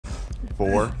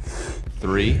4,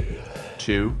 3,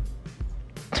 2.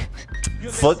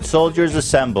 Foot soldiers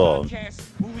assemble.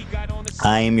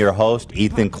 I am your host,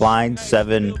 Ethan Klein.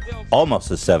 7,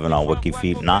 almost a 7 on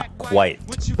WikiFeet. Not quite,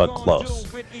 but close.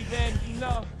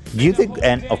 Do you think,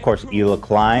 and of course, Hila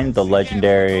Klein, the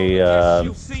legendary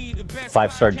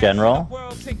 5-star general.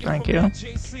 Thank you.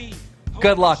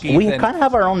 Good luck, Ethan. We kind of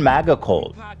have our own MAGA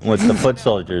cult with the foot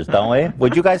soldiers, don't we?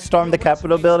 Would you guys storm the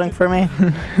Capitol building for me?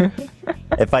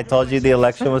 If I told you the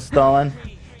election was stolen?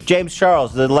 James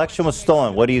Charles, the election was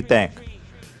stolen. What do you think?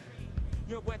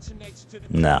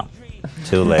 No.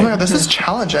 Too late. Oh my God, this is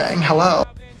challenging. Hello.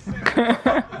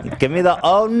 Give me the,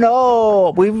 oh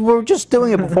no! We were just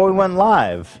doing it before we went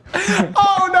live.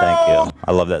 Oh no! Thank you.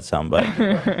 I love that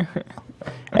soundbite.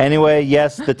 Anyway,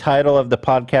 yes, the title of the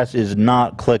podcast is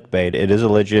not clickbait. It is a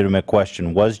legitimate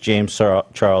question. Was James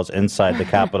Charles inside the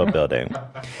Capitol building?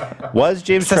 Was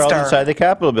James Charles inside the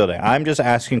Capitol building? I'm just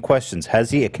asking questions. Has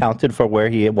he accounted for where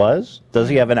he was? Does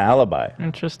he have an alibi?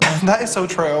 Interesting. That is so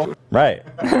true. Right.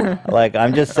 Like,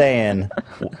 I'm just saying,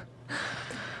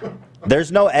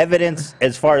 there's no evidence,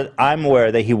 as far as I'm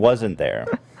aware, that he wasn't there.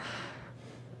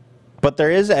 But there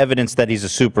is evidence that he's a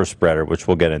super spreader, which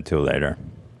we'll get into later.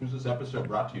 Who's this episode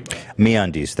brought to you by?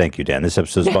 MeUndies. Thank you, Dan. This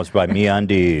episode is sponsored by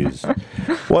MeUndies.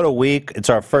 What a week. It's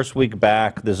our first week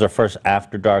back. This is our first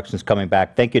After Dark since coming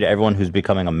back. Thank you to everyone who's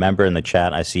becoming a member in the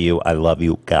chat. I see you. I love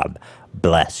you. God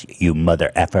bless you,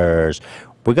 mother effers.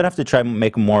 We're going to have to try and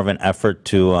make more of an effort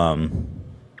to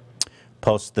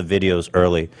post the videos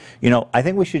early. You know, I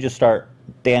think we should just start,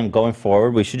 Dan, going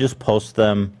forward, we should just post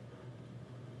them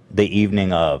the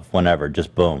evening of, whenever,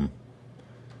 just boom.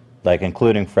 Like,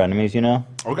 including frenemies, you know?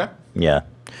 Okay. Yeah.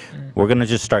 We're going to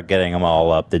just start getting them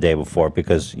all up the day before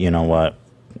because, you know what?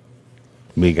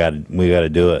 We got to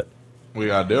do it. We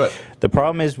got to do it. The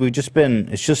problem is we've just been,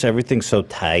 it's just everything's so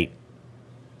tight,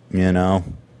 you know?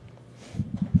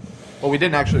 Well, we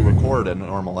didn't actually record a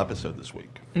normal episode this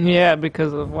week. Yeah,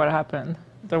 because of what happened.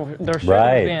 There should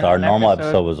Right. have been Our an normal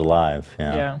episode was live.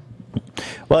 Yeah. Yeah.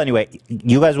 Well, anyway,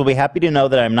 you guys will be happy to know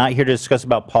that I'm not here to discuss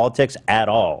about politics at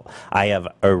all. I have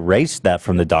erased that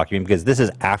from the document because this is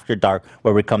After Dark,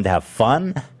 where we come to have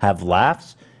fun, have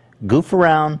laughs, goof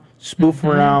around, spoof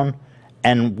around,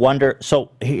 and wonder.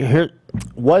 So here,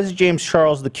 was James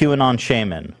Charles the QAnon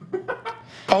shaman?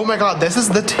 Oh my God, this is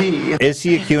the tea. Is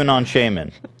he a QAnon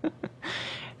shaman?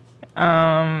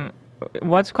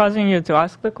 What's causing you to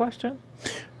ask the question?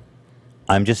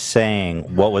 I'm just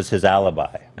saying, what was his alibi?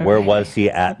 Okay. Where was he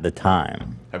at the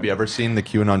time? Have you ever seen the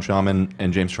QAnon shaman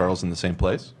and James Charles in the same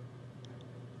place?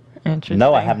 Interesting.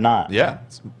 No, I have not. Yeah,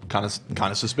 it's kind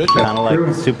of suspicious. Kind of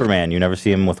like Superman. You never see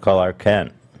him with Clark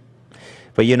Kent.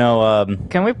 But you know,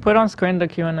 can we put on screen the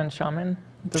QAnon shaman?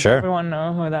 Does sure. everyone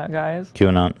know who that guy is?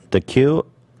 QAnon. The Q.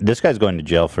 This guy's going to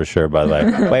jail for sure, by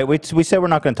the way. Wait, we said we're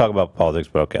not going to talk about politics,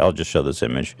 but okay, I'll just show this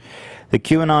image. The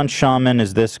QAnon shaman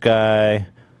is this guy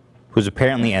who's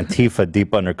apparently Antifa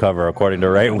deep undercover, according to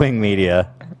right-wing media.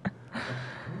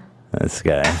 This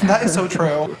guy. That is so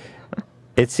true.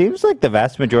 It seems like the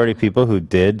vast majority of people who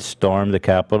did storm the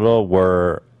Capitol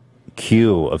were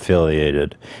Q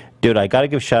affiliated. Dude, I got to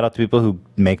give shout out to people who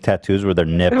make tattoos where their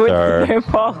nips are,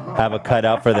 have a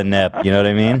cutout for the nip. You know what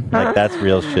I mean? Like, that's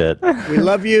real shit. We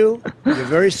love you. You're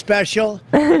very special.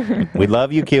 We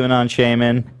love you, QAnon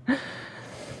shaman.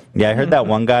 Yeah, I heard that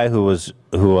one guy who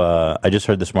I just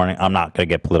heard this morning. I'm not gonna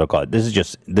get political. This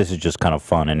is just kind of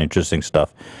fun and interesting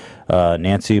stuff.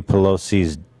 Nancy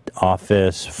Pelosi's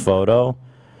office photo.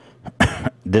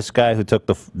 This guy who took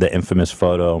the infamous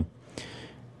photo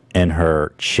in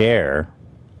her chair.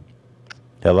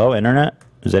 Hello, internet?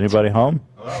 Is anybody home?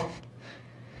 Hello.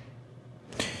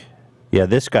 Yeah,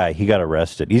 this guy, he got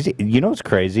arrested. You know what's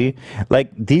crazy?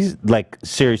 Like,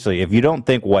 seriously, if you don't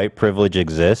think white privilege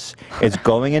exists, it's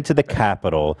going into the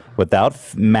Capitol without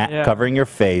covering your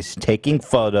face, taking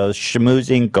photos,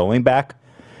 schmoozing, going back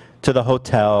to the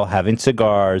hotel, having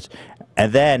cigars,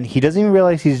 and then he doesn't even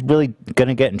realize he's really going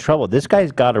to get in trouble. This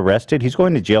guy's got arrested. He's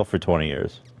going to jail for 20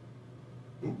 years.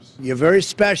 Oops. You're very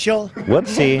special.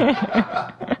 Whoopsie.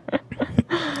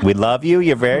 We love you.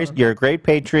 You're a great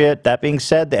patriot. That being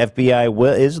said, the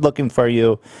FBI is looking for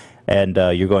you, and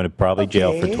you're going to probably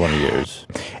jail for 20 years.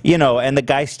 You know, and the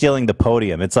guy stealing the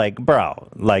podium. It's like, bro,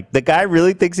 like the guy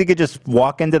really thinks he could just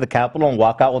walk into the Capitol and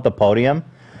walk out with the podium.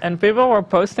 And people were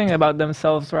posting about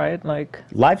themselves, right? Like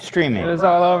live streaming. It was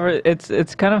all over.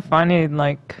 It's kind of funny.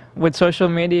 Like with social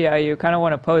media, you kind of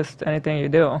want to post anything you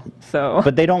do. So.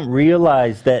 But they don't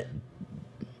realize that.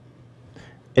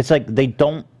 It's like they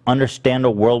don't understand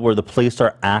a world where the police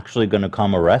are actually going to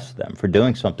come arrest them for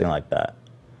doing something like that.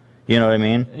 You know what I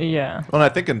mean? Yeah. Well, and I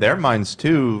think in their minds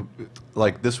too,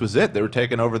 like this was it. They were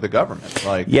taking over the government.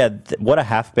 Like, Yeah, what a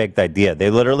half-baked idea. They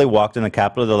literally walked in the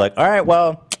Capitol. They're like, all right,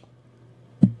 well,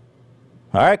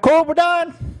 all right, cool, we're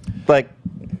done. Like,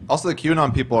 also the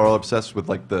QAnon people are all obsessed with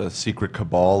like the secret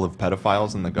cabal of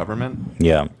pedophiles in the government.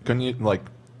 yeah. Couldn't you like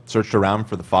searched around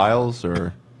for the files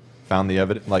or found the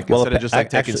evidence? Like Well, instead of just like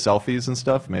taking actually- selfies and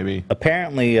stuff, maybe.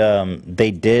 Apparently,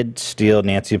 they did steal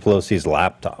Nancy Pelosi's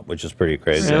laptop, which is pretty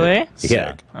crazy. Really?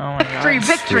 Yeah. Oh my god.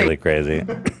 It's really crazy.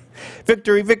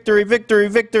 Victory, victory, victory,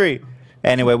 victory.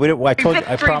 Anyway, I told you,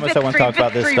 I promised I wouldn't talk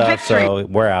about this stuff, so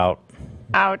we're out.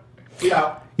 Out.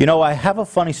 You know, I have a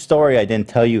funny story I didn't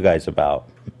tell you guys about.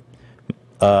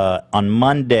 On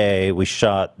Monday, we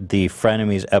shot the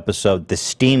Frenemies episode, The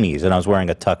Steamies, and I was wearing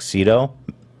a tuxedo.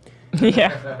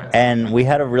 Yeah. And we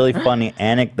had a really funny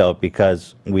anecdote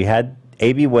because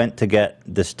AB went to get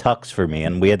this tux for me,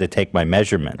 and we had to take my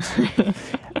measurements.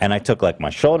 And I took like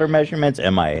my shoulder measurements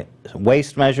and my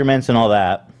waist measurements and all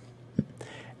that.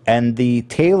 And the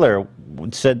tailor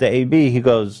said to AB,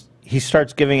 he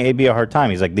starts giving AB a hard time.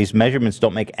 He's like, these measurements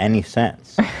don't make any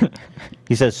sense.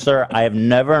 He says, sir, I have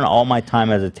never in all my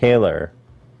time as a tailor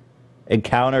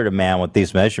encountered a man with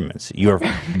these measurements. You're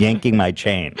yanking my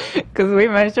chain. Because we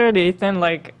measured Ethan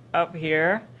like up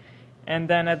here and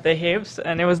then at the hips,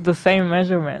 and it was the same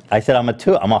measurement. I said, I'm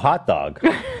a hot dog.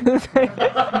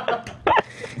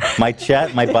 My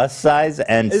chest, my bust size,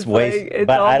 and It's waist. like, it's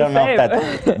but all I don't know if the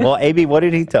that's. same. Well, AB, what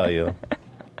did he tell you?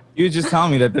 You just tell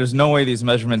me that there's no way these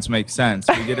measurements make sense.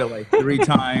 We did it like 3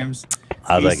 times.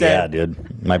 I was He like, said- yeah,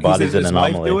 dude. My He body's said an his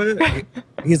wife anomaly. do it.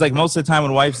 He's like, most of the time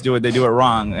when wives do it, they do it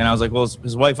wrong. And I was like, well,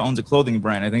 his wife owns a clothing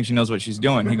brand. I think she knows what she's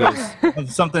doing. He goes,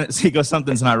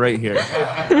 something's not right here.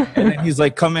 And then he's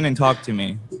like, come in and talk to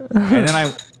me. And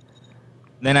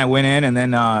then I went in, and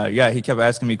then he kept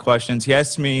asking me questions. He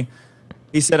asked me,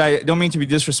 he said, I don't mean to be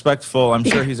disrespectful. I'm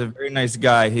sure he's a very nice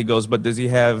guy. He goes, but does he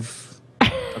have a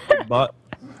big butt?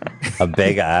 A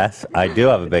big ass. I do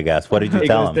have a big ass. What did you He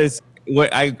tell goes, him?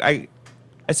 I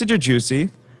said you're juicy.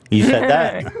 You said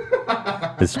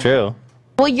that. It's true.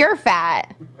 Well, you're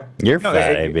fat. You're No,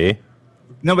 fat, AB.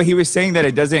 No, but he was saying that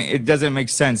it doesn't make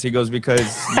sense. He goes,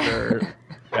 because you're,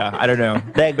 yeah, I don't know.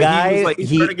 That But guy, he was like, he's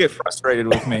starting to get frustrated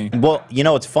with me. Well, you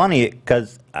know, it's funny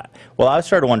because, I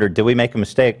started to wonder, did we make a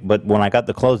mistake? But when I got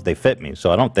the clothes, they fit me,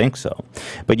 so I don't think so.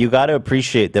 But you got to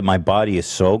appreciate that my body is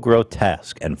so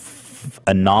grotesque and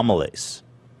anomalous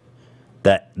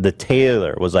that the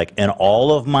tailor was like, in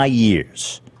all of my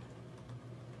years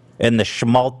in the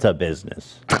schmalta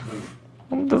business.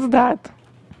 What is that?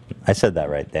 I said that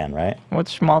right, Dan, right?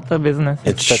 What's schmalta business?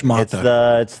 It's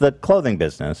schmalta. it's the clothing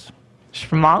business.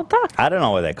 Schmalta? I don't know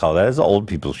what they call that. It's old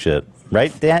people shit.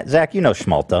 Right, Dan? Zach, you know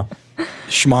schmalta.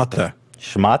 Schmata.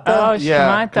 Schmata? Oh,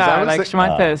 Yeah, 'cause I schmata, was like like-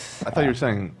 schmatas. I thought you were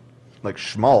saying like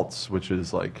schmaltz, which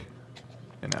is like,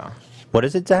 you know. What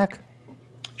is it, Zach?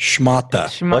 Schmata.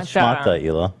 What's schmata,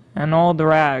 Ela? An old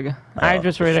rag. I Oh,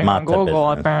 just read it on schmata Google,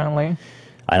 business. apparently.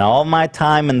 And all my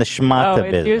time in the schmata Oh,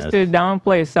 it business. used to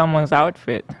downplay someone's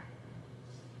outfit.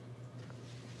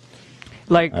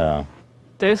 Like, Oh.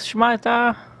 this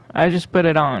schmata, I just put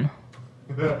it on.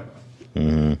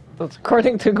 That's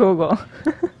according to Google.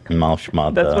 No,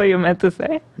 schmata. That's what you meant to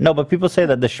say? No, but people say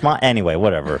that the schmata. Anyway,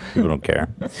 whatever. People don't care.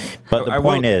 But the I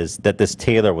point will- is that this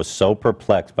tailor was so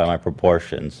perplexed by my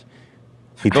proportions.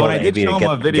 He But told when I did AB show to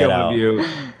him a video get out. of you,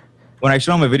 when I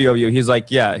showed him a video of you, he's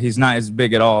like, yeah, he's not as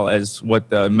big at all as what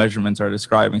the measurements are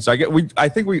describing. So I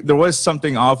think there was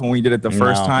something off when we did it the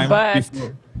first No. time. But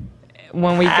Before-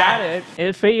 when we got it,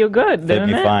 it fit you good, They'd didn't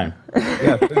be it? fine.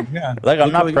 yeah. Like,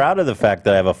 I'm not proud of the fact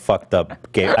that I have a fucked up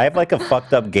I have like a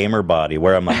fucked up gamer body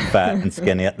where I'm like fat and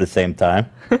skinny at the same time.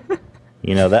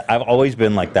 You know that I've always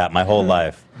been like that my whole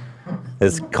life.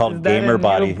 It's called Is that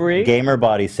a new gamer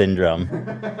body syndrome.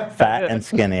 Fat and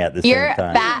skinny at the You're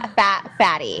same time.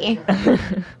 fatty.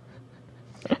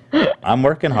 I'm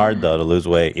working hard though to lose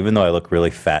weight, even though I look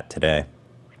really fat today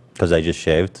because I just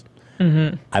shaved.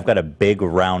 I've got a big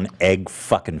round egg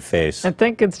fucking face. I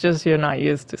think it's just you're not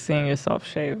used to seeing yourself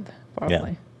shaved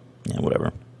properly. Yeah,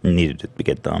 whatever. Needed it to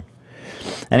get done.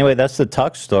 Anyway, that's the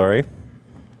Tux story.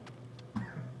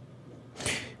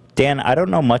 Dan, I don't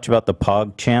know much about the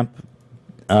PogChamp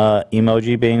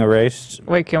emoji being erased.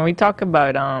 Wait, can we talk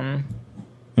about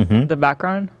the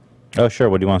background? Oh, sure.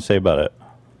 What do you want to say about it?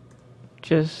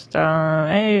 Just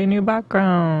hey, new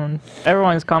background.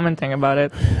 Everyone's commenting about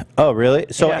it. Oh, really?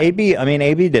 So Yeah.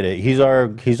 AB did it. He's our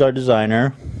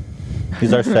designer.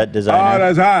 He's our set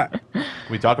designer. hot. Can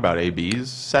we talk about AB's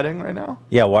setting right now?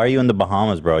 Yeah, why are you in the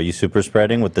Bahamas, bro? Are you super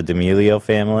spreading with the D'Amelio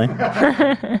family?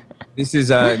 This is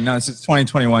no, this is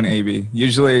 2021 AB.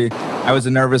 Usually, I was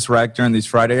a nervous wreck during these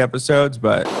Friday episodes,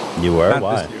 but You were? not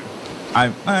Why? this year. I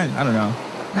don't know.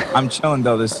 I'm chilling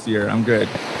though this year. I'm good.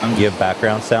 You have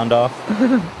background sound off?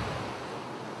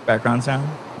 Background sound.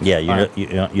 Yeah, you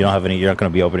don't have any. You're not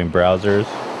going to be opening browsers. You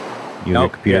have your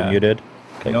Nope, computer yeah. muted.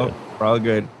 Okay, Nope, good. we're all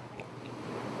good.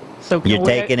 So can You're we,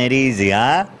 taking it easy,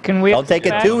 huh? Can we Don't take it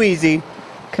expect- too easy.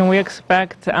 Can we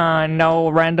expect no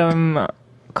random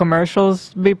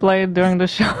commercials be played during the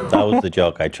show? That was the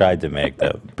joke I tried to make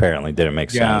that apparently didn't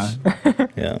make Yeah. sense.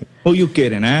 Yeah. Who you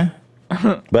kidding, eh?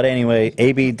 But anyway,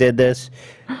 AB did this,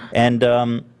 and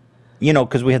you know,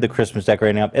 because we had the Christmas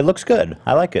decorating up, it looks good.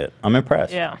 I like it. I'm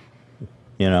impressed. Yeah.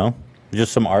 You know,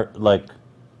 just some art. Like,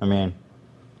 I mean,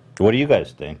 what do you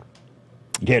guys think?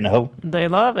 You know. They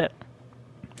love it.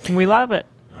 We love it.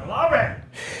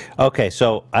 Okay,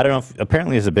 so I don't know if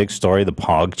apparently it's a big story, the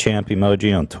PogChamp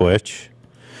emoji on Twitch.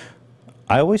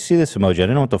 I always see this emoji. I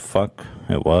didn't know what the fuck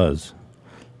it was.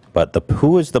 But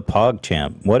who is the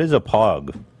PogChamp? What is a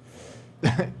Pog?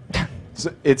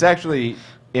 So it's actually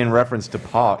in reference to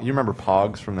Pog. You remember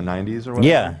Pogs from the 90s or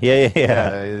whatever? Yeah. Yeah,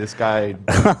 this guy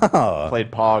played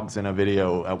Pogs in a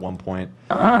video at one point.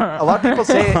 A lot of people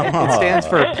say it stands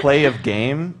for play of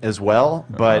game as well,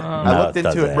 but I No, looked it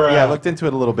into it. doesn't. Yeah, I looked into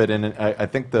it a little bit, and I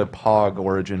think the Pog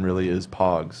origin really is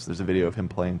Pogs. There's a video of him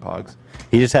playing Pogs.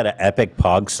 He just had an epic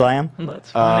Pog slam.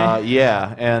 That's funny.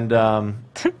 Yeah,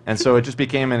 and so it just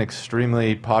became an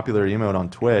extremely popular emote on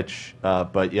Twitch.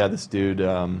 But yeah, this dude,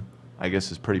 I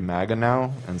guess, is pretty MAGA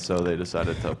now, and so they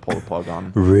decided to pull the plug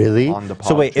on. Really? On the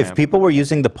So wait, if PogChamp. people were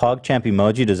using the PogChamp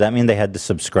emoji, does that mean they had to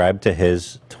subscribe to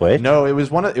his Twitch? No, it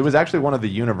was actually one of the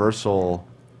universal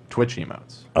Twitch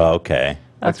emotes. Oh, okay. Like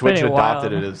That's Twitch pretty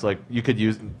adopted wild. it as like you could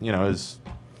use, as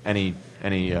any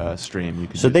stream. You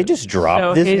could. So use they it. just dropped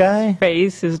So this his guy?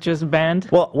 face is just banned.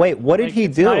 Well, wait, what did Like, he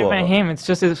it's do? Not even him. It's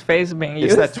just his face being It's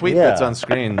used. that tweet Yeah. that's on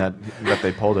screen that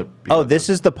they pulled it. Oh, because this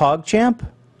of. is the PogChamp?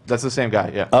 That's the same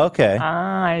guy. Yeah. Okay.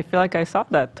 I feel like I saw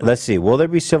that. Let's see. Will there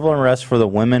be civil unrest for the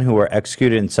women who were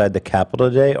executed inside the Capitol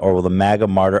today, or will the MAGA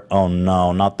martyr? Oh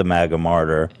no, not the MAGA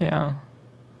martyr. Yeah.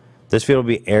 This video will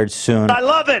be aired soon. I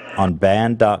love it on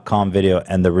band.com video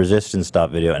and the resistance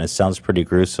video, and it sounds pretty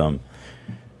gruesome.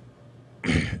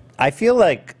 I feel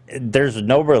like there's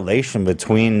no relation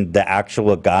between the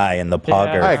actual guy and the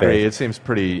Pogger. I agree. face. It seems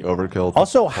pretty overkill.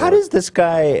 Also, how does this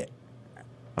guy?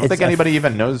 I don't think it's a anybody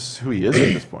even knows who he is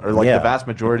at this point. Or like Yeah. the vast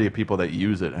majority of people that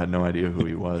use it had no idea who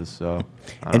he was. So I don't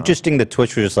know. Interesting that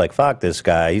Twitch was just like, fuck this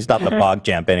guy. He's not the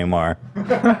PogChamp anymore.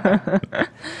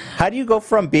 How do you go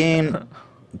from being...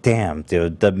 Damn,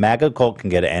 dude. The MAGA cult can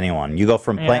get anyone. You go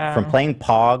from, Yeah. from playing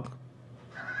Pog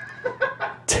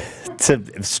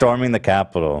to storming the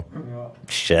Capitol.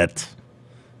 Shit.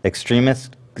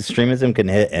 Extremism can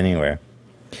hit anywhere.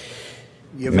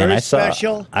 You're Man, very I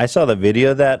special. I saw the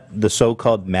video that the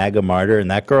so-called MAGA martyr,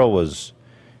 and that girl was...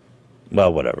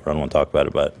 Well, whatever. I don't want to talk about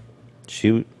it, but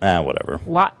she... whatever.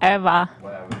 Whatever.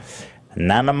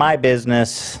 None of my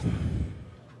business.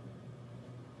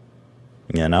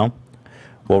 You know?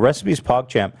 Well, recipes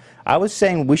PogChamp. I was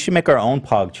saying we should make our own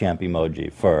PogChamp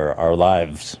emoji for our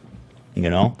lives. You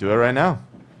know? Do it right now.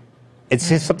 It's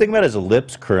just something about his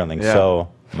lips curling Yeah. so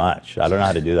much. I don't know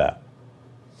how to do that.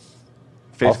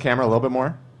 Face camera a little bit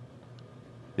more.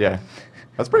 Yeah,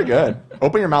 that's pretty good.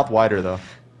 Open your mouth wider though.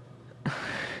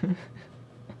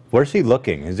 Where's he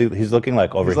looking? He's looking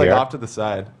like over He's like here? off to the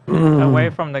side. Away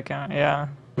from the camera.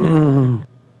 Yeah.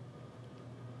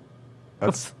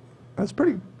 That's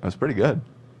pretty good.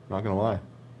 Not gonna lie.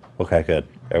 Okay, good.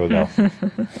 There we go.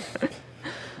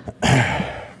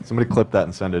 Somebody clip that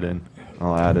and send it in.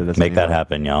 I'll add it. As Make an that email.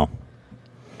 happen, y'all.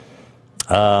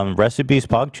 Recipes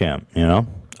PogChamp, you know?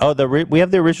 Oh, we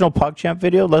have the original PogChamp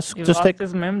video. Let's You just lost take...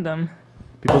 his memdom.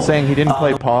 People saying he didn't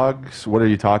play Pogs. What are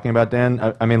you talking about,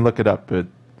 Dan? I mean, look it up. But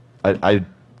I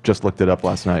just looked it up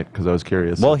last night because I was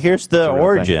curious. Well, here's the It's a real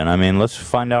origin. I mean, let's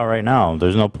find out right now.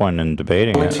 There's no point in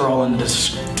debating Links it. are all in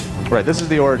Right. This is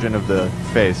the origin of the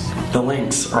face. the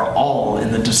links are all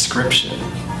in the description.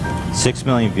 6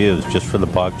 million views just for the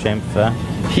PogChamp fact.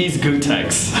 He's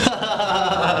Gutex.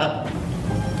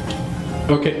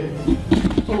 Okay.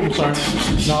 Oh, sorry.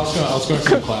 No, I was going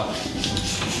for the clap.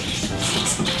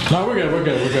 No, we're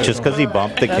good. Just because he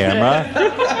bumped the camera?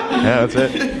 Yeah, that's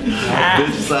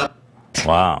it.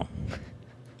 Wow.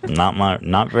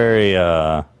 Not very,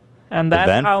 And that's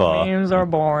Eventful. how memes are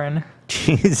born.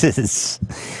 Jesus.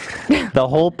 The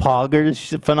whole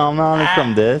Poggers phenomenon is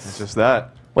from this? It's just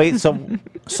that. Wait, so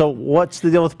what's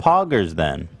the deal with Poggers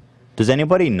then? Does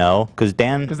anybody know? Because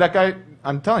Dan... Because that guy,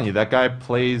 I'm telling you, that guy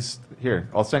plays. Here,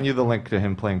 I'll send you the link to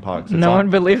him playing Pogs. It's No on- one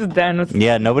believes Dan was.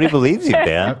 Yeah, nobody believes you,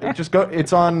 Dan. Just go.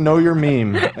 It's on Know Your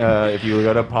Meme. If you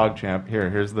go to PogChamp,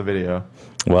 here's the video.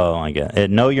 Well, I get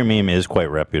it. Know Your Meme is quite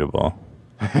reputable.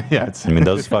 Yeah, it's. I mean,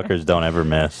 those fuckers don't ever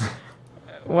miss.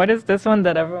 What is this one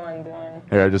that everyone's doing?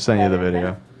 Here, I just sent you the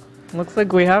video. Looks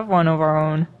like we have one of our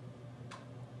own.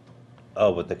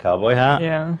 Oh, with the cowboy hat?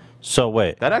 Yeah. So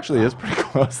wait, That actually is pretty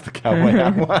close. The cowboy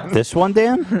hat one. this one,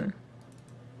 Dan?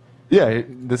 Yeah,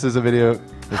 this is a video.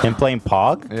 Him playing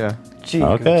Pog? Yeah. Gee,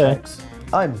 Okay. Gutex,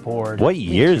 I'm bored. What Me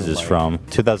year is too, this Mike. from?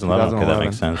 2011. Okay, that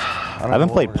makes sense. I haven't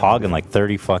know played what we're gonna Pog in like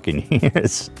 30 fucking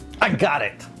years. I got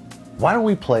it. Why don't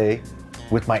we play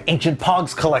with my ancient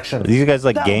Pogs collection? Are these guys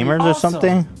like That would be gamers or awesome.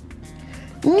 something?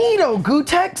 Neato,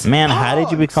 Gutex. Man, how did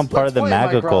you Pogs. become part of the Let's play,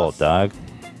 MAGA Mike cult, Ross. dog?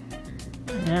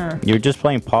 Yeah. You're just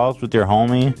playing Pogs with your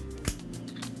homie,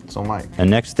 So, Mike, and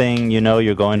next thing you know,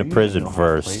 you're going to Do you prison know how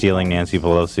for to play stealing Pogs? Nancy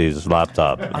Pelosi's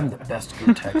laptop. I'm the best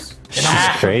Gutex. This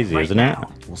is crazy, isn't it?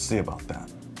 We'll see about that.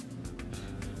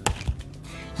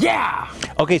 Yeah!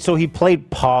 Okay, so he played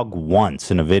Pog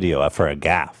once in a video for a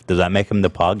gaff. Does that make him the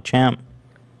Pog champ?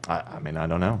 I mean, I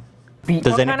don't know.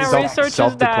 Does, What kind of research is that?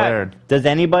 Self-declared. does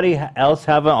anybody else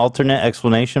have an alternate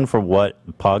explanation for what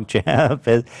Pog champ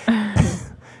is?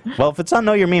 Well, if it's on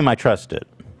Know Your Meme, I trust it.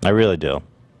 I really do.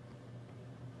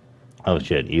 Oh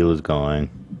shit, Ela's going.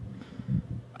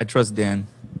 I trust Dan.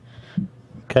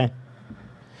 Okay.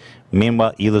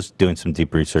 Meanwhile, Ela's doing some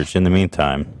deep research. In the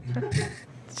meantime,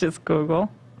 It's just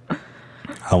Google.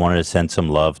 I wanted to send some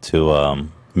love to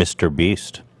Mr.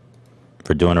 Beast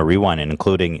for doing a rewind, and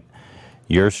including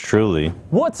yours truly.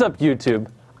 What's up, YouTube?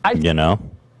 I You know,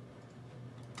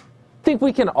 think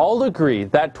we can all agree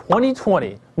that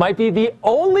 2020 might be the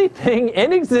only thing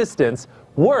in existence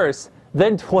worse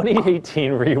than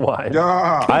 2018 Rewind.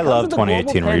 I love of the global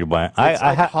 2018 pan- rewind. It's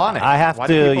iconic. I have Why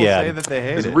to, do people yeah. say that they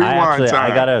hate it? I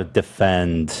gotta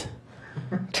defend.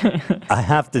 I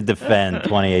have to defend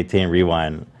 2018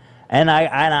 Rewind,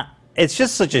 and it's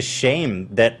just such a shame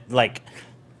that like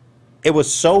it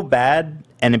was so bad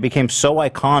and it became so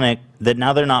iconic that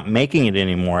now they're not making it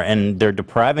anymore, and they're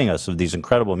depriving us of these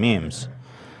incredible memes.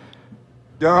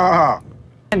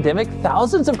 Pandemic,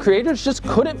 thousands of creators just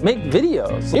couldn't make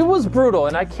videos. It was brutal,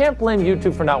 and I can't blame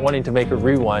YouTube for not wanting to make a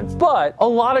rewind, but a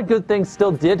lot of good things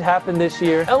still did happen this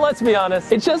year. And let's be honest,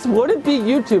 it just wouldn't be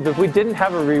YouTube if we didn't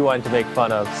have a rewind to make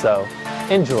fun of, so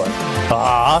enjoy.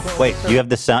 Wait, you have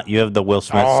the sound? You have the Will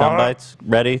Smith sound bites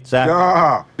ready, Zach?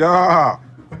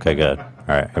 Okay, good. All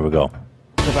right, here we go.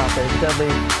 About the deadly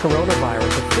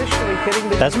coronavirus officially hitting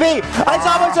the... That's me. I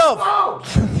saw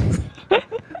myself.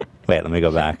 Wait, let me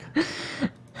go back.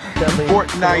 deadly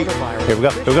Fortnite. coronavirus Here we go.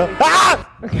 Here we go. Ah!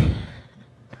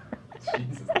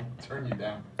 Jesus, turn you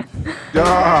down.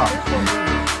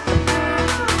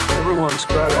 Everyone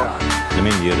spread out. Let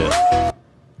me mute it.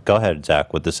 Go ahead,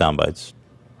 Zach, with the sound bites.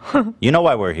 You know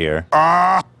why we're here.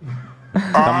 Come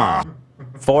on.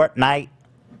 Fortnite.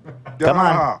 Come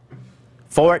on.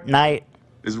 Fortnite.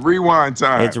 It's rewind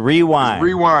time. It's rewind. It's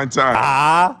rewind time.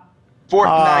 Ah. Fortnite.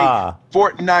 Ah.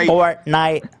 Fortnite.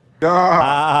 Fortnite.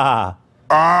 Ah.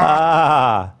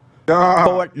 Ah.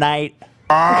 Fortnite.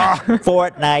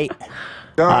 Fortnite.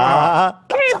 Ah.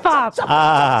 K-pop.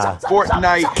 Ah.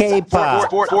 Fortnite. K-pop.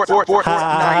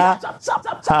 Fortnite.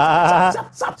 Ah.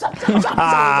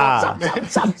 Ah.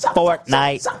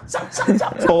 Fortnite.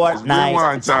 Fortnite.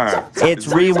 Rewind time. It's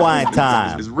rewind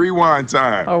time. It's rewind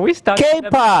time. Are we stuck?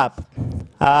 K-pop.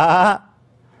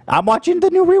 I'm watching the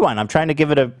new rewind. I'm trying to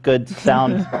give it a good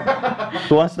sound.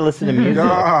 Who wants to listen to music?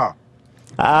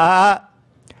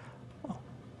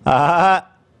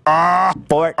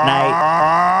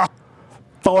 Fortnite.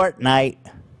 Fortnite.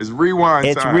 It's rewind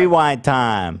It's time. rewind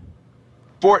time.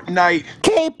 Fortnite.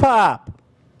 K-pop.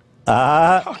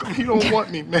 You don't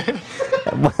want me, man.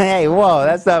 Hey, whoa,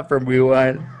 that's not from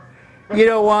rewind. You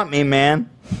don't want me, man.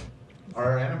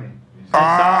 Our enemy.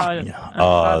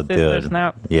 Oh, Sister dude.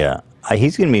 Snap. Yeah.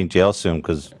 He's going to be in jail soon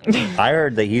because I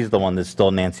heard that he's the one that stole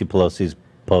Nancy Pelosi's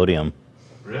podium.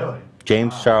 Really?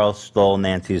 James Charles stole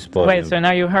Nancy's podium. Wait, so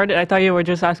now you heard it? I thought you were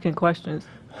just asking questions.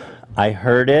 I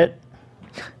heard it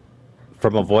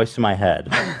from a voice in my head.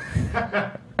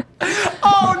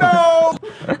 Oh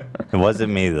no! It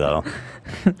wasn't me, though.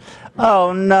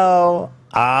 Oh, no.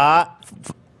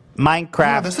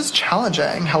 Minecraft. Oh, this is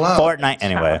challenging. Hello. Fortnite.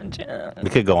 Anyway, we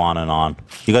could go on and on.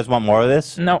 You guys want more of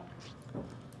this? No.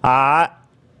 Fortnite.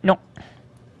 No.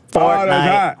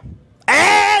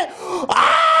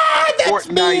 That's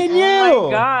me and you.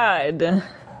 Oh my God.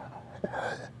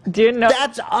 Do you know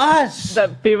That's us.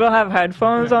 that people have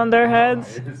headphones on their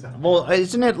heads? Well,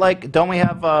 isn't it like? Don't we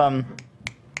have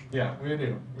Yeah, we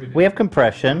do. We have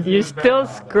compression. You're still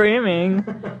screaming.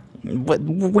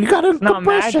 We got a It's not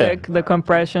compression. magic, the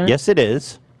compression. Yes, it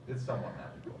is. It's somewhat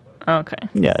magical. Okay.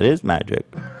 Yeah, it is magic.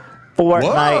 Fortnite.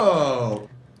 Whoa!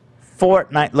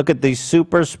 Fortnite. Look at these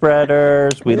super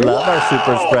spreaders. We love our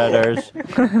super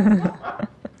spreaders.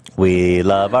 We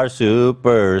love our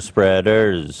super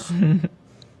spreaders.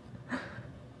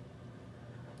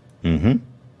 Mm-hmm.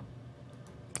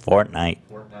 Fortnite.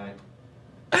 Fortnite.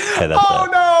 Okay, that's Oh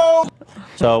it. no!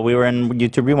 So we were in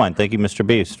YouTube Rewind. Thank you, Mr.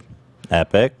 Beast.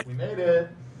 Epic. We made it.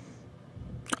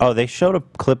 Oh, they showed a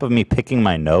clip of me picking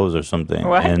my nose or something.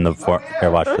 What? In the Here,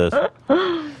 watch this.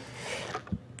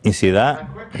 You see that?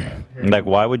 Like,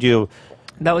 why would you...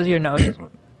 That was your nose.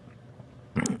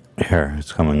 Here,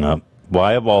 it's coming up.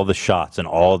 Why have all the shots and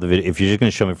all the video? If you're just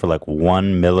going to show me for like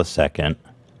 1 millisecond.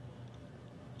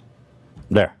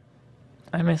 There.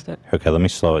 I missed it. Okay, let me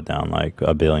slow it down like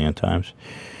a billion times.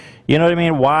 You know what I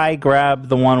mean? Why grab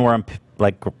the one where I'm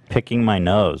like picking my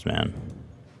nose, man?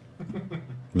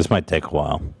 This might take a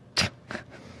while.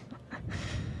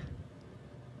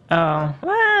 Oh,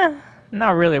 well,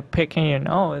 not really picking your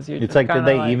nose. You're It's just like, did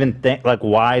kinda they even think, like,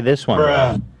 why this one?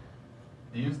 Bruh.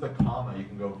 You use the comma, you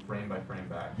can go frame by frame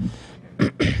back. You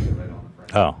can put it right on the frame.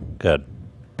 Oh, good.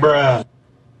 Bruh.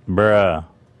 Bruh.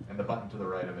 And the button to the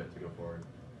right of it to go forward.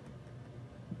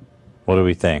 What do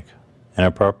we think?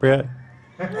 Inappropriate?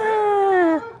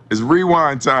 It's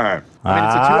rewind time. I mean,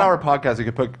 it's a 2-hour podcast. You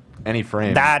could put any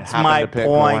frame. That's Happen my to pick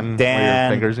point, one Dan. Where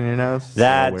your fingers in your nose. It's a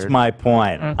little That's weird. my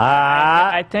point.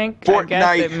 I think, I guess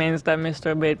Fortnite. it means that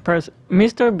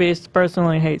Mr. Beast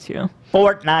personally hates you.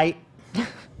 Fortnite.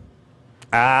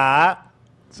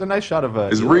 It's a nice shot of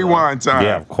It's Hila, rewind time.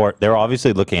 Yeah, of course. They're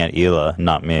obviously looking at Hila,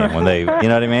 not me. When they, you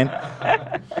know what I mean?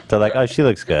 They're like, oh, she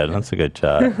looks good. That's a good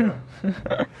shot.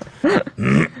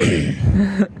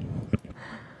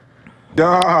 Duh.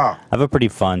 I have a pretty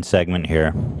fun segment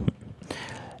here.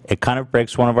 It kind of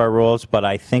breaks one of our rules, but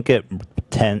I think it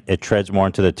treads more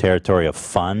into the territory of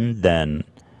fun than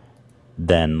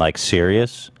like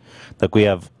serious. Like we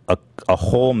have a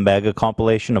whole mega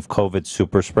compilation of COVID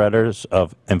super spreaders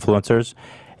of influencers.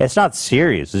 It's not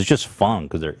serious. It's just fun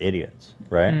because they're idiots,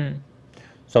 right?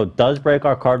 So it does break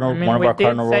our cardinal I mean, one of we our did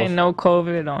cardinal say rules. no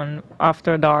COVID on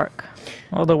After Dark,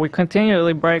 although we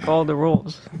continually break all the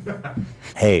rules.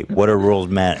 Hey, what are rules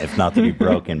meant if not to be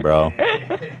broken, bro?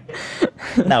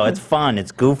 No, it's fun.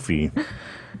 It's goofy.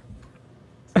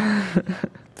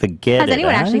 Forget Has it.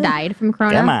 anyone huh? actually died from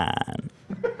corona? Come on.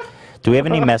 Do we have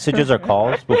any messages or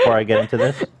calls before I get into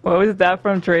this? What was that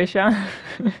from Trisha?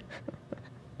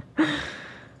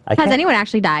 Has anyone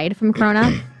actually died from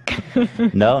corona?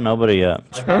 No, nobody yet.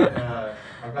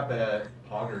 I've got the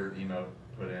Pogger emote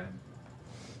put in.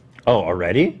 Oh,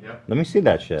 already? Yep. Let me see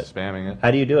that shit. Spamming it.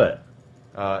 How do you do it?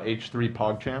 H3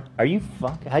 PogChamp. Are you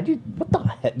fucking? How'd you? What the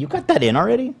heck? You got that in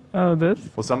already? Oh, this?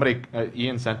 Well, somebody,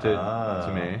 Ian sent it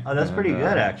to me. Oh, that's pretty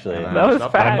good, actually. and I That was just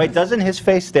uploaded fast. it. Wait, doesn't his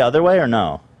face the other way or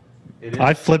no? It is-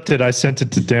 I flipped it. I sent it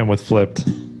to Dan with flipped.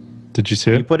 Did you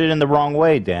see You it? put it in the wrong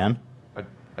way, Dan.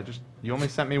 you only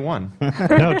sent me one.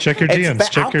 No, check your DMs. How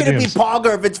Check your can it be DMs.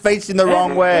 Pogger if it's facing the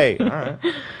wrong way? All right.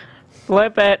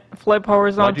 Flip it. Flip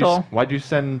horizontal. Why'd you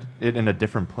send it in a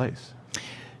different place?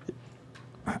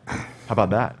 How about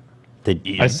that?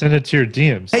 I sent it to your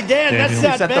DMs. Hey, Dan, that's You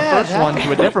not sent bad. the first one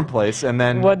to a different place, and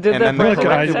then What did and then the the first one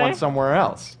corrected say? one somewhere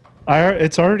else.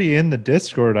 It's already in the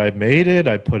Discord. I made it.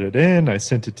 I put it in. I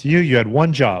sent it to you. You had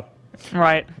one job.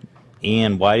 Right.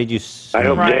 Ian, why did you? I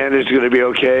hope Dan is going to be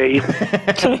okay.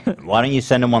 Why don't you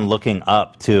send him one looking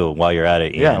up too while you're at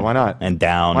it? Ian? Yeah, why not? And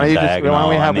down. Why don't and you just- diagonal. why don't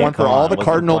we have I mean, one for come all on, the what's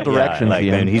cardinal point? Yeah, directions, like,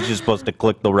 Ian? man, he's just supposed to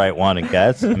click the right one and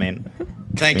guess. I mean,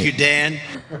 Thank you, Dan.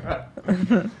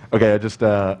 Okay,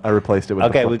 I replaced it with.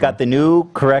 okay, we got the new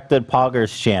corrected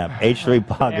Poggers champ, H3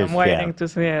 Poggers I'm waiting champ. to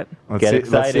see it. Let's Get see,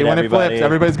 excited, let's see when everybody. it flips.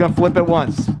 Everybody's gonna flip it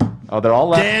once. Oh, they're all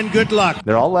left. Dan, good luck.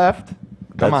 They're all left.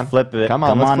 Come Let's on, flip it. Come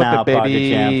on, let's flip now, it, baby. Pogger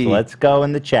champs. Let's go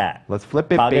in the chat. Let's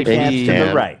flip it, Pogger baby. champs to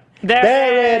the right.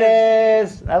 There it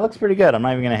is. That looks pretty good. I'm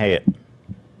not even gonna hate it.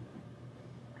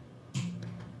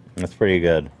 That's pretty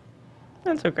good.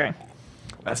 That's okay.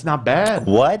 That's not bad.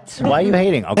 What? Why are you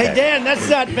hating? Okay. Hey, Dan, that's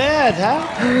not bad,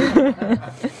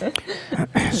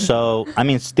 huh? So, I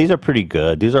mean, these are pretty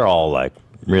good. These are all like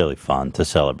really fun to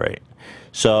celebrate.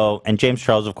 So, and James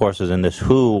Charles, of course, is in this.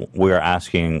 Who we are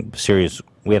asking serious.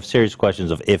 We have serious questions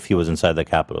of if he was inside the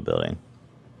Capitol building.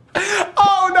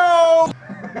 Oh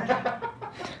no!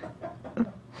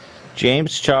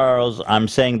 James Charles, I'm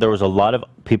saying there was a lot of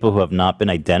people who have not been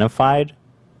identified,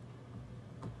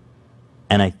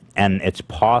 and and it's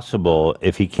possible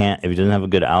if he doesn't have a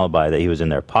good alibi that he was in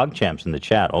there. PogChamps in the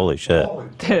chat. Holy shit! All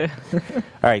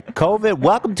right, COVID.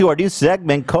 Welcome to our new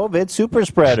segment, COVID Super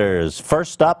Spreaders.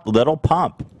 First up, Little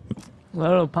Pump.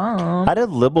 Little Pump. How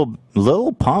did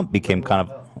Little Pump became kind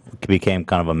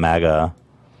of a MAGA?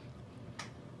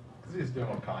 Because he's doing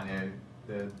what Kanye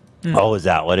did. Oh, is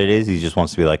that what it is? He just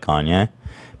wants to be like Kanye,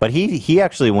 but he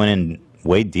actually went in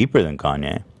way deeper than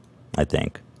Kanye, I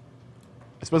think.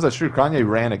 I suppose that's true. Kanye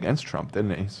ran against Trump,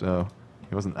 didn't he? So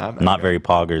he wasn't that bad. Not very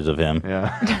poggers of him.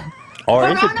 Yeah. Or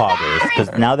is it poggers?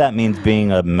 Because now that means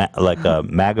being a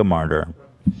MAGA martyr.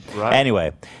 Right.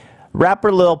 Anyway,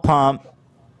 rapper Lil Pump.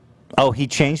 Oh, he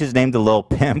changed his name to Lil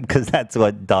Pimp because that's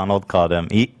what Donald called him.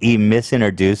 He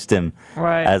misintroduced him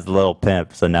as Lil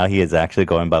Pimp, so now he is actually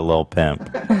going by Lil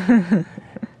Pimp.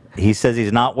 He says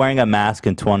he's not wearing a mask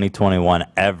in 2021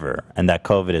 ever, and that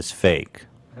COVID is fake.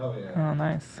 Hell yeah. Oh,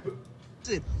 nice.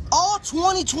 All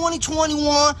 2020, 21,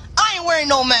 I ain't wearing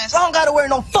no mask. I don't gotta wear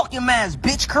no fucking mask,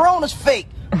 bitch. Corona's fake.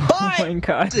 Bye. Oh my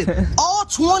God. All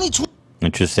 2020.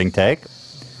 Interesting take.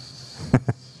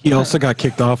 He also got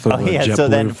kicked off of yeah, so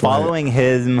then following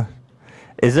him,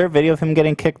 is there a video of him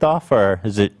getting kicked off, or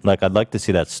is it like, I'd like to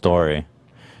see that story.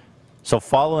 So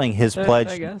following his pledge.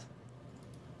 I guess.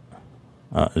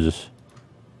 Is this?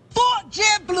 Fuck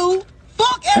JetBlue.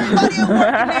 Fuck everybody at work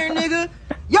in there, nigga.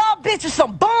 Y'all bitches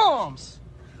some bums.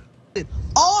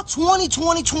 All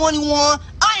 2020, 21,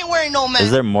 I ain't wearing no mask.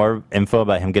 Is there more info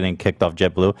about him getting kicked off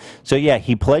JetBlue? So yeah,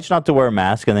 he pledged not to wear a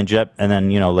mask, and then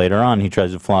later on he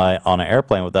tries to fly on an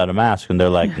airplane without a mask, and they're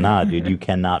like, nah, dude, you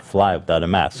cannot fly without a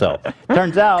mask. So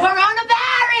turns out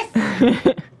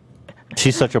Coronavirus.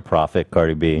 she's such a prophet,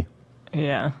 Cardi B.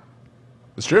 Yeah.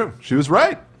 It's true. She was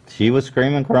right. She was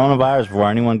screaming coronavirus before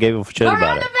anyone gave a shit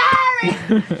about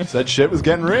it. She said shit was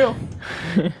getting real.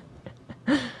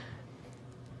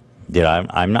 Dude,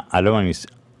 I'm not. I don't want to.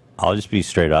 I'll just be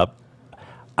straight up.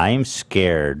 I am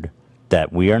scared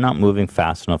that we are not moving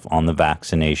fast enough on the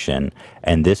vaccination,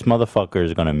 and this motherfucker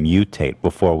is going to mutate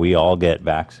before we all get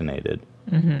vaccinated.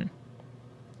 Mm-hmm.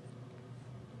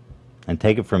 And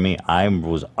take it from me, I've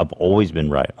always been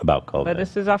right about COVID. But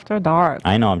this is after dark.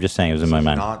 I know. I'm just saying it was in my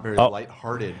mind. Not very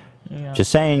lighthearted. Yeah.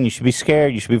 Just saying, you should be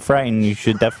scared. You should be frightened. You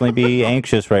should definitely be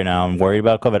anxious right now. I'm worried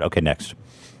about COVID. Okay, next.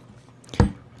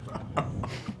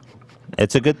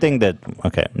 It's a good thing that...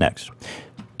 Okay, next.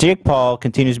 Jake Paul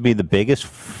continues to be the biggest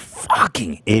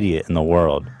fucking idiot in the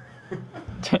world.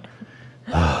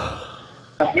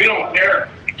 We don't care.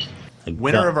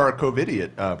 Winner of our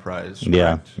COVIDiot prize.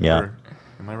 Yeah, correct? yeah.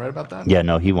 Am I right about that? Yeah,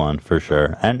 no, he won for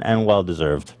sure, and well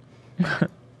deserved.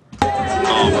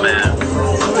 Oh, man.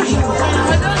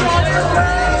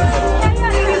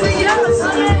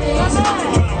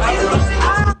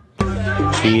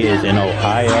 He is in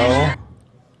Ohio.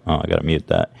 Oh, I gotta mute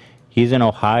that. He's in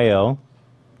Ohio.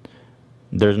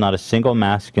 There's not a single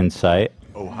mask in sight.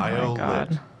 Ohio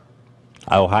lit.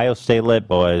 Ohio State lit,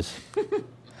 boys.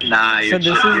 Nah, So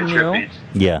this is new?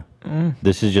 Yeah.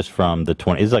 This is just from the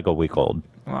 20. It's like a week old.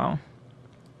 Wow.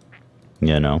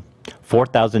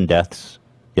 4,000 deaths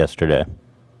yesterday.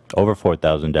 Over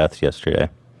 4,000 deaths yesterday.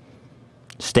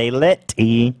 Stay lit,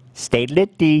 E. Stay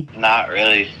lit, E. Not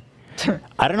really.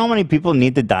 I don't know how many people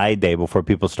need to die a day before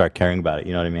people start caring about it.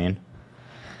 You know what I mean?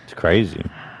 It's crazy.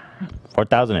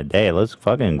 4,000 a day. Let's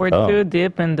fucking We're go. too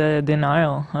deep in the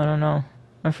denial. I don't know.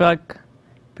 I feel like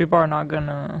people are not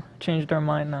gonna change their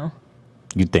mind now.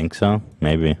 You think so?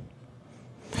 Maybe.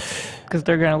 Because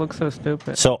they're gonna look so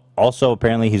stupid. So also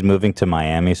apparently he's moving to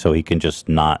Miami so he can just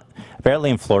not.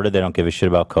 Apparently in Florida they don't give a shit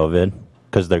about COVID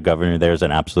because their governor there is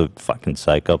an absolute fucking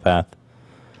psychopath.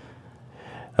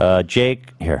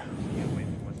 Jake, here.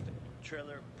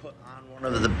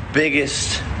 One of the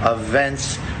biggest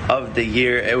events of the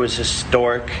year. It was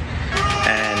historic,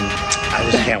 and I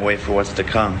just can't wait for what's to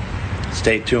come.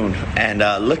 Stay tuned. And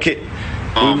look at,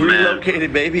 we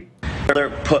relocated, baby.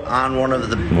 Put on one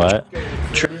of the... What?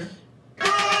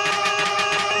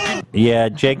 Yeah,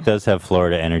 Jake does have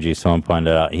Florida energy. Someone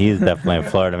pointed out. He's definitely a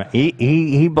Florida man.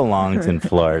 He belongs in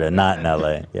Florida, not in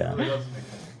LA. Yeah.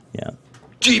 Yeah.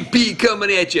 GP coming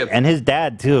at you. And his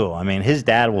dad, too. I mean, his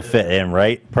dad will fit in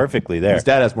right perfectly there. His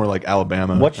dad has more like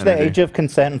Alabama. What's the age of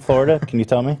consent in Florida? Can you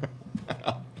tell me?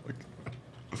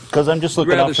 Because I'm just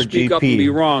looking out for speak GP. up and be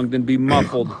wrong than be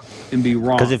muffled and be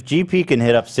wrong. Because if GP can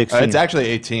hit up 16... it's actually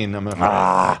 18.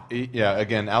 Yeah,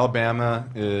 again, Alabama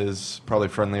is probably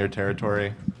friendlier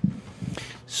territory.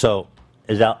 So,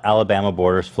 is Alabama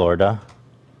borders Florida?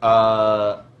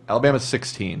 Alabama's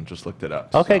 16. Just looked it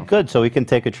up. Okay, good. So we can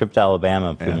take a trip to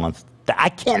Alabama if he wants. I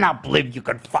cannot believe you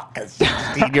could fuck a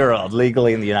 16-year-old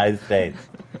legally in the United States.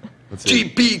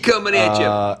 GP coming at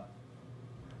you.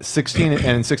 16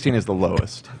 and 16 is the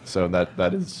lowest, so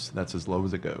that's as low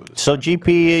as it goes. So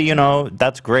GP, you know,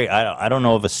 that's great. I don't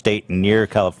know of a state near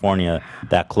California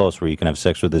that close where you can have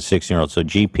sex with a 16-year-old. So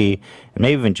GP and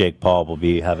maybe even Jake Paul will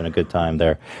be having a good time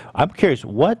there. I'm curious,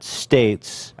 what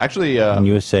states actually in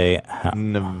USA?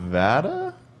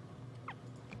 Nevada?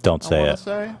 Don't say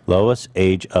it. Lowest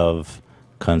age of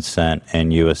consent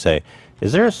in USA.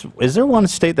 Is there one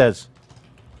state that's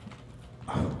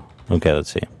okay?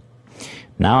 Let's see.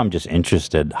 Now I'm just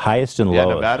interested. Highest and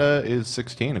lowest. Nevada is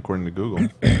 16 according to Google.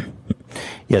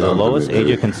 Yeah, the lowest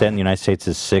age of consent in the United States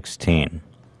is 16.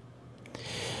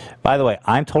 By the way,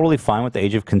 I'm totally fine with the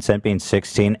age of consent being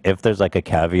 16 if there's like a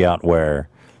caveat where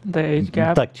the age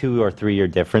gap, like 2 or 3 year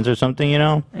difference or something, you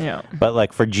know? Yeah. But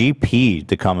like for GP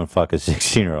to come and fuck a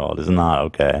 16-year-old is not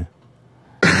okay.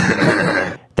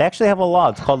 They actually have a law.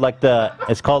 It's called like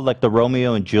the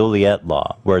Romeo and Juliet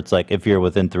law, where it's like if you're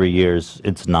within 3 years,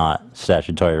 it's not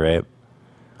statutory rape.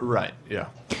 Right. Yeah.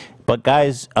 But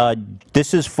guys,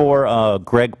 this is for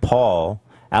Greg Paul,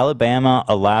 Alabama,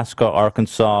 Alaska,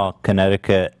 Arkansas,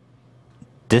 Connecticut,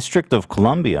 District of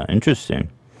Columbia. Interesting.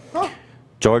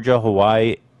 Georgia,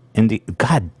 Hawaii, India.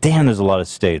 God damn, there's a lot of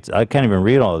states. I can't even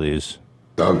read all of these.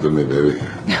 Talk to me, baby.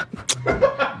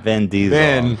 Vin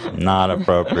Diesel. Not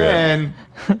appropriate.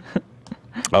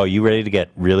 Oh, you ready to get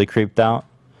really creeped out?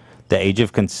 The age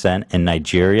of consent in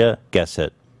Nigeria, guess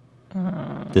it.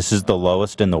 This is the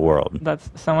lowest in the world. That's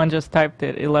someone just typed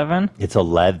it. 11. It's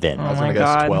 11. Oh my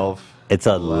God. 12. It's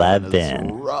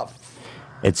 11. Rough.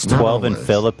 It's 12 in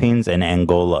Philippines and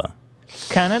Angola.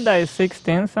 Canada is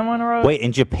 16. Someone wrote. Wait,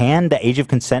 in Japan, the age of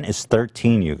consent is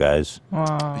 13. You guys.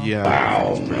 Wow. Yeah.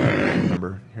 I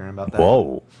remember hearing about that.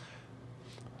 Whoa.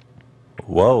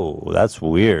 Whoa, that's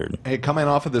weird. Hey, coming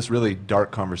off of this really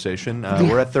dark conversation,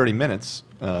 we're at 30 minutes.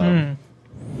 I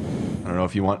don't know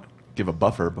if you want to give a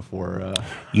buffer before.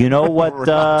 You know what? We're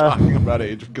not talking about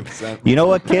age of consent. You know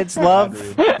what kids love?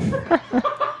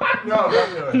 No,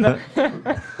 don't do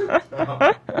it.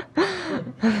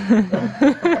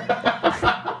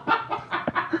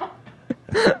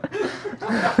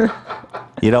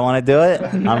 You don't want to do it?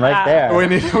 I'm right there. We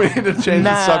need to change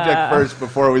the subject first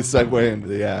before we segue into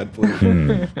the ad,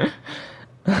 please.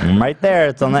 I'm right there.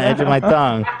 It's on the edge of my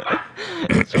tongue.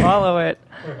 Swallow it.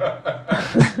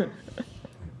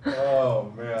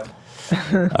 Oh man.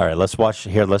 All right, let's watch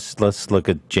here. Let's look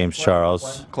at James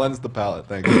Charles. Cleanse the palate,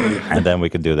 thank you. And then we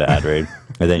can do the ad read.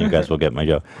 And then you guys will get my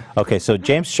joke. Okay, so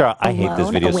James Charles, I hate this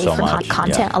video away so from much. Hot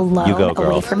content, Yeah. alone, You go,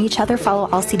 girl. away from each other, follow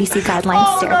all CDC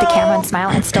guidelines, stare at the camera and smile,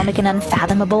 and still make an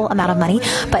unfathomable amount of money.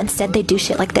 But instead, they do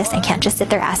shit like this and can't just sit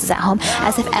their asses at home,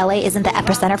 as if LA isn't the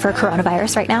epicenter for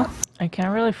coronavirus right now. I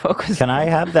can't really focus. Can I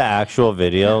have the actual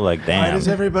video? Like, Why damn. does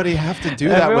everybody have to do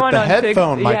that with Everyone the on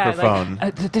headphone Tik- yeah, microphone?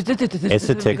 It's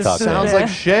a TikTok thing. Sounds like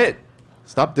shit.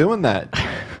 Stop doing that.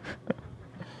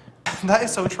 That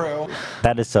is so true.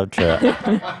 That is so true.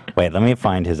 Wait, let me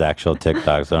find his actual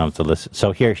TikTok so I don't have to listen.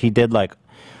 So here, he did like,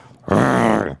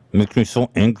 "Arrgh, makes me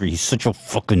so angry. He's such a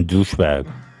fucking douchebag.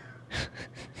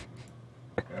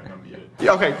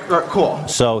 Yeah, okay, cool.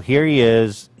 So here he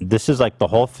is. This is like the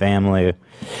whole family.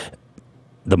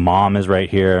 The mom is right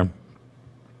here.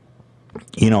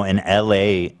 You know, in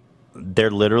LA, they're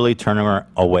literally turning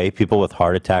away people with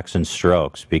heart attacks and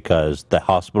strokes because the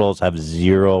hospitals have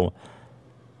 0%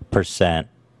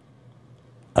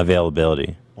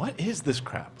 availability. What is this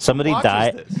crap? Somebody Watches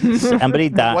died. this? Somebody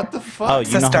died. What the fuck? Oh,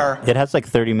 you know, it has like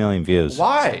 30 million views.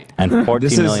 Why? And 14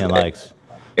 This is- million likes.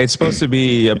 It's supposed to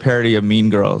be a parody of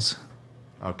Mean Girls.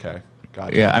 Okay.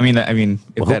 Got it. Yeah, I mean, if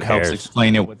Well, who that helps cares?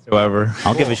 explain it whatsoever. I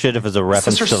don't give a shit if it's a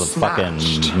reference Sister to the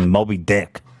fucking Moby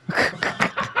Dick.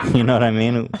 You know what I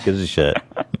mean? Who gives a shit?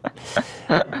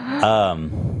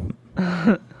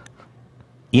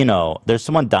 You know, there's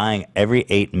someone dying every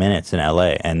 8 minutes in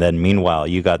LA, and then meanwhile,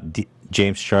 you got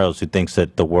James Charles who thinks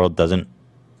that the world doesn't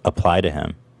apply to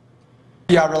him.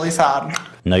 Yeah, really sad.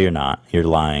 No, you're not. You're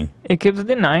lying. It keeps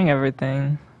denying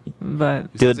everything, but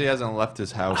He says he hasn't left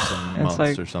his house in it's months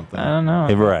like or something. I don't know.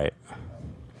 You're right.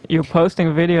 You're posting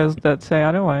videos that say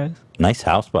otherwise. Nice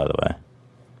house, by the way.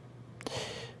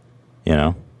 You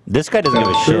know, this guy doesn't give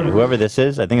a shit. Whoever this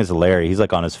is, I think it's Larry. He's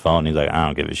like on his phone. He's like, I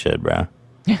don't give a shit, bro.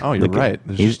 Oh, you're Look, right.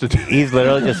 He's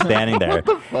literally just standing there.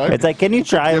 fuck? It's like, can you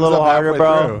try a Gives little up harder, halfway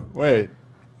bro? through. Wait.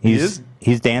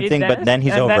 He's dancing, but then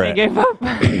he's over He it. gave up.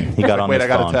 He got on Wait, his I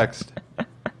got phone. a text.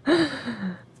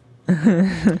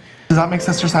 Does that make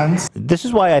sister sense? This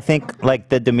is why I think like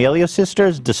the D'Amelio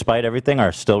sisters, despite everything,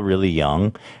 are still really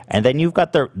young. And then you've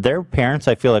got their parents.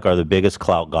 I feel like are the biggest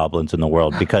clout goblins in the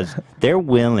world because they're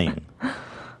willing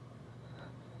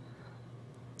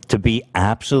to be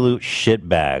absolute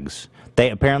shitbags They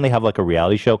apparently have like a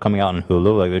reality show coming out on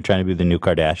Hulu. Like they're trying to be the new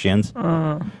Kardashians.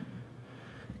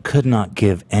 Could not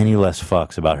give any less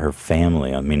fucks about her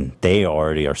family. I mean, they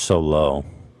already are so low.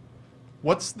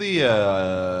 What's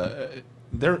the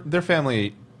their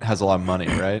family has a lot of money,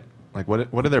 right? Like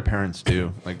what do their parents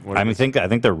do? Like I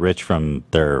think they're rich from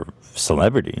their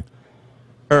celebrity.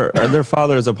 Their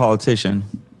father is a politician.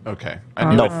 Okay.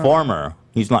 No, former.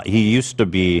 He's not. He used to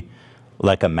be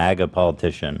like a MAGA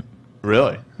politician.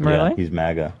 Really? Yeah, he's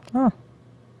MAGA.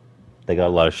 They got a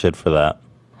lot of shit for that.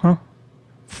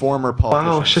 Former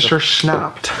politician. Wow, sister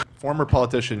snapped. Former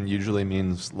politician usually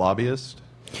means lobbyist,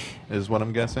 is what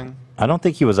I'm guessing. I don't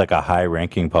think he was like a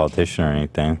high-ranking politician or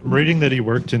anything. I'm reading that he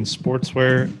worked in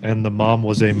sportswear, and the mom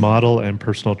was a model and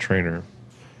personal trainer.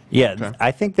 Yeah,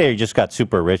 I think they just got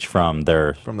super rich from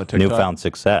their the TikTok? newfound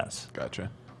success.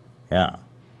 Gotcha. Yeah.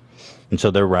 And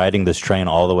so they're riding this train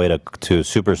all the way to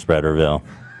Super Spreaderville.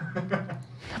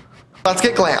 Let's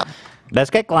get glam. Let's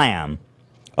get glam.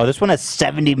 Oh, this one has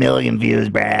 70 million views,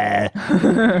 bruh.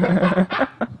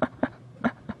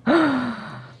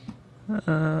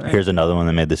 Here's another one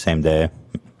they made the same day.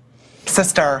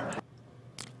 Sister.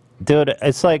 Dude,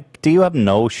 it's like, do you have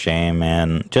no shame,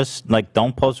 man? Just, like,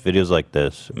 don't post videos like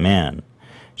this. Man,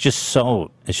 it's just so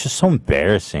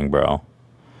embarrassing, bro.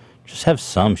 Just have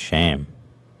some shame,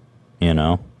 you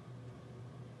know?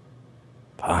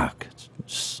 Fuck, it's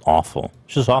just awful.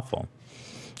 It's just awful.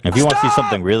 If you want to see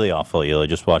something really awful, you'll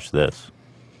just watch this.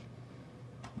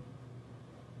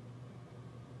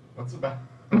 What's about?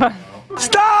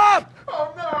 Stop!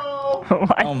 Oh no!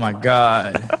 Oh my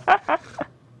god.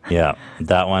 Yeah,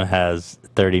 that one has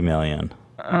 30 million.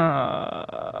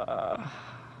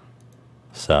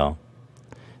 So,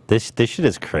 this shit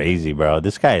is crazy, bro.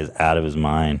 This guy is out of his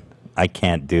mind. I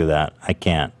can't do that. I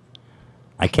can't.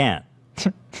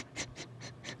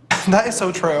 That is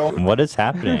so true. What is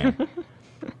happening?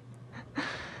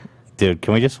 Dude,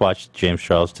 can we just watch James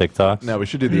Charles TikToks? No, we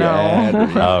should do the ad.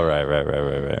 Oh,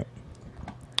 right.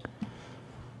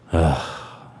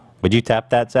 Would you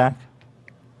tap that, Zach?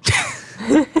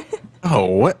 Oh,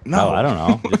 what? No. Oh, I don't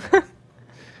know.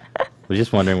 We're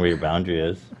just wondering where your boundary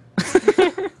is.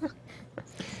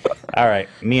 All right,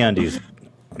 MeUndies.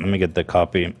 Let me get the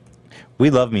copy. We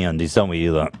love MeUndies, don't we,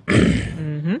 Ela?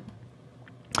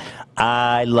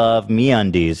 I love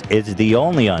MeUndies. It's the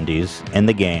only undies in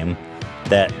the game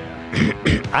that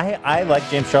I like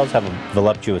James Charles have a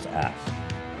voluptuous ass.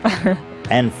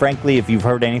 And frankly, if you've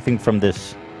heard anything from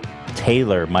this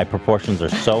tailor, my proportions are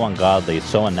so ungodly,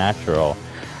 so unnatural.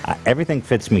 Everything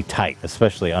fits me tight,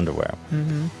 especially underwear.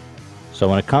 So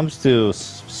when it comes to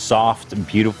soft,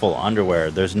 beautiful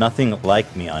underwear, there's nothing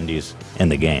like MeUndies in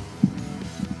the game.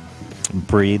 It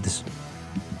breathes.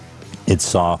 It's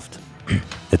soft.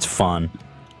 It's fun.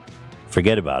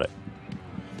 Forget about it.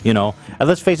 You know, and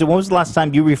let's face it, when was the last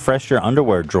time you refreshed your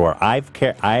underwear drawer? I,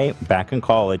 back in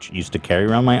college, used to carry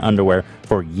around my underwear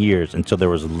for years until there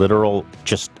was literal,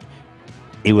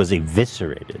 it was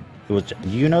eviscerated. It was, do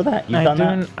you know that? You've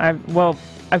done that?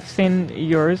 I've seen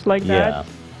yours like that. Yeah.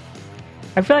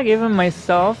 I feel like even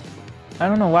myself, I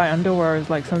don't know why underwear is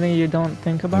like something you don't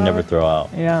think about. Never throw out.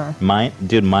 Yeah. Mine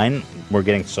were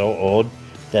getting so old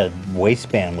that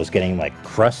waistband was getting like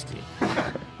crusty.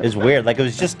 It's weird. Like it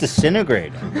was just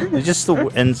disintegrating. It's just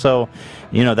and so,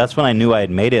 you know, that's when I knew I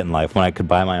had made it in life, when I could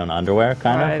buy my own underwear,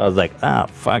 kind of. I was like,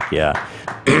 fuck yeah.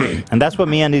 And that's what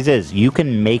MeUndies is. You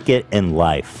can make it in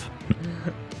life.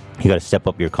 You got to step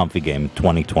up your comfy game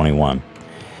 2021.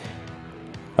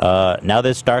 Now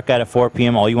this dark at 4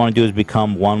 p.m., all you want to do is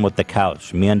become one with the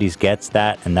couch. MeUndies gets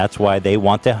that, and that's why they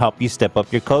want to help you step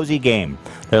up your cozy game.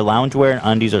 Their loungewear and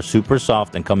undies are super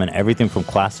soft and come in everything from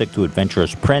classic to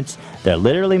adventurous prints. They're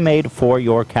literally made for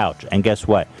your couch. And guess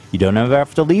what? You don't ever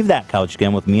have to leave that couch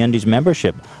again with MeUndies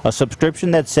membership, a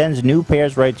subscription that sends new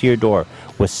pairs right to your door.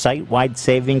 With site-wide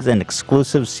savings and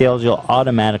exclusive sales, you'll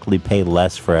automatically pay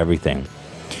less for everything.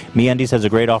 MeUndies has a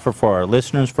great offer for our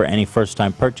listeners. For any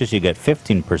first-time purchase, you get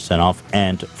 15% off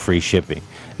and free shipping.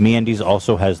 MeUndies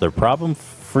also has their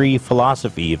problem-free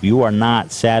philosophy. If you are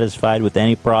not satisfied with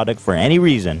any product for any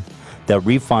reason, they'll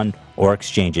refund or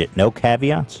exchange it. No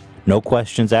caveats, no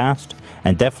questions asked,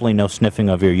 and definitely no sniffing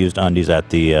of your used undies at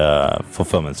the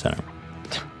fulfillment center.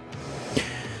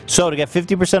 So to get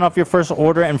 50% off your first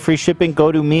order and free shipping,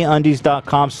 go to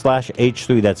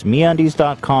MeUndies.com/H3. That's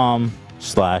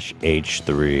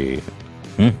MeUndies.com/H3.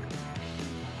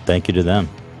 Thank you to them.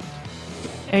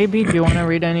 AB, do you want to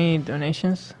read any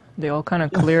donations? They all kind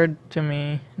of cleared to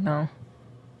me now.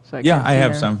 So I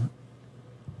have some.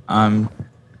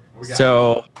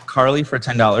 So Carly for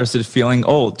 $10 is feeling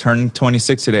old, turned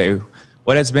 26 today.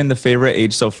 What has been the favorite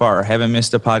age so far? Haven't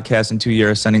missed a podcast in 2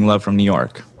 years. Sending love from New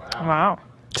York. Wow.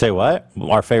 Say what?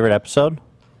 Our favorite episode?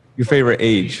 Your favorite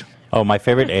age. Oh, my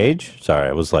favorite age? Sorry,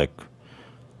 I was like...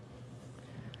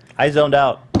 I zoned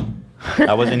out.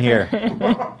 I wasn't here.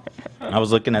 I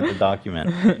was looking at the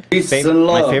document. Peace and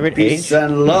love. My favorite Peace age?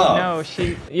 and love. No,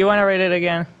 you want to rate it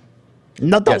again?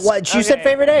 No, Yes. what? She said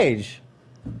favorite age,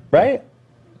 right?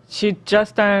 She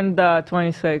just turned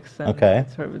 26. And Okay.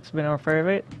 It's been her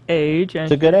favorite age. And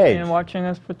It's a good she's age. been watching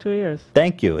us for 2 years.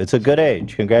 Thank you. It's a good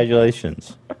age.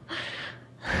 Congratulations.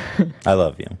 I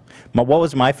love you. What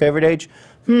was my favorite age?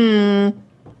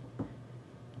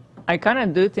 I kind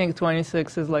of do think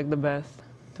 26 is like the best.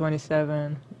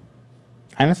 27.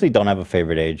 I honestly don't have a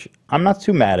favorite age. I'm not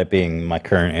too mad at being my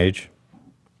current age.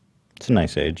 It's a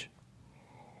nice age.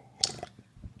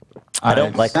 I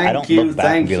don't like. I don't look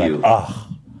back and be like, oh,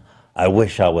 I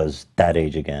wish I was that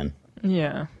age again.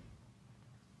 Yeah.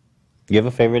 You have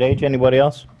a favorite age? Anybody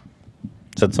else?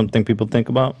 Is that something people think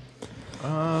about?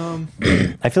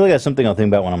 I feel like that's something I'll think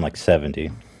about when I'm like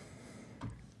 70.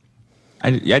 I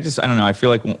don't know. I feel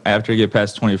like after you get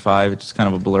past 25, it's just kind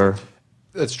of a blur.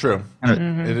 That's true.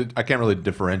 I can't really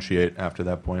differentiate after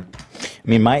that point. I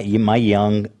mean, my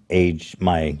young age,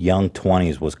 my young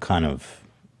 20s was kind of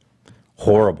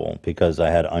horrible because I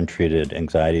had untreated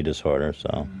anxiety disorder.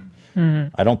 So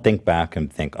I don't think back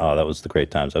and think, oh, that was the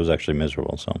great times. I was actually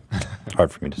miserable. So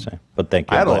hard for me to say. But thank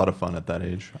you. I had a lot of fun at that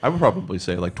age. I would probably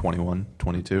say like 21,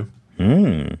 22.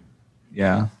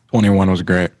 Yeah. 21 was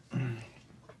great.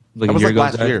 Like that was like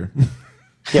last year.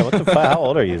 Yeah, what the fuck? How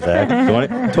old are you, Zach?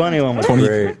 21 was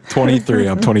great. 23.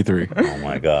 I'm 23. Oh,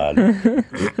 my God.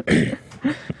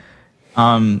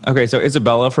 Okay, so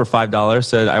Isabella for $5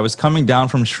 said, I was coming down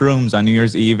from shrooms on New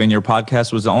Year's Eve, and your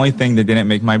podcast was the only thing that didn't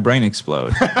make my brain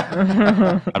explode.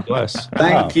 God bless.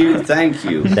 Thank you. Thank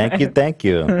you. Thank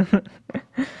you.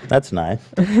 That's nice.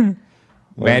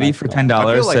 Maddie for $10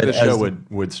 I feel like said, this show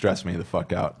would stress me the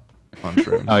fuck out on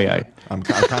shrooms. Oh, yeah. I'm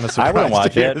kind of surprised. I wouldn't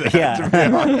watch to hear it. that, to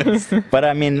be honest. But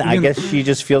I mean, I guess she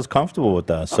just feels comfortable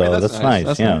with us, so I mean, that's nice.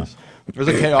 That's yeah. nice. There's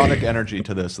a chaotic energy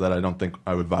to this that I don't think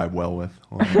I would vibe well with.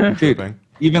 while I'm Dude, tripping.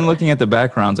 even looking at the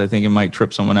backgrounds, I think it might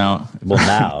trip someone out. Well,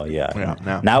 now, yeah.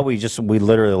 Yeah, now we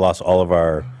literally lost all of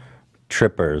our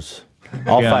trippers.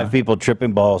 All 5 people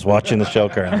tripping balls watching the show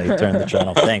currently. Turn the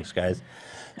channel. Thanks, guys.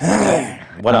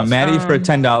 What else? Maddie for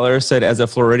 $10 said, as a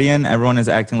Floridian, everyone is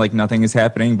acting like nothing is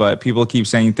happening, but people keep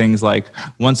saying things like,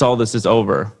 once all this is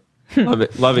over.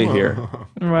 Love it here.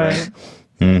 Right.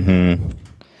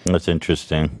 That's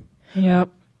interesting. Yep.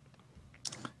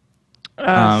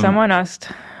 Someone asked,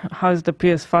 how's the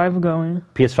PS5 going?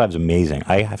 PS5 is amazing.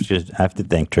 I have to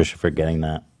thank Trisha for getting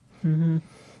that.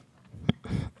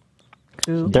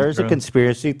 Cool. There's a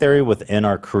conspiracy theory within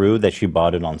our crew that she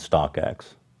bought it on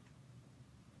StockX.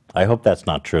 I hope that's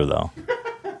not true, though.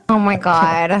 Oh my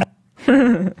God.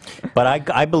 But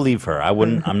I believe her.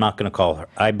 I'm not going to call her.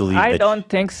 I believe I that don't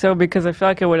think so because I feel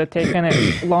like it would have taken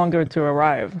it longer to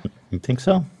arrive. You think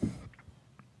so?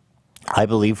 I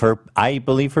believe her. I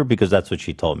believe her because that's what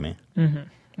she told me.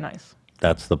 Nice.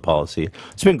 That's the policy.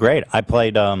 It's been great. I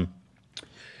played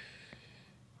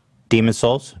Demon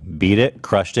Souls, beat it,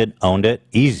 crushed it, owned it.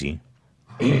 Easy.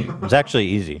 It was actually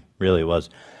easy. Really was.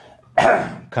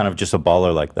 Kind of just a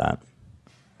baller like that.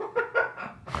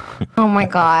 Oh my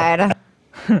God.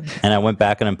 And I went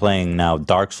back and I'm playing now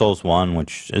Dark Souls 1,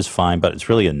 which is fine, but it's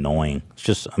really annoying.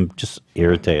 I'm just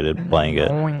irritated playing it.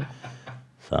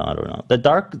 So I don't know.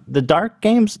 The dark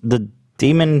games, the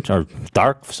Demon or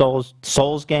Dark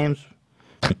Souls games,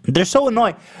 they're so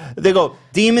annoying. They go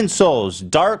Demon Souls,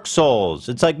 Dark Souls.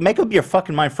 It's like, make up your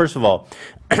fucking mind first of all.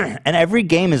 And every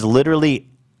game is literally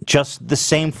just the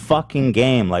same fucking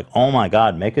game. Like, oh my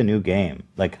God, make a new game.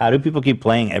 Like, how do people keep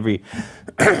playing every...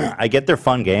 I get they're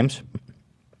fun games,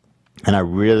 and I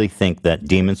really think that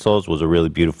Demon Souls was a really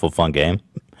beautiful, fun game.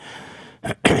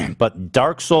 But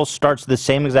Dark Souls starts the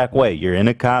same exact way. You're in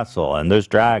a castle, and there's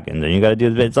dragons, and you gotta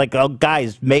do... It's like, oh,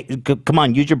 guys, come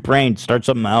on, use your brain, start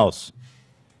something else.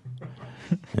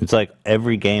 It's like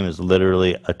every game is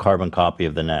literally a carbon copy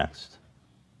of the next.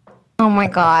 Oh my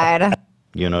God.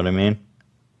 You know what I mean?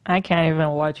 I can't even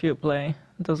watch you play.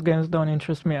 Those games don't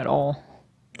interest me at all.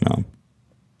 No.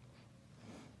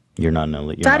 You're not an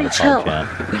elite. You're Daddy, not a chill.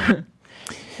 champ.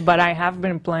 But I have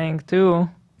been playing too.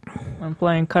 I'm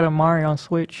playing Katamari on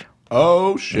Switch.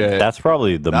 Oh shit! That's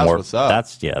probably the That's more. what's up.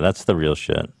 That's the real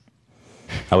shit.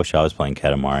 I wish I was playing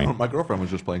Katamari. My girlfriend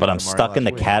was just playing. But I'm Katamari stuck in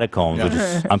the last week. catacombs. Yeah. Which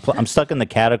is, I'm stuck in the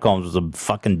catacombs with some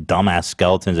fucking dumbass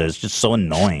skeletons. It's just so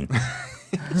annoying.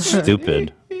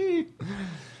 Stupid.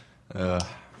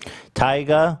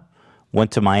 Taiga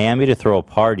went to Miami to throw a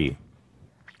party.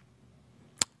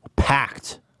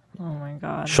 packed, Oh my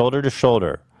God. shoulder to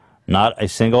shoulder, not a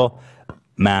single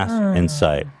mask in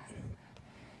sight.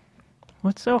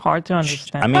 What's so hard to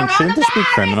understand? I mean, shouldn't this be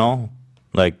criminal?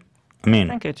 Like, I I mean,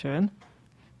 think it should.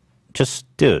 just,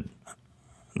 dude,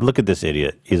 look at this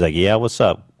idiot. He's like, yeah, what's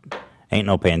up? Ain't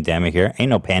no pandemic here. Ain't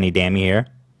no panty dammy here.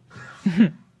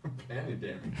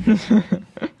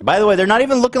 By the way, they're not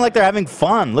even looking like they're having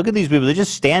fun. Look at these people. They're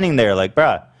just standing there like,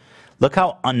 bruh, look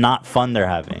how not fun they're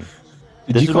having.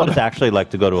 This is what it's actually like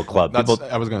to go to a club. That's, People,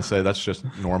 I was going to say, that's just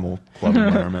normal club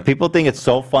environment. people think it's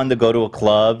so fun to go to a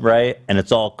club, right? And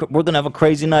it's all, we're going to have a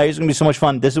crazy night. It's going to be so much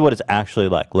fun. This is what it's actually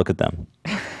like. Look at them.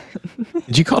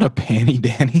 Did you call it a panty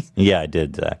Danny? Yeah, I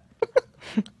did, Zach.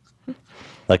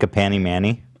 Like a panty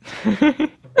manny.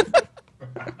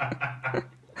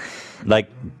 Like,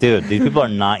 dude, these people are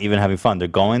not even having fun. They're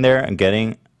going there and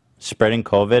spreading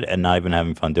COVID and not even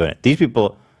having fun doing it. These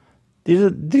people,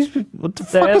 these people, what the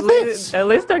fuck is this? At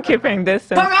least they're keeping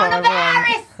distance for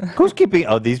everyone. Who's keeping,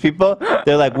 oh, these people?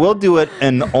 They're like, we'll do it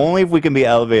and only if we can be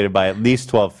elevated by at least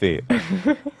 12 feet.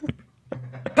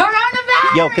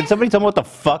 Yo, can somebody tell me what the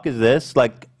fuck is this?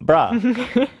 Like,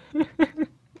 bruh.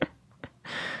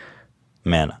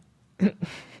 Man.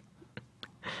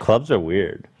 Clubs are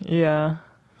weird. Yeah.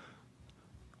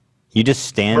 You just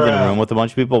stand in a room with a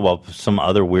bunch of people while some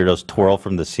other weirdos twirl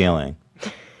from the ceiling.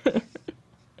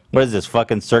 What is this,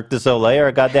 fucking Cirque du Soleil or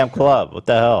a goddamn club? What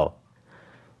the hell?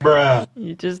 Bruh.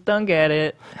 You just don't get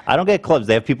it. I don't get clubs.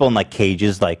 They have people in like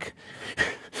cages, like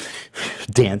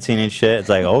dancing and shit. It's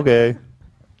like, okay,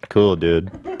 cool,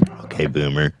 dude. Okay,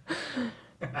 boomer.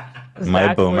 Am I a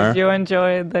Zach, boomer? would you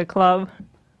enjoy the club?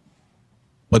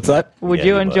 What's that? Would Yeah,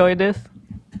 you you enjoy this?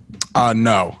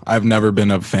 No, I've never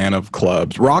been a fan of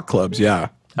clubs. Rock clubs, yeah,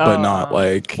 but not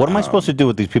like. What am I supposed to do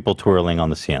with these people twirling on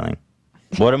the ceiling?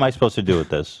 What am I supposed to do with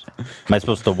this? Am I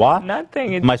supposed to watch?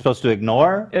 Nothing. Am I supposed to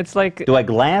ignore? It's like. Do I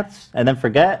glance and then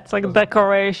forget? It's like a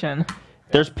decoration.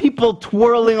 There's people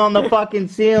twirling on the fucking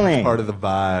ceiling. Part of the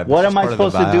vibe. What It's am I part of the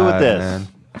supposed to do with vibe, this? man.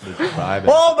 Just vibing.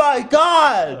 Oh my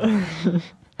god!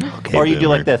 Okay, or you do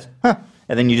boomer. like this, huh,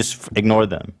 and then you just ignore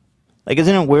them. Like,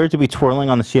 isn't it weird to be twirling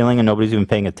on the ceiling and nobody's even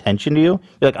paying attention to you?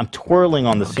 You're like, I'm twirling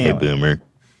on the ceiling. Boomer.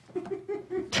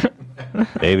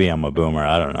 Maybe I'm a boomer.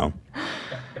 I don't know.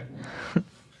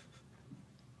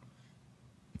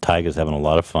 Tyga's having a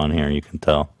lot of fun here. You can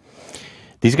tell.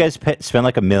 These guys spend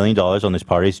like $1 million on these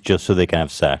parties just so they can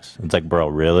have sex. It's like, bro,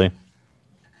 really?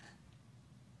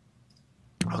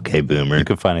 Okay, boomer. You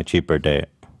could find a cheaper date.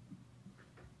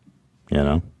 You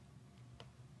know?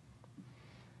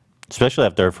 Especially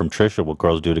after I heard from Trisha what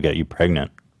girls do to get you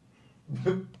pregnant.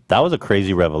 That was a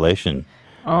crazy revelation.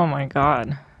 Oh my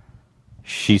God.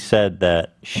 She said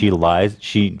that she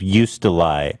used to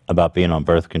lie about being on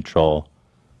birth control,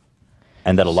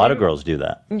 and that a lot of girls do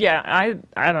that. Yeah,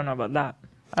 I don't know about that.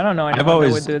 I don't know anyone I've that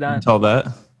always would do that. been told that.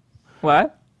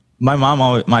 What?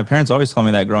 My parents always told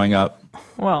me that growing up.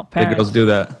 Well, That parents. girls do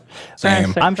that.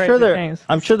 Parents say I'm crazy sure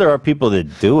things. there are people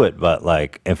that do it, but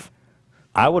like, if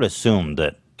I would assume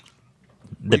that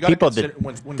the You gotta people consider- that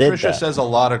when did Trisha that, says a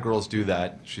lot of girls do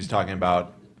that, she's talking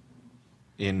about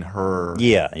in her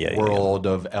Yeah. world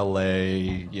of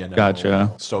LA, you know,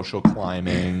 Gotcha. social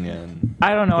climbing and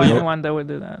I don't know Well, anyone that would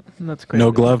do that. That's crazy.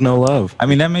 No glove, no love. I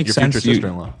mean, that makes your sense. future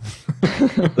sister-in-law.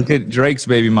 Look at Drake's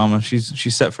baby mama.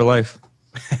 She's set for life.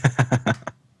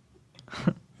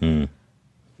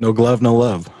 No glove, no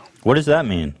love. what does that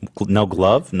mean? No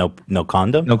glove, no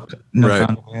condom, No Right.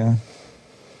 condom, yeah.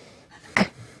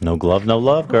 no glove, no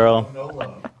love, girl. No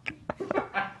love.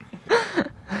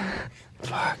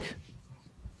 Fuck.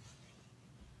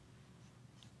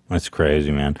 That's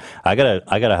crazy, man. I gotta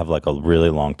have like a really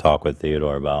long talk with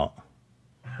Theodore about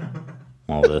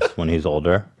all this when he's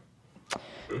older.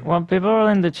 Well, people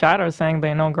in the chat are saying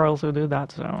they know girls who do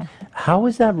that, so. How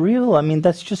is that real? I mean,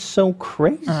 that's just so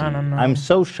crazy. I don't know. I'm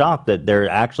so shocked that there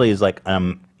actually is like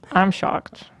I'm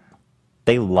shocked.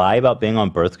 they lie about being on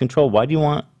birth control. Why do you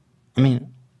want? I mean,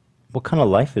 what kind of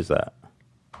life is that?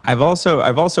 I've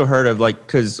also heard of like,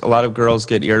 because a lot of girls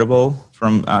get irritable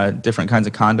from different kinds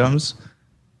of condoms,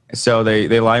 so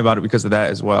they lie about it because of that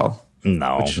as well.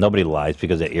 No, nobody lies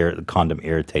because the condom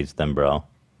irritates them, bro.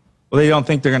 Well, they don't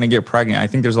think they're going to get pregnant. I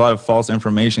think there's a lot of false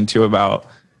information too about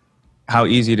how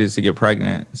easy it is to get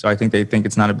pregnant. So I think they think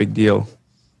it's not a big deal.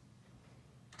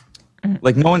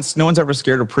 Like no one's ever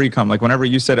scared of pre-cum. Like whenever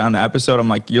you said it on the episode, I'm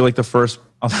like, you're like the first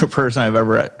other person I've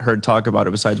ever heard talk about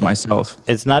it besides myself.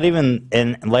 It's not even,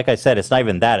 and like I said, it's not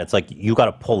even that. It's like you got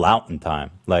to pull out in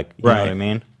time. Like, you know what I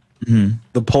mean? Mm-hmm.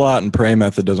 The pull out and pray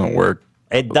method doesn't work.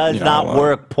 It does not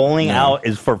work. Pulling out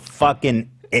is for fucking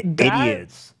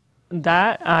idiots.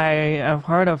 That I have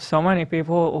heard of so many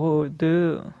people who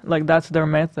do like that's their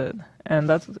method, and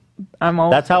I'm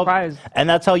always That's how, surprised. and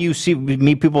that's how you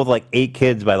meet people with like 8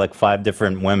 kids by like 5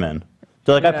 different women.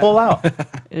 They're like, I pull out.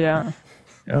 Yeah,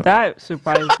 that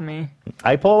surprised me.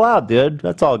 I pull out, dude.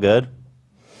 That's all good.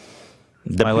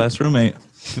 My last roommate.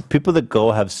 People that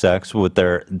go have sex with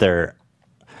their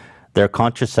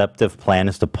contraceptive plan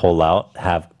is to pull out.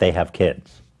 They have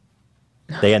kids.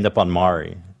 They end up on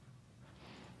Mari.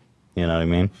 You know what I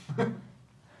mean?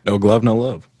 No glove, no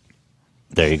love.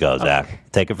 There you go, Zach.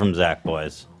 Take it from Zach,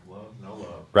 boys.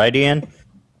 Right, Ian?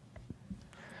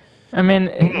 I mean,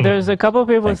 there's a couple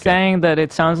people saying that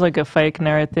it sounds like a fake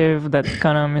narrative that's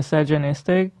kind of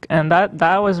misogynistic, and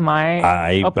that was my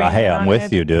opinion Hey, I'm on with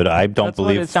it. you, dude. I don't That's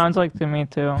believe. what it sounds like to me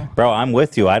too. Bro, I'm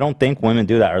with you. I don't think women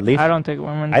do that, or at least I don't think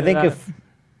women. I do think that, if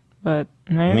but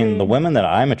maybe. I mean the women that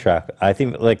I'm attracted, I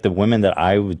think like the women that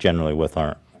I was generally with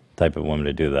aren't the type of women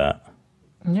to do that.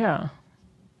 Yeah.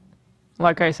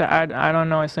 Like I said, I don't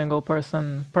know a single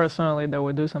person personally that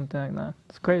would do something like that.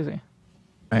 It's crazy.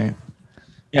 Right.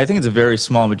 Yeah, I think it's a very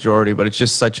small majority, but it's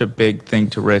just such a big thing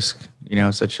to risk. You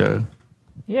know,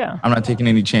 Yeah. I'm not taking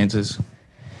any chances.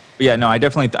 But yeah, no, I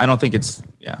don't think it's.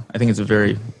 Yeah, I think it's a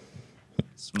very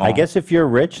small. I guess if you're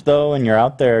rich though and you're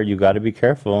out there, you got to be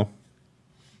careful.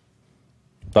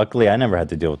 Luckily, I never had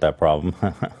to deal with that problem.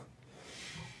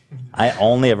 I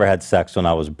only ever had sex when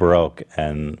I was broke,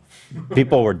 and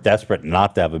people were desperate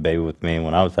not to have a baby with me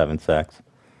when I was having sex.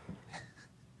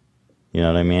 You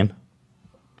know what I mean?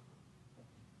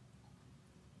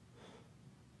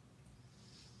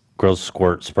 Girls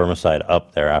squirt spermicide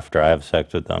up there after I have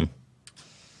sex with them.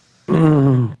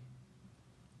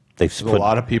 There's a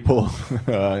lot of people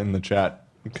in the chat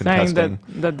Saying contesting.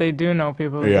 that they do know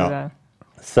people who do that.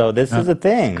 So this is a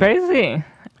thing. It's crazy.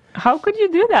 How could you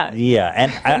do that? Yeah,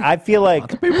 and I feel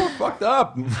like people are fucked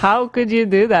up. How could you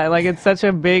do that? Like, it's such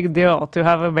a big deal to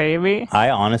have a baby. I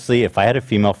honestly, if I had a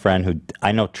female friend who,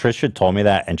 I know Trisha told me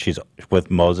that, and she's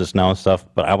with Moses now and stuff,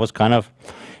 but I was kind of,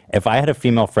 if I had a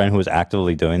female friend who was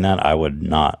actively doing that, I would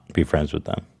not be friends with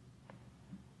them.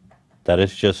 That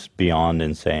is just beyond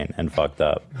insane and fucked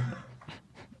up.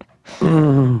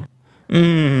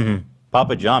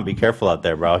 Papa John, be careful out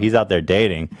there, bro. He's out there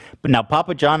dating. But now,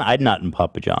 Papa John, I'd nut in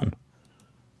Papa John.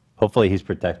 Hopefully, he's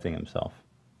protecting himself.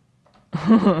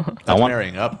 That's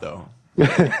marrying up, though.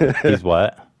 He's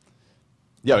what?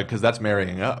 Yeah, because that's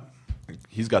marrying up. Like,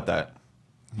 he's got that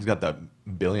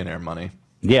billionaire money.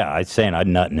 Yeah, I'm saying I'd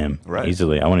nut in him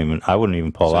easily. I wouldn't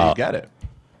even pull So out. you get it.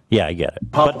 Yeah, I get it.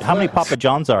 But how many Papa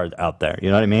Johns are out there? You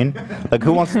know what I mean? Like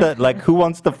who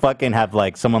wants to fucking have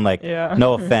like someone like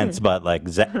no offense, but like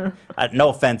no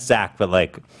offense, Zach, but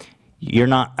like you're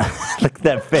not look at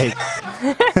that face.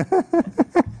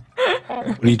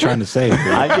 What are you trying to say?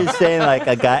 I'm just saying like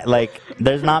a guy like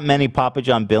there's not many Papa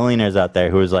John billionaires out there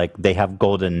who is like they have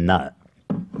golden nut.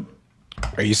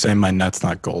 Are you saying my nut's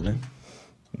not golden?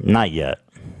 Not yet.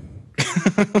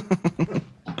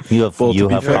 You have Well, to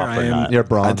be have fair, proper I am- nut. You're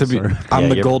bronze. I'm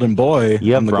the golden boy.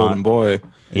 You have I'm the bron- golden boy.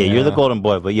 Yeah, you're the golden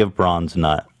boy, but you have bronze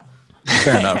nut.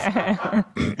 Fair enough.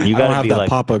 You I don't gotta have be that like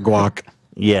Papa guac.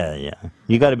 yeah.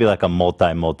 You got to be like a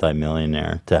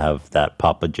multi-millionaire to have that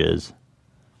Papa Jizz.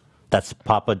 That's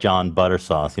Papa John butter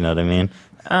sauce. You know what I mean?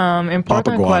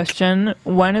 Important guac. question.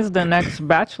 When is the next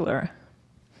Bachelor?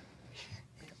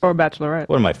 Or Bachelorette?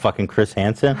 What am I, fucking Chris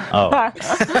Hansen? Oh.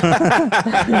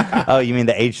 Oh, you mean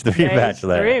the H3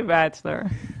 Bachelor? H3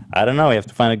 Bachelor. I don't know. We have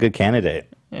to find a good candidate.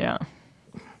 Yeah.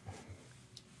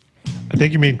 I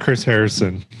think you mean Chris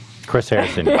Harrison. Chris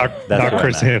Harrison. Not That's what I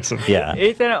Chris meant. Hansen. Yeah,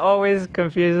 Ethan always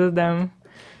confuses them.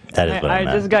 that is what I, I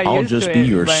meant. just got used to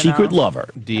it by now.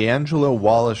 D'Angelo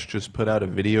Wallace just put out a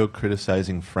video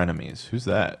criticizing frenemies. Who's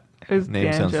that? Who's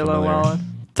Name sounds D'Angelo familiar. Wallace?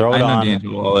 Throw it I know on.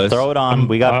 D'Angelo Wallace. Throw it on.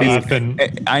 We got beef.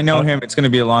 I know him. It's going to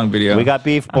be a long video. We got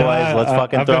beef, boys. Let's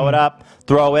fucking I've throw been- it up.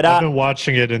 Throw it I've up. been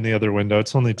watching it in the other window.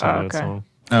 It's only 10 minutes okay. long.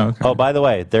 Oh, okay. Oh, by the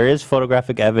way, there is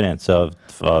photographic evidence of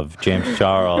James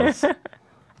Charles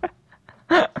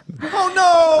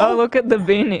Oh, look at the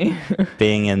beanie.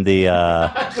 being in the.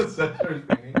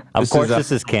 Of course, is,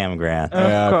 this is Cam Grant.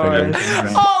 Of course.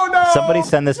 Oh no! Somebody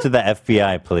send this to the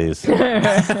FBI, please.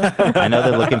 I know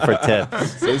they're looking for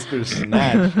tips. Sister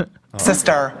Snatch.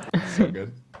 Sister. So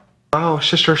good. Oh,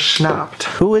 sister snapped.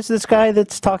 Who is this guy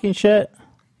that's talking shit?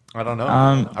 I don't know.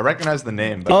 I recognize the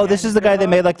name. But Oh, this is the guy that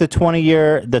made like the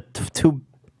 20-year, the two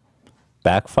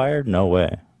backfired? No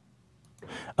way.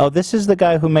 Oh, this is the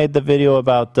guy who made the video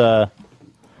about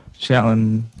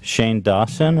Shane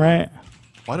Dawson, right?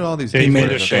 Why do all these He people made wear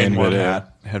a the Shane Shane video.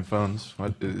 headphones?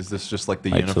 What is this? Just like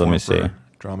the Wait, so let uniform me see. for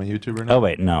drama YouTuber now? Oh,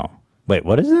 wait, no. Wait,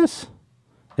 what is this?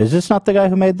 Is this not the guy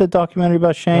who made the documentary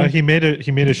about Shane? He made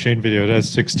a Shane video. It has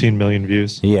 16 million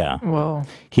views. Yeah. Whoa.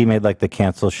 He made like the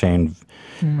cancel Shane.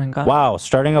 Oh my God. Wow,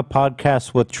 starting a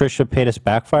podcast with Trisha Paytas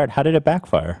backfired? How did it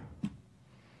backfire?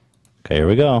 Okay, here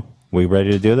we go. We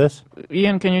ready to do this?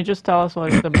 Ian, can you just tell us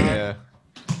what it's about? Yeah.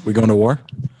 We going to war?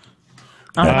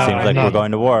 That seems like we're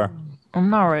going to war. I'm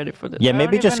not ready for this. Yeah, I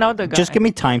maybe don't even know the guy. just give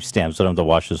me timestamps so I don't have to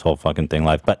watch this whole fucking thing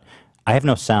live. But I have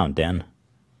no sound, Dan.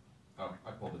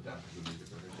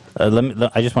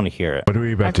 I just want to hear it. What are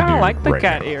we about I to do kind of like the right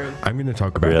cat now? ears. I'm going to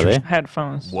talk about Really?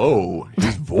 Headphones. Whoa,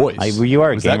 his voice. You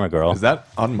are a Was gamer that, girl. Is that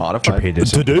unmodified?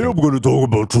 Today I'm going to talk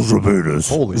about Trisha Paytas.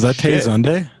 Holy Is that Tay shit.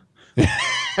 Sunday?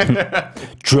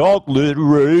 Chocolate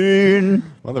rain.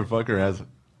 Motherfucker has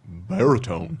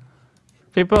baritone.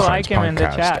 People like him in the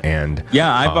podcast, chat. And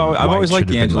Yeah, I've always liked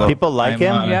D'Angelo. People like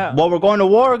him? Yeah. Well, we're going to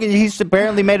war. He's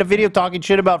apparently made a video talking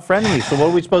shit about friendly. So what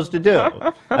are we supposed to do?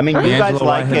 I mean, you guys D'Angelo,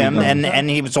 like why him, have you and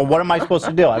he. So what am I supposed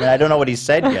to do? I mean, I don't know what he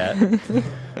said yet.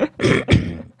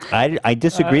 I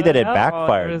disagree that it Yeah, well,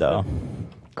 backfired there's though.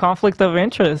 Conflict of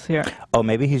interest here. Oh,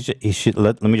 maybe he should.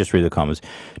 Let me just read the comments.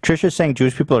 Trisha's saying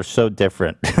Jewish people are so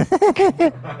different.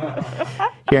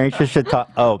 Hearing Trisha talk.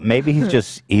 Oh, maybe he's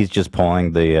just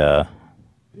pulling the.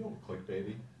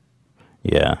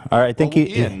 Yeah. All right. I think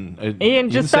Ian,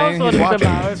 just tell us what it's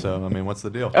about. So I mean, what's the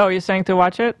deal? Oh, you're saying to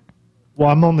watch it? Well,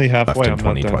 I'm only halfway. Left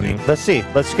I'm in not done 2020. yet. Let's see.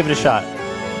 Let's give it a shot.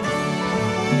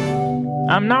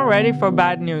 I'm not ready for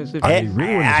bad news.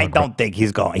 I don't think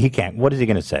he's going. He can't. What is he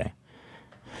going to say?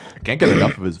 I can't get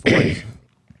enough of his voice.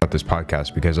 about this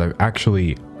podcast because I've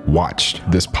actually watched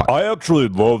this podcast. I actually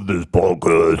love this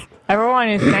podcast. Everyone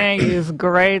is saying he's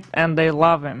great and they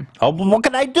love him. Oh, but what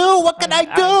can I do? What can I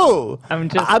do?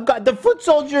 I've got the foot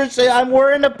soldiers.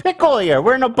 We're in a pickle here.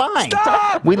 We're in a bind.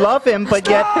 Stop! We love him, but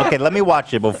yet, okay. Let me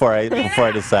watch it before I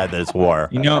decide that it's war.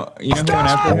 You know who went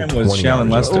after him was Shallon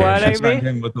Lester. What, She threatened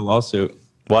AB? him with a lawsuit.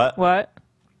 What? What?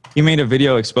 He made a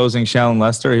video exposing Shallon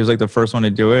Lester. He was like the first one to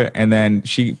do it, and then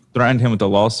she threatened him with a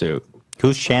lawsuit.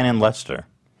 Who's Shannon Lester?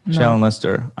 Shallon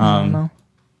Lester. No.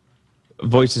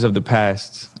 Voices of the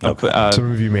Past.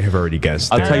 Some of you may have already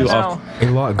guessed. I'll tell you There's off. a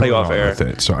lot tell you going off on air. with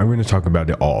it, so I'm going to talk about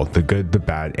it all: the good, the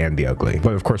bad, and the ugly.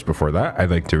 But of course, before that,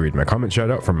 I'd like to read my comment shout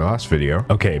out from my last video.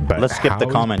 Okay, but Let's skip the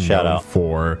How's comment shout known out.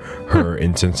 for her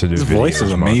insensitive His voice videos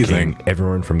is mocking amazing.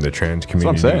 everyone from the trans what I'm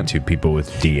community saying. to people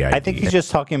with DID. I think he's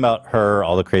just talking about her,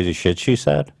 all the crazy shit she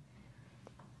said.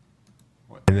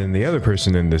 And then the other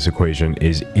person in this equation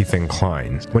is Ethan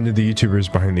Klein, one of the YouTubers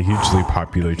behind the hugely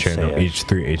popular channel Say it.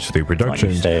 H3H3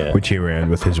 Productions, say it. which he ran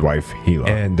with his wife, Hila.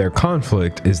 And their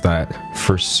conflict is that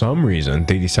for some reason,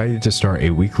 they decided to start a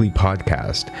weekly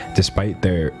podcast despite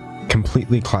their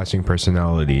completely clashing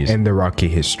personalities and their rocky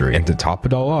history. And to top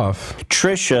it all off,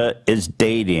 Trisha is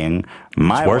dating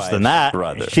my worse than that.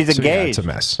 Brother. She's so yeah, engaged. it's a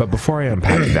mess. But before I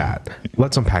unpack that,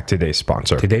 let's unpack today's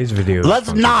sponsor. Today's video is Let's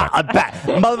sponsored not by- unpack.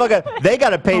 Motherfucker, they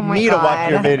gotta pay Oh my me to watch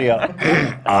God. your video.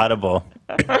 Audible.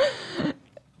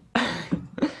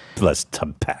 Let's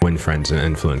unpack. Win Friends and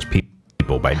Influence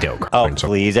People by Dale Oh, Carlin. So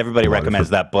please. Everybody a lot of recommends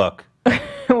her- that book.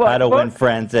 What How to book? Win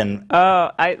Friends and...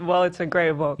 Well, it's a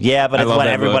great book. Yeah, but I it's love what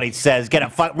that everybody book. says.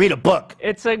 Read a book.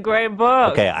 It's a great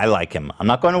book. Okay, I like him. I'm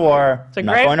not going to war. It's a I'm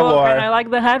not great going to book, war. and I like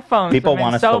the headphones. People I mean,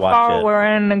 want us so to watch far, it. we're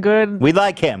in a good. We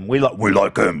like him. We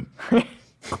like him.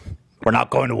 We're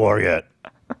not going to war yet.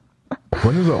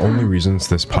 One of the only reasons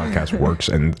this podcast works,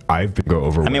 and I've been go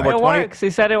over. I mean, what we're It 20 works. He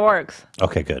said it works.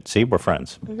 Okay, good. See, we're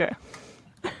friends. Okay.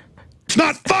 It's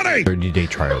not funny. 30-day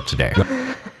trial today.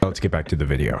 Let's get back to the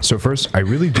video. So first, I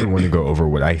really do want to go over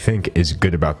what I think is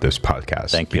good about this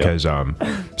podcast. Thank you. Because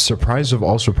surprise of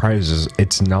all surprises,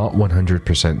 it's not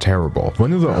 100% terrible.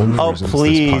 One of the only Oh, reasons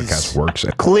please. this podcast works.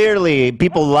 Clearly,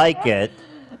 people like it.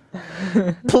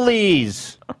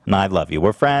 Please. No, I love you.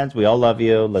 We're friends. We all love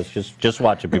you. Let's just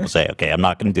watch it. People say, okay, I'm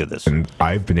not going to do this. And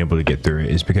I've been able to get through it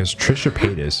is because Trisha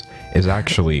Paytas is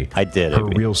actually her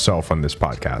real self on this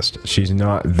podcast. She's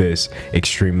not this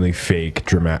extremely fake,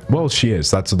 dramatic. Well, she is.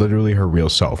 That's literally her real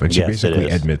self, and she Yes, it basically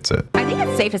is. admits it. I think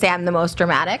it's safe to say I'm the most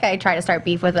dramatic. I try to start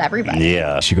beef with everybody.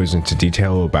 Yeah. She goes into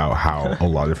detail about how a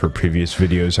lot of her previous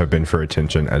videos have been for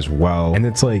attention as well. And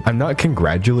it's like, I'm not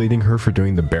congratulating her for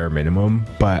doing the bare minimum,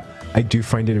 but I do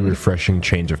find it a refreshing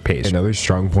change of pace. Another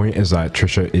strong point is that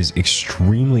Trisha is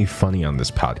extremely funny on this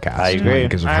podcast. I agree.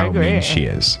 Because of I how agree. mean she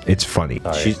is. It's funny.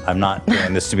 I'm not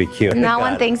doing this to be cute. No God.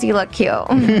 one thinks you look cute.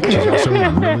 She's also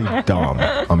really dumb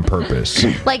on purpose.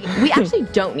 Like, we actually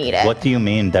don't need it. What do you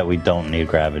mean that we don't need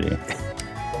gravity?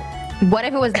 What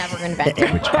if it was never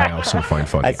invented? which I also find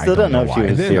funny. I still don't know if she why. was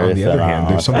And then, on serious the at other hand, all.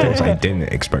 there's some things I didn't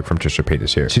expect from Trisha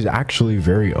Paytas here. She's actually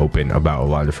very open about a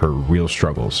lot of her real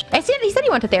struggles. He said he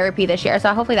went to therapy this year,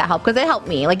 so hopefully that helped because it helped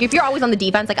me. Like if you're always on the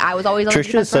defense, like I was always on the Trisha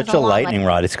defense is for such so a long, lightning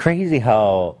rod. It's crazy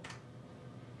how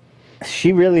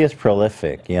she really is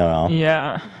prolific, you know?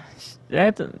 Yeah.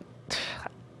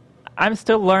 I'm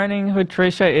still learning who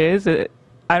Trisha is.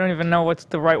 I don't even know what's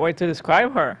the right way to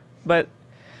describe her, but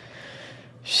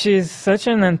she's such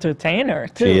an entertainer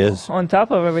too. She is. On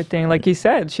top of everything, like he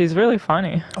said, she's really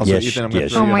funny. Also, Ethan, I'm going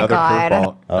to throw you another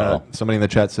curveball. Somebody in the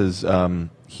chat says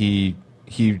he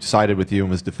sided with you and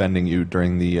was defending you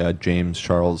during the James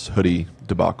Charles hoodie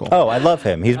debacle. Oh, I love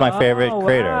him. He's my favorite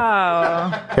creator.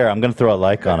 Wow. Here, I'm going to throw a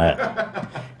like on it.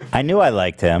 I knew I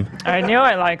liked him. I knew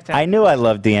I liked him. I knew I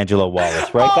loved D'Angelo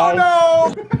Wallace, right,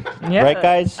 guys? Yeah. Right,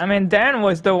 guys? I mean, Dan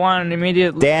was the one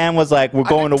immediately. Dan was like, "We're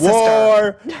going to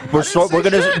war. We're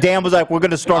gonna." Dan was like, "We're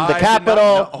gonna storm the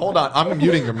Capitol." Hold on, I'm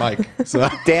muting your mic. So.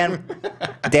 Dan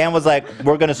was like,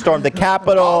 "We're gonna storm the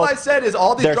Capitol." All I said is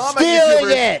all the They're drama stealing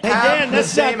YouTubers it. have Hey, Dan, the that's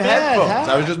same not bad, headphones.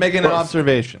 huh? I was just making an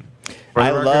observation.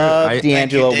 I love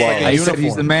D'Angelo Wallace. I said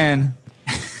he's the man.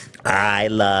 I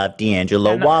love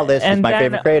D'Angelo Wallace. He's my then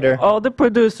favorite creator. All the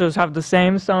producers have the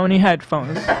same Sony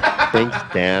headphones. Thanks,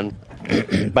 Dan.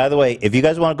 By the way, if you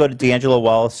guys want to go to D'Angelo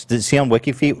Wallace, is he on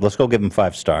WikiFeet? Let's go give him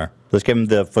 5-star. Let's give him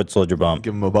the foot soldier bump.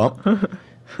 Give him a bump.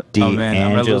 Oh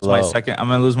man, I'm gonna lose my second. I'm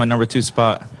gonna lose my number 2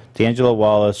 spot. D'Angelo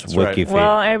Wallace, WikiFeet.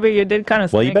 Well, Avery, you did kind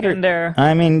of Well, you sneak better. in there.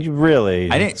 I mean, really.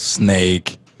 I didn't.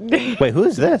 Snake. Wait, who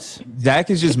is this? Zach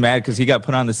is just mad because he got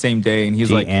put on the same day, and he's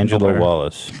like D'Angelo nowhere.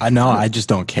 Wallace. I know. I just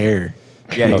don't care.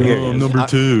 Yeah, Oh, here I'm he is. number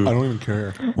 2. I don't even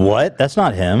care. What? That's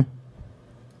not him.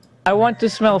 I want to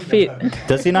smell feet.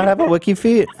 Does he not have a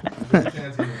WikiFeet?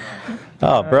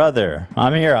 Oh, brother,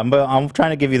 I'm here. I'm trying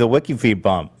to give you the WikiFeet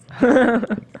bump.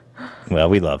 Well,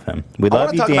 we love him. We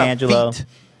love you, D'Angelo.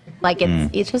 Like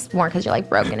it's just more because you're like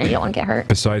broken and you don't want to get hurt.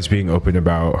 Besides being open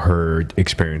about her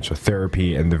experience with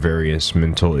therapy and the various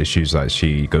mental issues that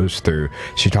she goes through,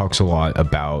 she talks a lot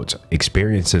about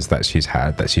experiences that she's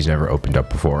had that she's never opened up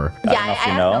before. Yeah, I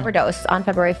had an overdose on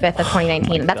February 5th of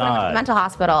 2019. That's when I went to the mental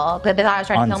hospital. They thought I was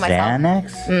trying to kill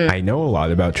myself. I know a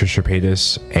lot about Trisha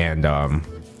Paytas, and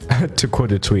to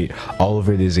quote a tweet, all of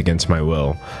it is against my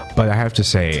will. But I have to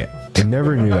say, I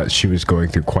never knew that she was going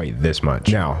through quite this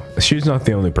much. Now, she's not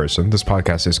the only person. This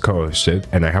podcast is co-hosted,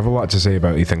 and I have a lot to say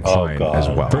about Ethan Klein as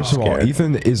well. First of all,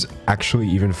 Ethan is actually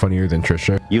even funnier than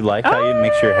Trisha. You like how he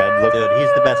makes your head look good?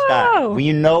 He's the best guy. Well,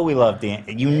 you know we love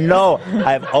D'Angelo. You know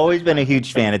I've always been a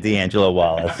huge fan of D'Angelo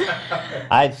Wallace.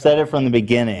 I've said it from the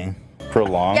beginning. For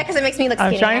long. Yeah, because it makes me look I'm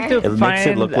skinnier. trying to It find makes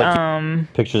it look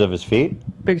like pictures of his feet.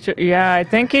 picture. Yeah, I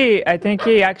think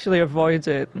he actually avoids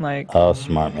it. Like, Oh,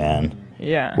 smart man.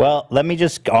 yeah. Well, let me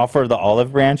just offer the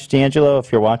olive branch, D'Angelo. If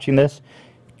you're watching this,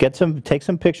 take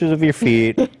some pictures of your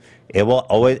feet. It will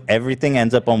always, everything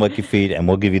ends up on WikiFeed, and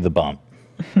we'll give you the bump.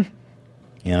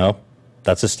 You know,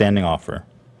 that's a standing offer.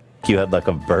 You had like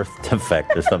a birth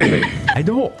defect or something. I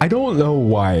don't know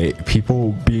why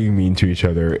people being mean to each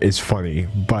other is funny,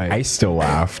 but I still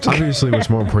laughed. Obviously, what's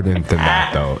more important than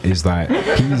that, though, is that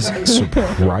he's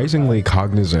surprisingly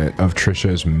cognizant of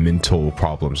Trisha's mental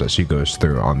problems that she goes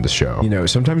through on the show. You know,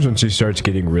 sometimes when she starts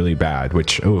getting really bad,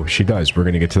 which, oh, she does. We're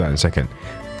going to get to that in a second.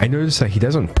 I noticed that he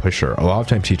doesn't push her. A lot of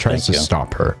times he tries to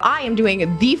stop her. I am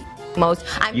doing the most.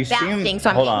 I'm You fasting, so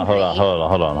I'm hold on, angry.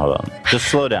 hold on. Just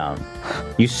slow down.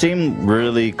 You seem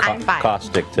really I'm fine.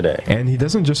 caustic today. And he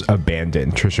doesn't just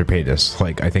abandon Trisha Paytas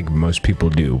like I think most people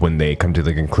do when they come to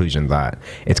the conclusion that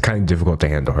it's kind of difficult to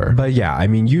handle her. But yeah, I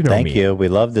mean, you know Thank me. you. We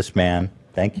love this man.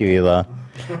 Thank you, Hila.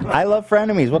 I love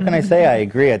frenemies. What can I say? I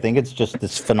agree. I think it's just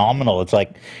this phenomenal. It's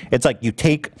like you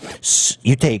take.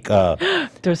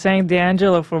 They're saying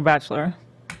D'Angelo for Bachelor.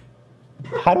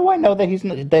 How do I know that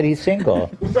he's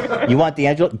single? You want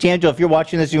D'Angelo? D'Angelo, if you're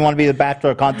watching this, you want to be the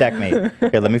Bachelor, contact me.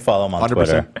 Here, let me follow him on 100%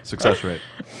 Twitter. success rate.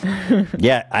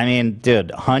 Yeah, I mean, dude,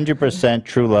 100%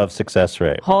 true love success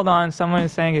rate. Hold on, someone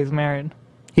is saying he's married.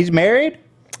 He's married?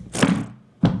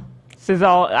 This is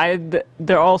all.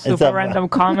 They're all It's super a- random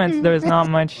comments. There's not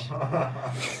much.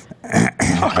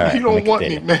 right, you don't want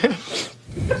continue. me, man.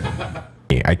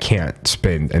 I can't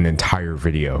spend an entire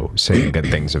video saying good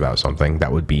things about something.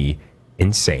 That would be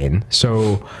insane.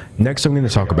 So next I'm going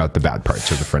to talk about the bad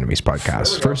parts of the Frenemies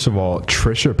podcast. First of all,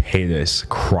 Trisha Paytas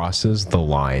crosses the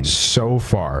line so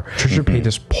far. Trisha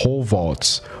Paytas pole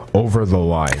vaults over the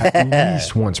line at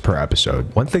least once per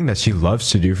episode. One thing that she loves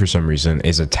to do for some reason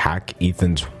is attack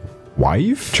Ethan's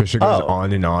wife. Trisha goes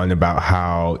on and on about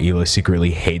how Hila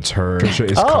secretly hates her. Trisha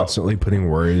is constantly putting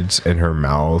words in her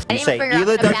mouth. You say,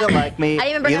 Hila doesn't like me.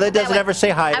 Hila doesn't ever say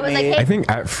hi to me. I think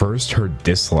at first her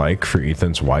dislike for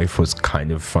Ethan's wife was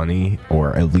kind of funny,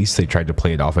 or at least they tried to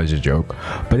play it off as a joke.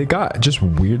 But it got just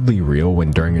weirdly real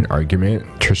when during an argument,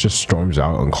 Trisha storms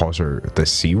out and calls her the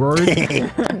C word.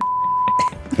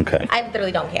 Okay. I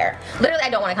literally don't care. Literally, I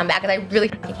don't want to come back because I really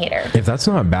fucking hate her. If that's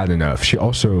not bad enough, she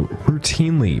also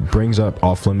routinely brings up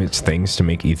off-limits things to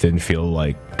make Ethan feel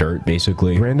like dirt,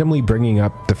 basically. Randomly bringing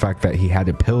up the fact that he had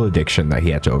a pill addiction that he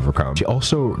had to overcome. She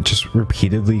also just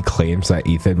repeatedly claims that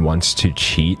Ethan wants to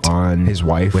cheat on his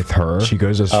wife with her. She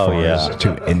goes as far as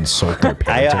to insult their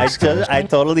parenting I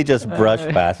totally just brushed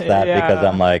past that because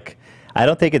I'm like, I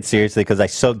don't take it seriously because I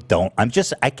so don't. I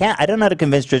don't know how to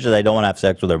convince Trisha that I don't want to have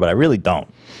sex with her, but I really don't.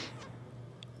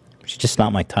 She's just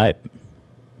not my type.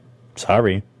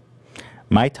 Sorry.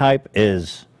 My type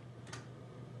is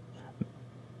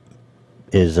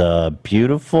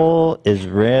beautiful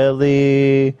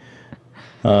Israeli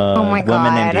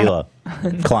woman named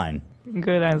Hila Klein.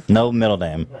 Good answer. No middle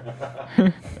name.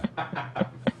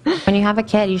 When you have a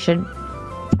kid, you should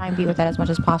try and be with it as much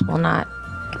as possible, not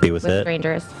be with it.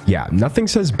 Strangers. Yeah, nothing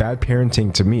says bad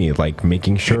parenting to me like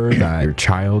making sure that your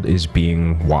child is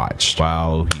being watched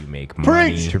while you make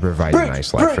money to provide a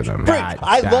nice life for them.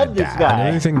 I love this guy.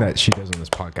 Another thing that she does on this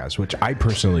podcast, which I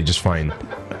personally just find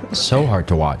so hard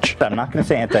to watch. I'm not going to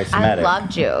say anti-Semitic. I love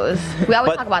Jews. We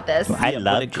always talk about this. I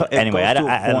love. Anyway,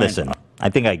 I listen. I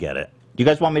think I get it. Do you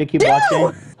guys want me to keep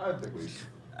watching?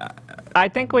 I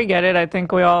think we get it. I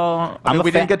think we all.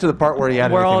 We didn't get to the part where he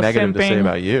had We're anything all negative to say simping.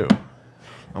 about you.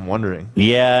 I'm wondering.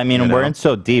 Yeah, I mean, You we're know? in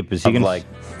so deep. Is he going to like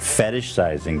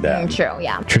fetishizing them? True,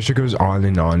 yeah. Trisha goes on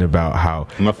and on about how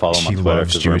she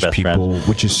loves Jewish people,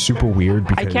 which is super weird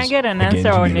because I can't get an again,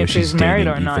 answer on Jamila, if she's he's married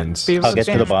or dating not. Ethan's People I'll get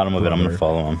to the think- bottom of it. I'm going to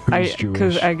follow him.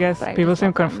 Because I guess people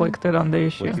seem conflicted on the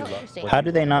issue. How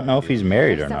do they not know if he's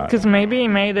married or not? Because maybe he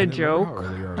made a joke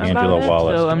about Angela it,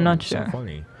 Wallace. so I'm not sure.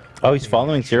 Oh, he's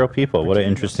following 0 people. What an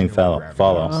interesting follow.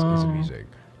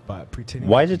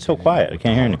 Why is it so quiet? I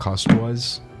can't hear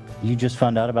anything. You just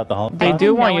found out about the Holocaust? They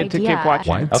do want you to keep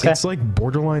watching. What? Okay. It's like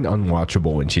borderline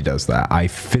unwatchable when she does that. I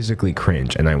physically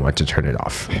cringe and I want to turn it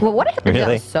off. Well, what if it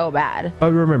Really? was so bad?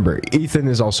 But remember, Ethan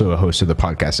is also a host of the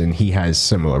podcast and he has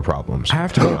similar problems. I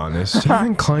have to be honest,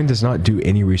 Ethan Klein does not do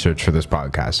any research for this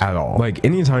podcast at all. Like,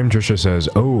 anytime Trisha says,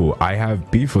 oh, I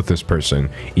have beef with this person,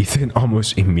 Ethan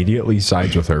almost immediately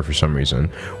sides with her for some reason,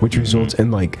 which results in,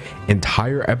 like,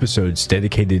 entire episodes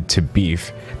dedicated to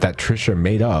beef that Trisha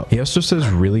made up. He also says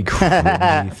really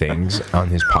crazy things on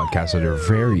his podcast that are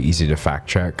very easy to fact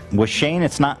check. With Shane,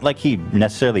 it's not like he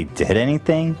necessarily did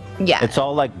anything. Yeah. It's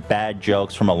all like bad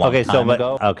jokes from a long time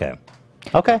ago.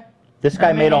 Okay. This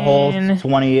guy made a whole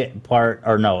 20-part,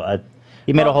 or no,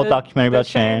 he made a whole documentary about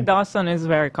Shane. Dawson is a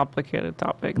very complicated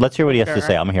topic. Let's hear what he has to Sure.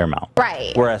 say. I'm going to hear him out.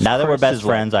 Right. Whereas now that we're best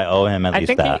friends, I owe him at I least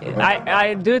think that.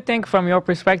 I do think from your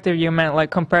perspective you meant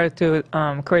like compared to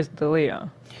Chris D'Elia.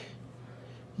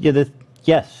 Yeah,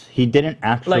 yes, he didn't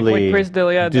actually with Chris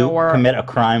D'Elia, there were- commit a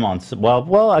crime on.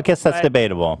 Well, I guess that's Right.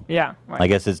 debatable. Yeah, right. I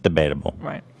guess it's debatable.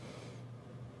 Right.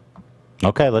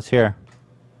 Okay, let's hear.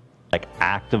 Like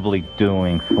actively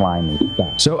doing slimy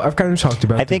stuff. So I've kind of talked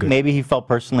about. I think maybe he felt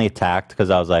personally attacked because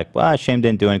I was like, well, Shane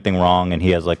didn't do anything wrong, and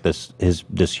he has like this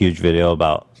huge video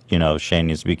about Shane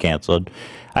needs to be canceled.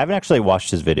 I haven't actually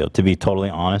watched his video, to be totally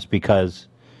honest, because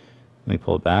let me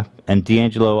pull it back. And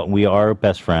D'Angelo, we are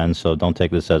best friends, so don't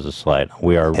take this as a slight.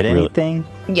 We are Did really, anything?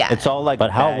 Yeah. It's all like.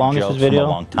 But how bad long is jokes his video? from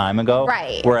a long time ago.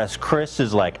 Right. Whereas Chris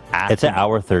is like, it's an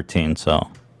hour 13, so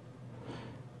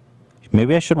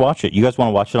maybe I should watch it. You guys want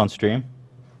to watch it on stream?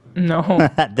 No.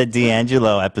 The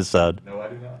D'Angelo episode. No, I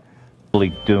do not.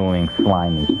 Doing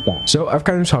slimy stuff. So I've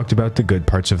kind of talked about the good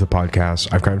parts of the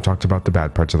podcast. I've kind of talked about the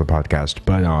bad parts of the podcast.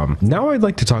 But now I'd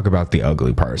like to talk about the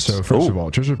ugly parts. So first of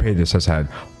all, Trisha Paytas has had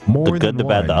more The good, than the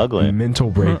bad, the one ugly. mental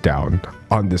breakdown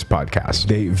on this podcast.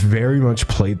 They very much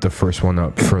played the first one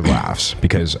up for laughs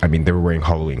because, I mean, they were wearing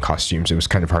Halloween costumes. It was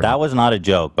kind of hard. That was not a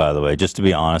joke, by the way. Just to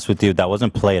be honest with you, that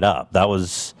wasn't played up. That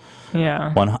was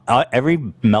Yeah. every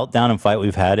meltdown and fight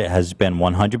we've had. It has been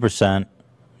 100%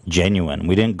 genuine.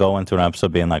 We didn't go into an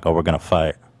episode being like, "Oh, we're gonna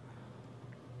fight."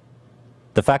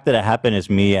 The fact that it happened as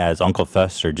me as Uncle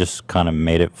Fester just kind of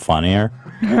made it funnier.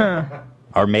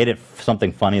 or made it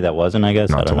something funny that wasn't, I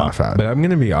guess. I Not to don't know. laugh at. But I'm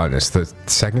gonna be honest. The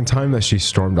second time that she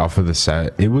stormed off of the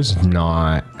set, it was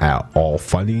not at all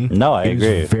funny. No, I agree.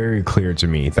 It was very clear to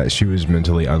me that she was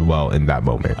mentally unwell in that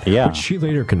moment. Yeah. Which she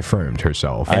later confirmed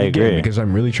herself. I And again, agree. because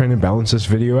I'm really trying to balance this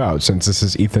video out, since this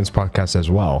is Ethan's podcast as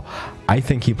well. I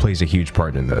think he plays a huge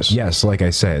part in this. Yes, like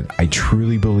I said, I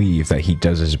truly believe that he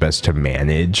does his best to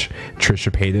manage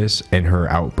Trisha Paytas and her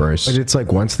outbursts. But it's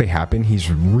like once they happen,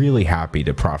 he's really happy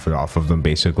to profit off of them,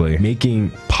 basically.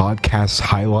 Making podcast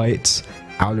highlights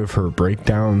out of her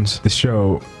breakdowns. The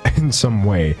show, in some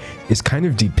way, is kind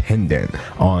of dependent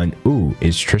on, ooh,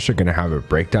 is Trisha going to have a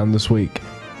breakdown this week?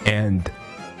 And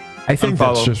I think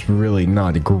that's just really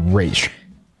not a great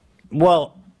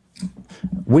Well,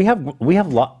 we have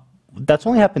that's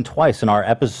only happened twice, and our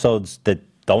episodes that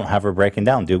don't have her breaking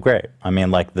down do great. I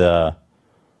mean, like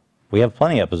we have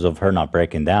plenty of episodes of her not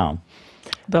breaking down.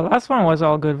 The last one was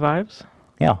all good vibes.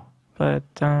 Yeah. But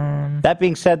that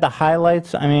being said, the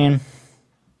highlights, I mean,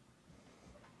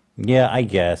 yeah, I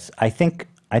guess. I think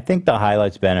the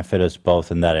highlights benefit us both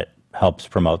in that it helps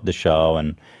promote the show,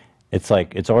 and it's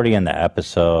like it's already in the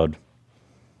episode.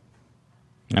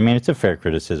 I mean, it's a fair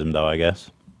criticism, though, I guess.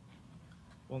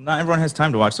 Well, not everyone has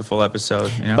time to watch the full episode.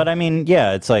 You know? But I mean,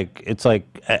 yeah, it's like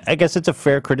I guess it's a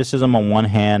fair criticism. On one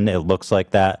hand, it looks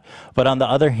like that, but on the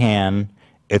other hand,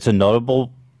 it's a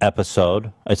notable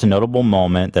episode. It's a notable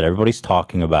moment that everybody's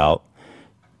talking about.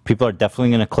 People are definitely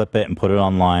going to clip it and put it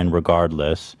online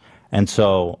regardless, and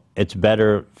so it's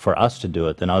better for us to do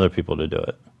it than other people to do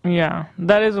it. Yeah,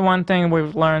 that is one thing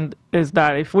we've learned, is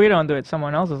that if we don't do it,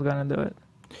 someone else is going to do it.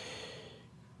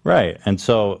 Right, and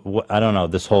so I don't know,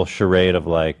 this whole charade of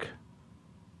like,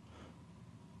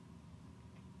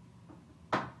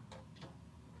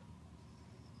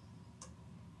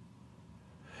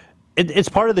 it's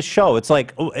part of the show. It's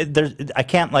like I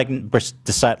can't like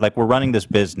decide, like we're running this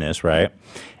business, right?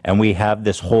 And we have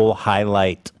this whole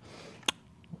highlight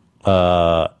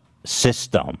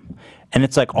system, and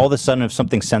it's like all of a sudden if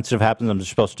something sensitive happens, I'm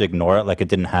just supposed to ignore it like it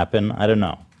didn't happen. I don't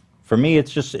know. For me,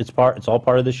 it's all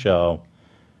part of the show.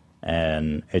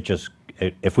 And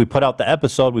if we put out the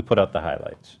episode, we put out the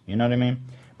highlights. You know what I mean?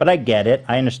 But I get it.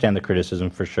 I understand the criticism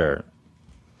for sure.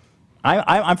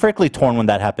 I'm frankly torn when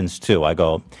that happens too. I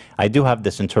do have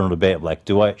this internal debate of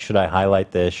like, should I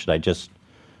highlight this? Should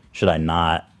I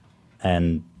not?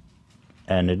 And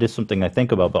it is something I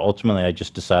think about. But ultimately, I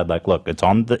just decide like, look, it's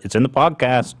in the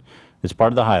podcast. It's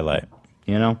part of the highlight.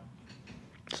 You know?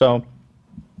 So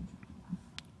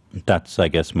that's, I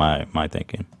guess, my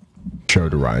thinking. Show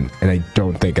to run, and I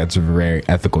don't think that's a very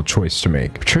ethical choice to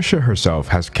make. Trisha herself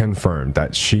has confirmed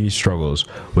that she struggles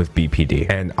with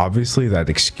BPD, and obviously that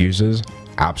excuses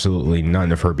absolutely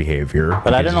none of her behavior.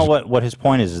 But I don't know what his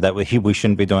point is that we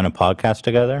shouldn't be doing a podcast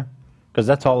together, because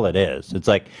that's all it is. It's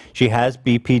like she has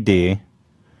BPD.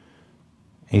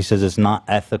 He says it's not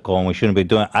ethical and we shouldn't be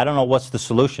doing it. I don't know what's the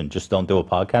solution. Just don't do a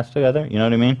podcast together. You know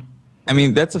what I mean? I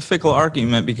mean, that's a fickle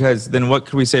argument, because then what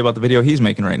could we say about the video he's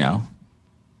making right now?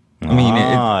 I mean,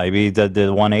 I mean,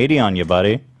 the 180 on you,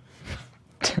 buddy.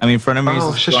 I mean, Frenemies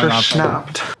Oh, is sister going off.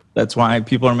 snapped. That's why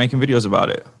people are making videos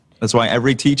about it. That's why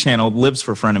every T channel lives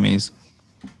for Frenemies.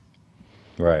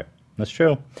 Right. That's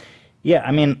true. Yeah,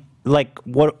 I mean, like,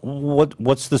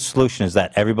 what's the solution? Is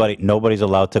that nobody's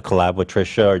allowed to collab with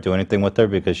Trisha or do anything with her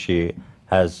because she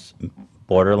has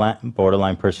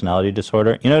borderline personality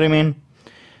disorder? You know what I mean?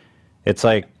 It's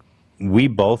like we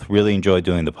both really enjoy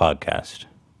doing the podcast.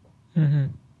 Mm-hmm.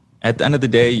 At the end of the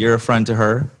day, you're a friend to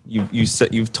her.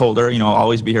 You've told her, I'll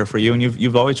always be here for you, and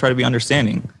you've always tried to be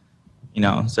understanding.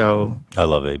 So I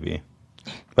love AB,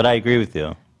 but I agree with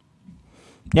you.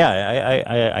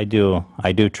 Yeah, I do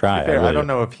try. Fair, I don't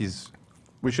know if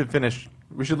we should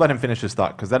let him finish his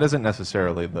thought, because that isn't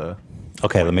necessarily the.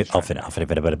 Okay, I'll finish.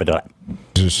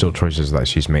 There's still choices that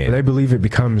she's made. But I believe it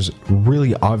becomes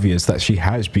really obvious that she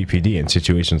has BPD in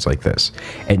situations like this.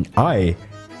 And I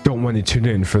don't want to tune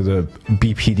in for the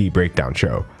BPD breakdown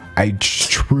show. I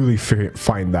truly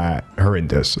find that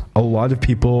horrendous. A lot of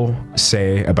people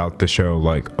say about the show,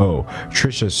 like, oh,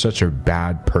 Trisha's such a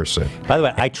bad person. By the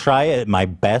way, I try my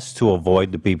best to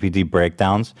avoid the BPD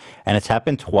breakdowns, and it's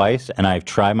happened twice, and I've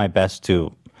tried my best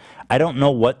to. I don't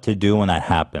know what to do when that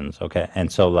happens, okay?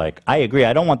 And so, like, I agree.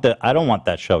 I don't want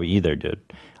that show either, dude.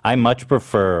 I much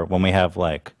prefer when we have,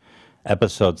 like,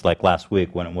 episodes like last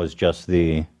week when it was just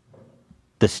the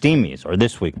Steamies, or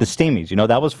this week, the Steamies.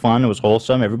 That was fun. It was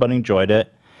wholesome. Everybody enjoyed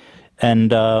it.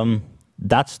 And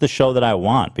that's the show that I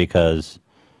want, because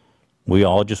we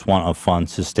all just want a fun,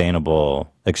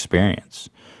 sustainable experience.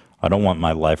 I don't want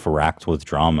my life racked with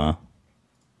drama.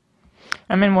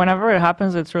 I mean, whenever it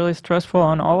happens, it's really stressful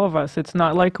on all of us. It's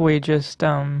not like we just,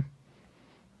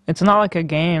 it's not like a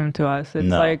game to us. It's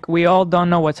like we all don't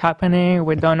know what's happening.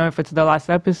 We don't know if it's the last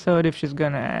episode, if she's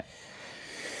gonna.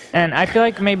 And I feel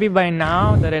like maybe by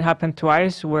now that it happened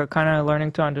twice, we're kind of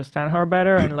learning to understand her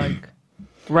better and like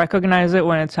recognize it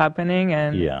when it's happening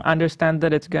and understand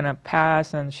that it's gonna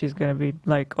pass and she's gonna be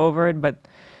like over it. But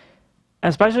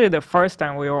especially the first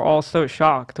time, we were all so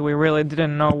shocked. We really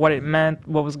didn't know what it meant,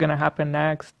 what was gonna happen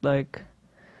next. Like,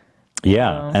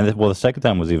 and the second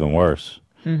time was even worse.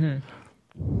 And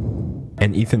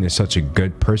Ethan is such a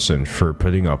good person for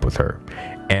putting up with her.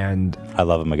 And I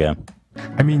love him again.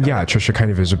 I mean, yeah, Trisha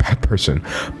kind of is a bad person,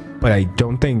 but I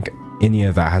don't think any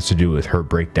of that has to do with her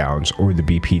breakdowns or the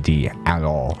BPD at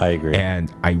all. I agree.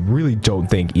 And I really don't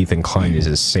think Ethan Klein is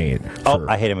a saint for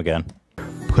I hate him again.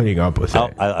 putting up with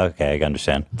it. Okay, I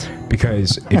understand.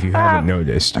 Because if you haven't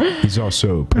noticed, he's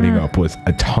also putting up with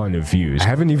a ton of views. I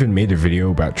haven't even made a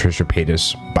video about Trisha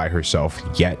Paytas by herself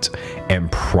yet,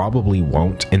 and probably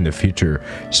won't in the future,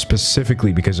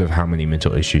 specifically because of how many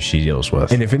mental issues she deals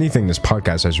with. And if anything, this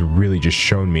podcast has really just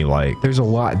shown me, like, there's a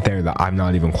lot there that I'm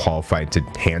not even qualified to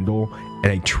handle,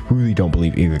 and I truly don't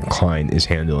believe Ethan Klein is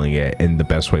handling it in the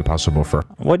best way possible for her.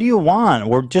 What do you want?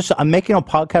 I'm making a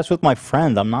podcast with my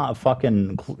friend. I'm not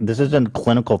this isn't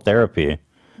clinical therapy.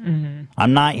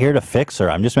 I'm not here to fix her.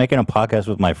 I'm just making a podcast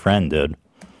with my friend, dude.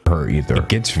 Her either. It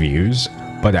gets views,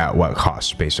 but at what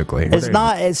cost, basically? It's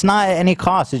not at any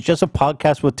cost. It's just a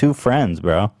podcast with two friends,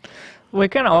 bro. We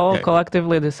can all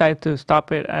collectively decide to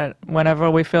stop it at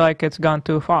whenever we feel like it's gone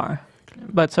too far.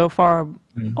 But so far,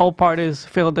 all parties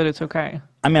feel that it's okay.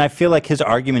 I mean, I feel like his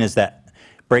argument is that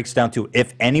breaks down to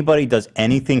if anybody does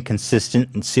anything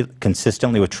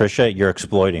consistently with Trisha, you're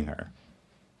exploiting her,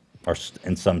 or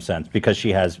in some sense, because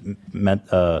she has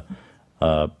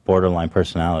borderline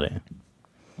personality.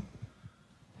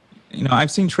 You know,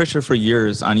 I've seen Trisha for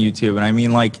years on YouTube, and I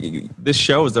mean, like, this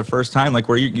show is the first time, like,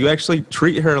 where you actually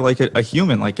treat her like a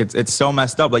human. Like, it's so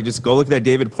messed up. Like, just go look at that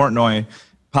David Portnoy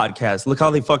podcast. Look how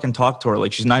they fucking talk to her.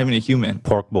 Like, she's not even a human.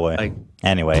 Pork boy. Like,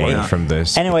 anyway, from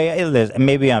this. Anyway,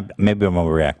 maybe I'm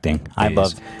overreacting. I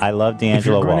love D'Angelo If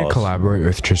you're going Wallace. to collaborate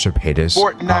with Trisha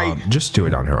Paytas, just do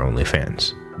it on her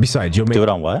OnlyFans. Besides, you'll make do it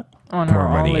on what? On more her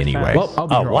money OnlyFans. anyway. Well, I'll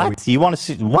be here all what? week. You want to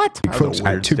see what? Folks,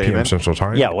 at 2 p.m. Central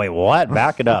Time. Yeah, wait, what?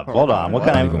 Back it up. Hold on. What I'm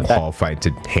kind not even of qualified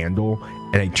to handle,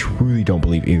 and I truly don't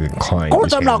believe Ethan Klein. Of course,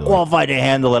 is I'm not handling qualified to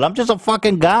handle it. I'm just a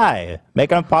fucking guy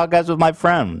making a podcast with my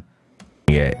friend.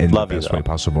 it in the best way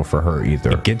possible for her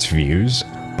either. It gets views,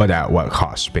 but at what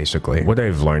cost, basically? What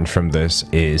I've learned from this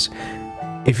is,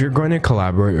 if you're going to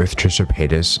collaborate with Trisha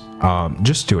Paytas,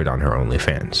 just do it on her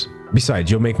OnlyFans.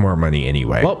 Besides, you'll make more money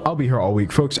anyway. Well, I'll be here all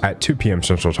week, folks, at 2 p.m.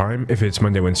 Central Time, if it's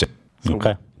Monday, Wednesday.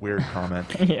 Okay. Weird comment.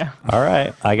 Yeah. All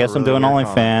right. I guess I'm doing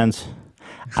OnlyFans.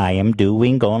 I am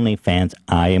doing OnlyFans.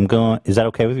 I am going. Is that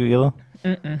okay with you, Hila?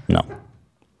 No.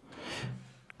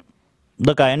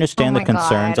 Look, I understand the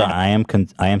concerns. God.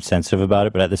 I am sensitive about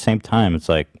it, but at the same time, it's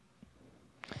like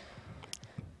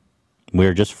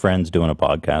we're just friends doing a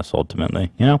podcast.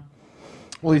 Ultimately, you know.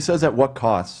 Well, he says at what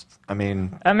cost? I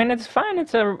mean, it's fine.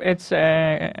 It's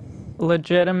a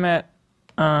legitimate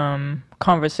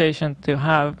conversation to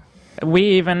have. We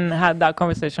even had that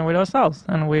conversation with ourselves,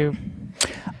 and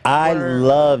I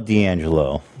love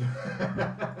D'Angelo.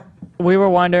 We were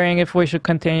wondering if we should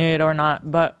continue it or not,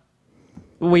 but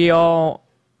we all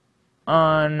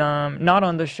not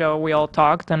on the show. We all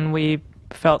talked, and we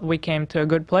felt we came to a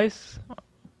good place.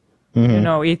 Mm-hmm. You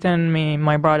know, Ethan, me,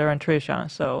 my brother, and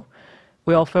Trisha. So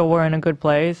we all feel we're in a good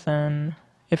place, and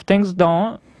if things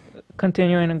don't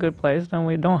continue in a good place, then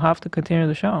we don't have to continue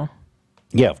the show.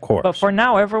 Yeah, of course. But for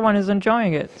now, everyone is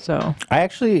enjoying it. So I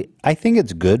think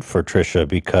it's good for Trisha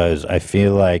because I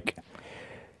feel like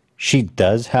she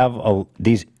does have a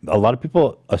lot of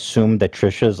people assume that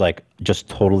Trisha is like just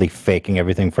totally faking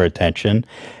everything for attention.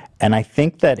 And I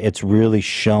think that it's really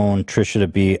shown Trisha to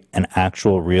be an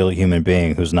actual real human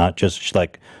being who's not just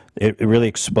like, it really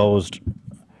exposed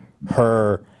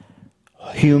her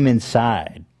human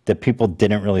side that people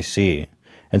didn't really see.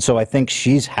 And so I think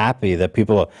she's happy that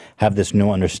people have this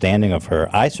new understanding of her.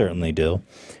 I certainly do.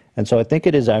 And so I think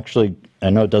it is actually, I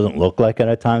know it doesn't look like it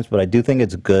at times, but I do think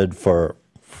it's good for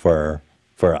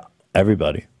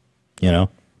everybody. You know,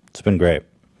 it's been great.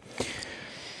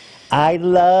 I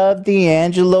love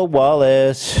D'Angelo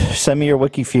Wallace. Send me your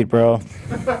wiki feed, bro.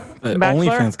 The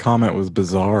OnlyFans comment was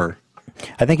bizarre.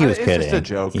 I think he was kidding. It's just a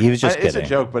joke. He was just kidding. It's a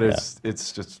joke, but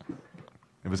it's just,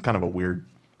 it was kind of a weird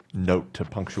note to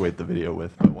punctuate the video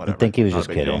with, but whatever. I think he was Not a just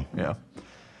big deal. kidding. Yeah.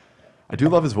 I do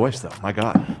love his voice, though. My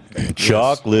God.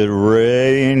 Chocolate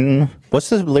Rain. What's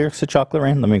the lyrics to Chocolate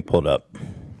Rain? Let me pull it up.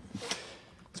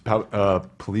 It's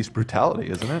about police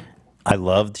brutality, isn't it? I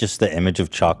love just the image of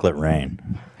Chocolate Rain.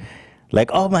 Like,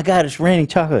 oh my God, it's raining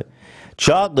chocolate.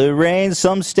 Chocolate rain,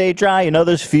 some stay dry and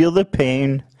others feel the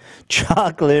pain.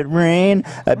 Chocolate rain,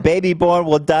 a baby born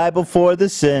will die before the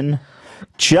sin.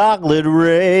 Chocolate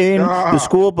rain, the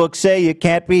school books say you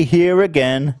can't be here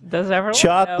again. Does everyone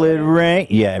Chocolate know? rain.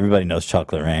 Yeah, everybody knows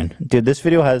Chocolate Rain. Dude, this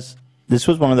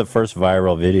was one of the first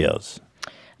viral videos.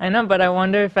 I know, but I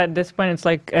wonder if at this point it's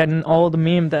like an old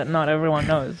meme that not everyone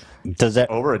knows. Does that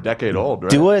over a decade old,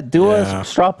 right? Do a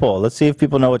straw poll. Let's see if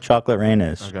people know what Chocolate Rain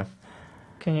is. Okay.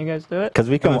 Can you guys do it? Because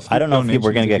we can. I don't know if people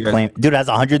are gonna get claimed. Dude, it has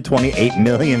 128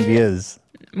 million views.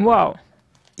 Wow.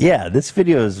 Yeah, this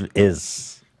video is.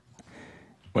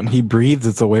 When he breathes,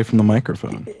 it's away from the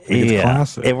microphone. Like, it's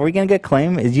classic. If we're gonna get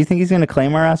claimed, do you think he's gonna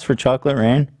claim our ass for Chocolate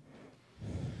Rain?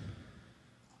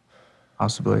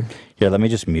 Possibly. Here, let me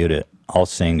just mute it. I'll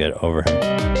sing it over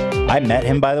him. I met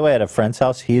him, by the way, at a friend's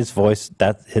house. His voice,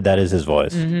 that is his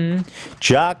voice. Mm-hmm.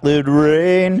 Chocolate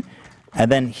Rain.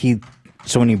 And then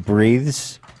so when he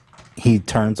breathes, he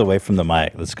turns away from the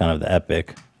mic. That's kind of the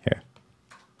epic. Here.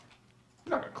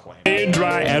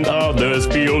 Dry and others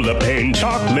feel the pain.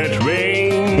 Chocolate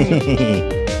rain.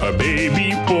 A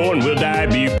baby born will die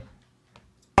before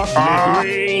chocolate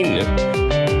rain.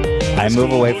 I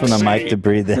move away from the mic to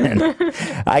breathe in.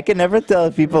 I can never tell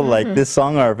if people like this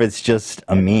song or if it's just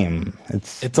a meme.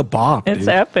 It's a bop. It's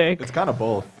epic. It's kind of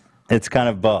both. It's kind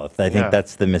of both. I think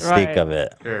that's the mystique of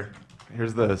it.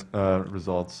 Here's the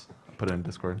results. Put it in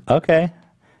Discord. Okay.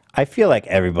 I feel like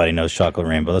everybody knows Chocolate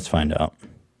Rain, but let's find out.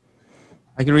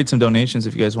 I can read some donations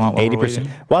if you guys want. 80%.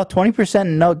 Well,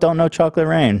 20% don't know Chocolate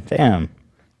Rain. Damn.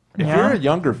 If you're a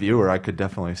younger viewer, I could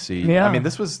definitely see. Yeah. I mean,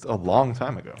 this was a long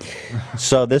time ago.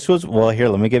 So this was, well, here,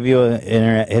 let me give you an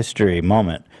internet history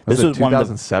moment. Was This it was one of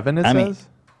the 2007, it says?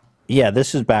 Yeah,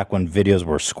 this is back when videos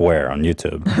were square on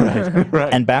YouTube.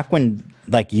 Right. And back when,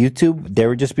 like, YouTube, there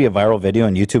would just be a viral video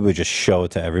and YouTube would just show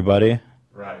it to everybody.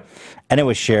 Right. And it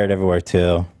was shared everywhere,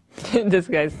 too. This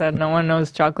guy said no one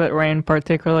knows Chocolate Rain,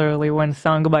 particularly when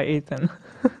sung by Ethan.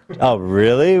 Oh,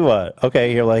 really? What?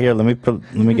 Okay, here, let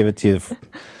me give it to you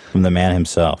from the man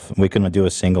himself. We can do a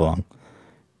sing-along.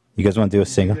 You guys want to do a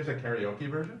sing? There's a karaoke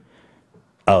version?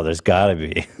 Oh, there's gotta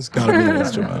be. There's gotta be an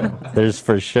instrumental. There's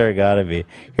for sure gotta be.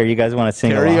 Here, you guys want to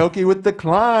sing along? Karaoke with the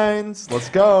Kleins. Let's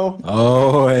go.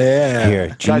 Oh, yeah. Here,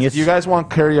 Guys, genius. if you guys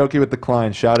want karaoke with the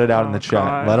Kleins, shout it out in the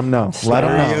chat. Let them know. Let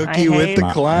them know. Karaoke with the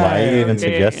Kleins. Why are you even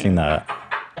suggesting that?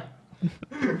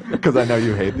 Because I know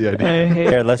you hate the idea.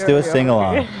 Here, let's do a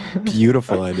sing-along.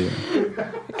 Beautiful idea.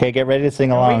 Okay, get ready to sing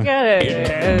along. We get it. It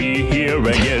can be here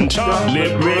again.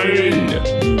 Chocolate rain.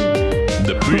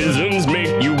 The prisons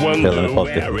make you wonder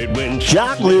where it went.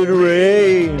 Chocolate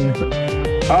Rain.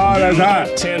 Oh, that's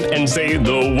hot. Tent and say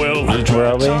the well. Where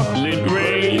are we? Chocolate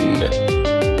rain.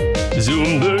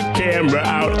 Zoom the camera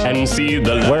out and see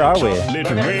the light. Where are we? Chocolate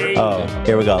rain. Oh,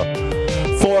 here we go.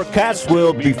 Forecasts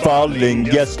will be falling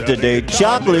yesterday.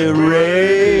 Chocolate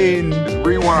rain.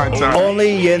 Rewind time.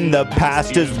 Only in the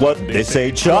past is what they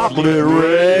say. Chocolate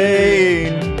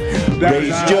rain.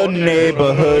 Raised your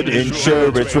neighborhood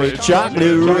insurance rate.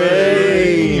 Chocolate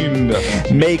rain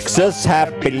makes us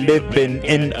happy living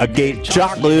in a gate.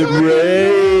 Chocolate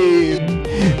rain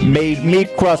made me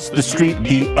cross the street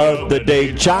the other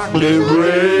day. Chocolate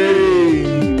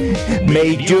rain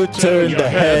made you turn the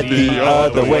head the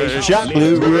other way.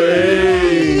 Chocolate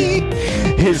rain,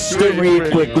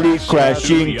 history quickly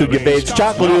crashing through your veins.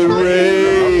 Chocolate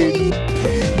rain,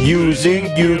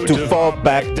 using you to fall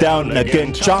back down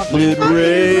again. Chocolate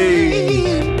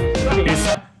rain.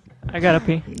 I gotta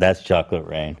pee. That's Chocolate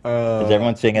Rain. Is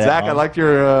everyone singing Zach, at I home? liked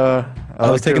your.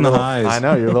 I was taking the little, highs. I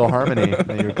know your little harmony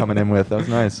that you were coming in with. That was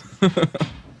nice.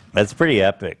 That's pretty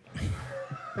epic.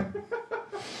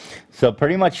 So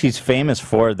pretty much he's famous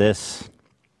for this.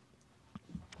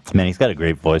 Man, he's got a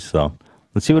great voice though.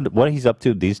 Let's see what he's up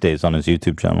to these days on his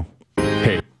YouTube channel.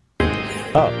 Hey.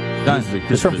 Oh,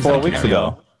 this is from 4 weeks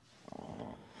ago.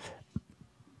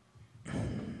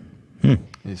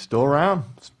 He's still around.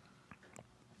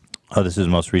 Oh, this is his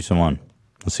most recent one.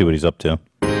 Let's see what he's up to.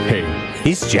 Hey.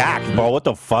 He's jacked, bro. What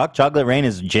the fuck? Chocolate Rain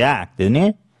is jacked, isn't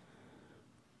he?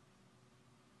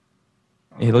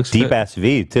 He looks deep ass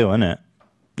V too, isn't it?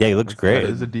 Yeah, he looks great. That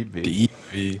is a deep V. Deep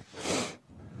V.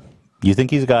 You think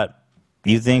he's got?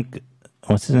 You think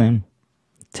what's his name?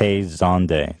 Tay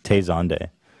Zonde.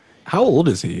 How old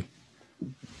is he?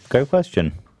 Great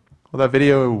question. Well, that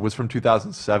video was from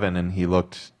 2007, and he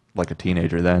looked like a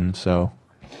teenager then. So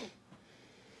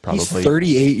probably He's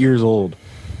 38 years old.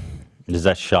 Does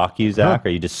that shock you, Zach? Are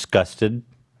you disgusted?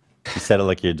 You said it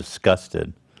like you're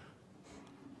disgusted.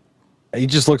 He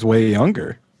just looks way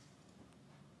younger.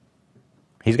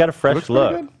 He's got a fresh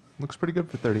look. Looks pretty good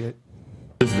for 38.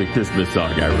 This is a Christmas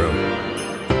song I wrote.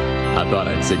 I thought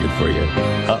I'd sing it for you.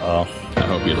 Uh-oh. I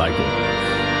hope you like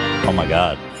it. Oh, my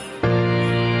God.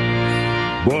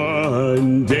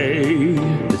 One day.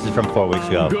 This is from 4 weeks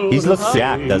ago. He looks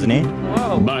jacked, doesn't he?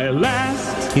 My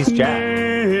last He's jacked.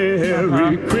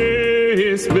 Merry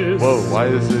Christmas. Whoa, why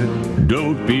is it?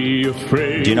 Don't be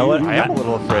afraid. Do you know what? I am a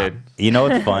little afraid. You know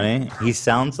what's funny? He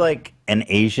sounds like an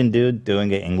Asian dude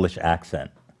doing an English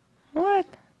accent. What?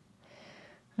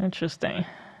 Interesting.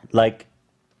 Like,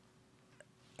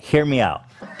 hear me out.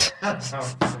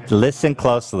 Listen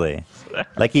closely.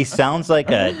 Like he sounds like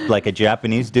a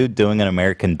Japanese dude doing an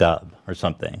American dub or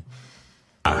something.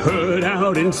 I heard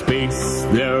out in space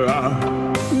there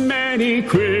are many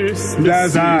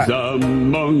Christmases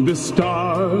among the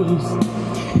stars.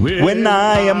 When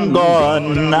I am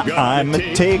gone, I'ma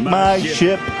take my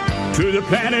ship. To the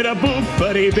planet of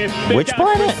Boop-Buddy Bip. Which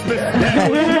planet?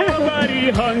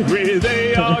 Nobody hungry.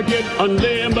 They all get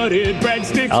unlimited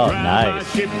breadsticks. Oh, Try nice. my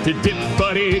ship to Dip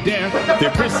Buddy Dare.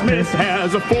 Their Christmas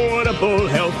has affordable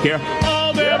health care.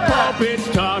 All their pulpits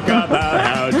talk about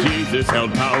how Jesus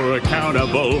held power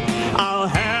accountable. I'll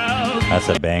have... That's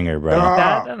a banger, bro. Is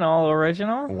that an all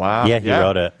original? Wow. Yeah, he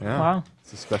wrote it. Yeah. Wow.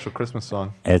 It's a special Christmas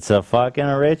song. It's a fucking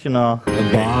original.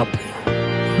 Bob.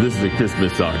 This is a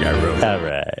Christmas song I wrote. All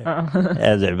right.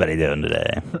 How's everybody doing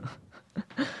today?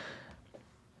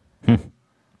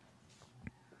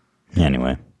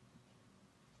 Anyway.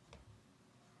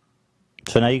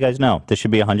 So now you guys know. This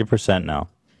should be 100% now.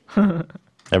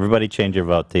 Everybody change your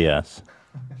vote to yes.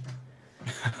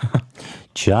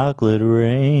 Chocolate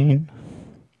rain.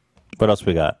 What else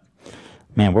we got?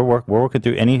 Man, we're working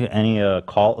through any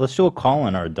call. Let's do a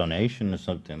call-in or a donation or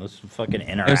something. Let's fucking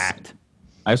interact.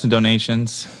 I have some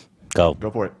donations. Go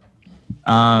for it.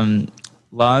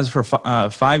 Laws for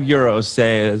 €5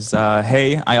 says,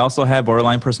 hey, I also have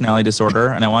borderline personality disorder,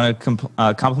 and I want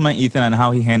to compliment Ethan on how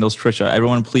he handles Trisha.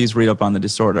 Everyone, please read up on the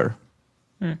disorder.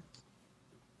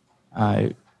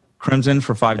 Crimson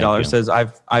for $5 says,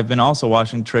 I've been also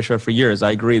watching Trisha for years.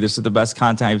 I agree. This is the best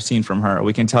content I've seen from her.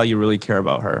 We can tell you really care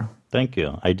about her. Thank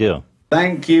you. I do.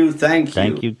 Thank you. Thank you.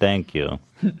 Thank you. Thank you.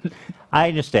 I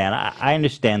understand. I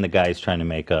understand the guy's trying to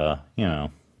make trying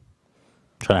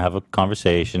to have a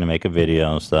conversation and make a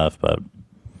video and stuff, but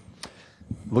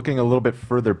looking a little bit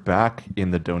further back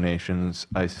in the donations,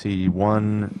 I see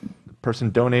one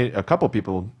person a couple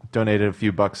people donated a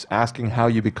few bucks asking how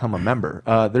you become a member.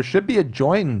 There should be a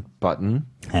join button.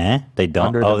 They don't.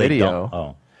 Under the video. They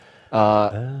don't.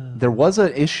 There was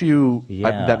an issue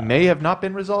that may have not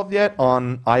been resolved yet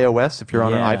on iOS. If you're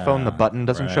on an iPhone, the button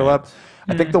doesn't show up.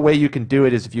 I think the way you can do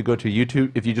it is if you go to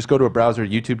YouTube, if you just go to a browser,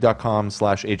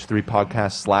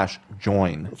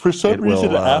 youtube.com/h3podcast/join. For some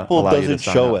reason, Apple doesn't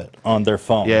show it on their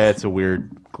phone. Yeah, it's a weird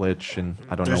glitch, and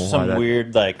I don't know why. There's some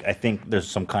weird, I think there's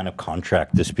some kind of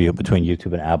contract dispute between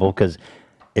YouTube and Apple, because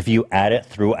if you add it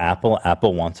through Apple,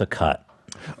 Apple wants a cut.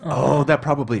 Oh, that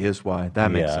probably is why.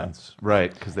 That makes sense.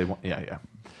 Right, because they want, yeah.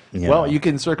 Well, you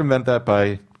can circumvent that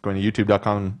by going to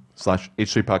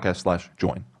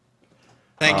youtube.com/h3podcast/join.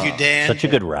 Thank you, Dan. Such a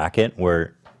good racket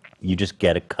where you just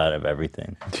get a cut of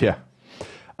everything. Yeah.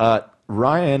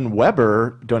 Ryan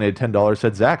Weber donated $10,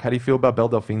 said, Zach, how do you feel about Belle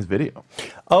Delphine's video?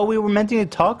 Oh, we were meant to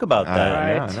talk about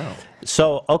that. Yeah, I know.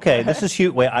 So, okay, this is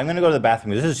huge. Wait, I'm going to go to the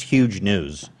bathroom. This is huge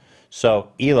news. So,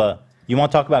 Hila, you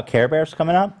want to talk about Care Bears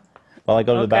coming up while I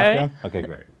go to the bathroom? Okay,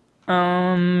 great.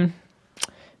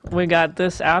 We got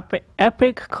this epic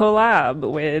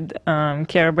collab with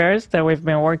Care Bears that we've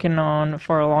been working on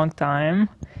for a long time,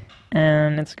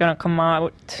 and it's gonna come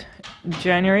out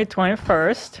January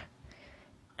 21st,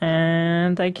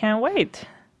 and I can't wait.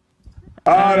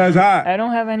 Oh, that's hot. I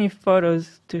don't have any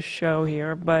photos to show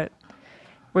here, but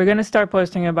we're gonna start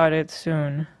posting about it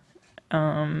soon.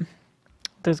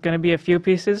 There's gonna be a few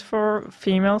pieces for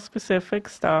female-specific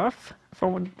stuff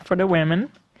for the women.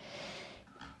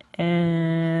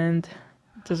 And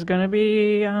there's going to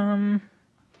be a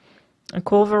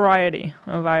cool variety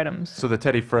of items. So the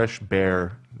Teddy Fresh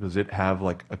bear, does it have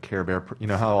like a Care Bear? You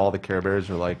know how all the Care Bears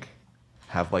are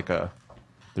have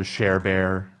there's Share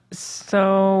Bear.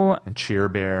 So. And Cheer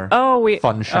Bear.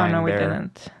 Funshine Bear. We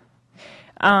didn't.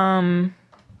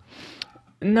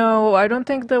 No, I don't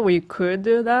think that we could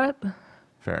do that.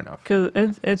 Fair enough. Because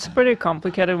it's pretty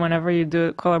complicated whenever you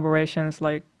do collaborations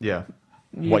like. Yeah.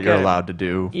 What you're allowed to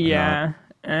do. Yeah,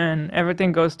 and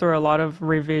everything goes through a lot of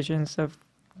revisions of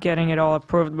getting it all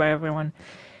approved by everyone.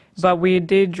 But we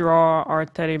did draw our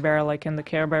teddy bear like in the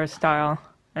Care Bear style,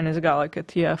 and it's got like a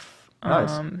TF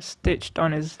Nice. stitched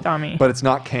on his tummy. But it's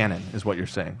not canon, is what you're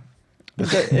saying. The It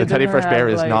Teddy doesn't Fresh Bear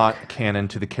have, is like- not canon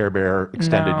to the Care Bear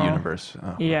extended No. universe.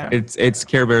 Oh, Yeah. okay. It's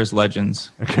Care Bears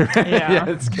Legends. Yeah,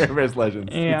 it's Care Bears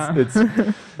Legends. Yeah. It's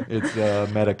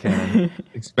meta canon.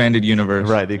 Expanded universe.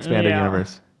 Right, the expanded Yeah.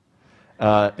 universe.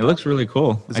 It looks really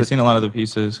cool. I've seen a lot of the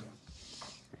pieces.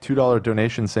 $2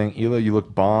 donation saying, Hila, you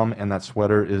look bomb, and that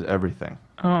sweater is everything.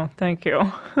 Oh, thank you.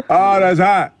 Oh, that's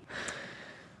hot.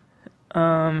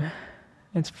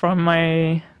 It's from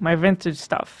my vintage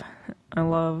stuff.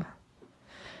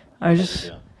 I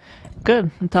just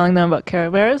good. I'm telling them about Care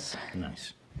Bears.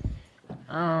 Nice.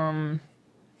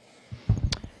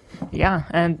 Yeah,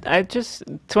 and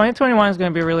 2021 is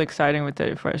going to be really exciting with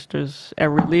Teddy Fresh. There's a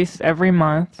release every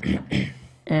month,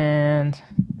 and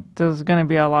there's going to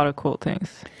be a lot of cool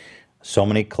things. So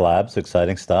many collabs,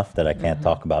 exciting stuff that I can't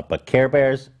talk about. But Care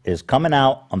Bears is coming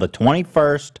out on the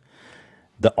 21st.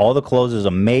 All the clothes is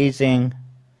amazing.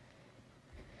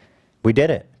 We did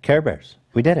it. Care Bears.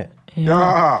 We did it.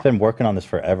 Yeah. I've been working on this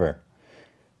forever.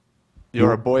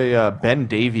 Your boy Ben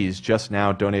Davies just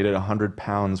now donated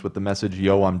 £100 with the message,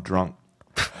 "Yo, I'm drunk."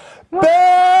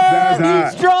 Ben,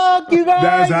 he's drunk, you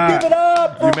guys. That's Give it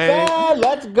up for You may- Ben.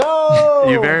 Let's go.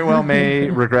 You very well may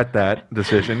regret that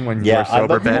decision when you Yeah, are sober, I'm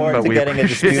looking Ben, forward but to we getting a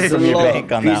appreciate dispute from it. your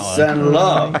bank on that Peace one. and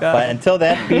love. But until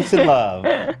then, peace and love.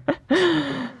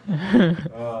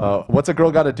 What's a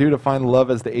girl got to do to find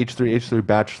love as the H3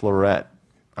 Bachelorette?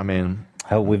 I mean,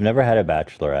 we've never had a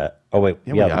bachelorette. Oh wait,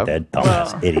 Yeah, yeah, we have. we did.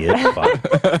 Dumbass idiot.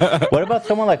 Fuck. What about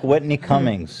someone like Whitney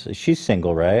Cummings? She's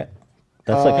single, right?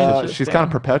 That's she's kind of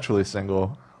perpetually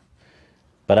single.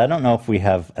 But I don't know if we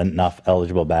have enough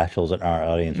eligible bachelors in our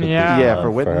audience. with Yeah. this Yeah, love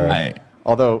for Whitney. I-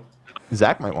 Although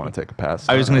Zach might want to take a pass.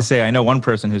 I was going to say, I know one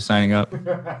person who's signing up.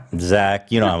 Zach,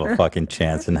 you don't have a fucking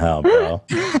chance in hell, bro.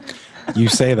 You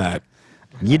say that.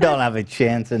 You don't have a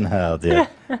chance in hell, dude.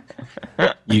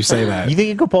 You say that. You think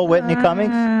you could pull Whitney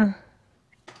Cummings?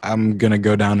 I'm gonna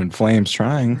go down in flames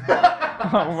trying.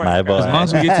 My boy. As long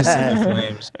as we get to see the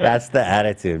flames. That's the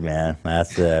attitude, man.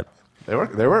 That's it. They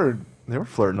were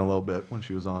flirting a little bit when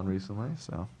she was on recently.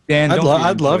 So Dan, I'd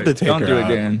don't love to take Don't her do it, out.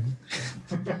 Dan.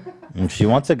 And she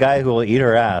wants a guy who will eat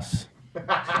her ass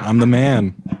I'm the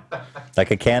man.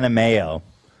 like a can of mayo.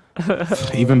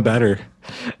 Even better.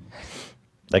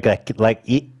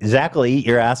 Zach will eat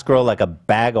your ass, girl, like a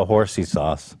bag of horsey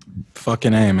sauce.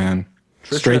 Fucking A, man.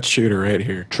 Straight shooter right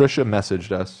here. Trisha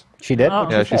messaged us. She did? Oh.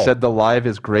 What'd Yeah, she she say? said the live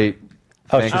is great.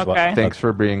 Oh, Thanks, she's Okay. thanks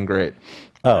for being great.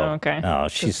 Oh, Okay. Oh,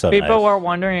 she's 'Cause so people nice. were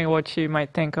wondering what she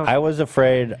might think of. I was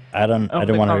afraid. I the didn't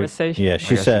want to. conversation. Yeah, I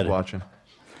she guess said. she's watching.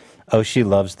 Oh, she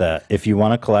loves that. If you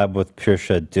want to collab with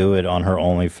Trisha, do it on her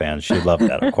OnlyFans. She loved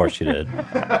that. Of course she did.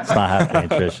 It's not happening,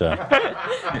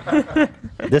 Trisha.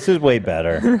 This is way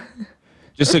better.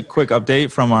 Just a quick update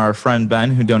from our friend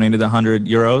Ben, who donated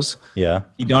 €100. Yeah.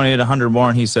 He donated 100 more,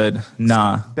 and he said,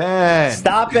 "Nah." Ben,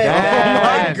 Stop it! Ben,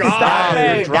 Oh my God! stop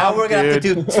it. Now Drunk, we're gonna have to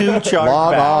do dude. 2 Log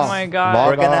chargebacks. off. Oh my God. Log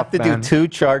We're gonna off, have to Ben. do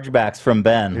 2 chargebacks from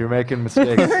Ben. You're making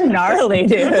mistakes. Gnarly,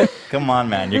 dude. Come on,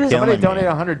 man. You're Somebody killing me.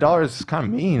 donated $100 is kind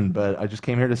of mean, but I just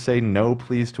came here to say no,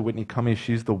 please, to Whitney Cummings.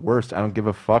 She's the worst. I don't give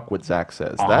a fuck what Zach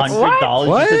says. That's $100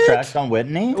 What? just to trash on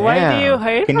Whitney? Why Damn. do you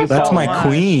hate Can her you- so That's my much?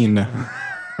 queen.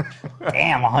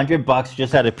 Damn, $100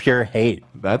 just out of pure hate.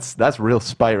 that's real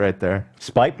spite right there.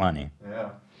 Spite money.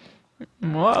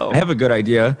 Whoa. I have a good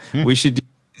idea. We should do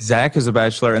Zach as a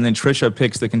bachelor, and then Trisha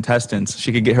picks the contestants.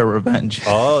 She could get her revenge.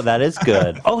 Oh, that is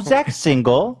good. Oh, Zach's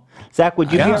single. Zach,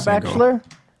 would you I be am our single. bachelor?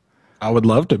 I would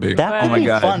love to be. That would my be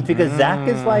God. fun because Zach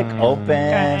is like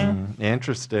open.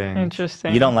 Interesting.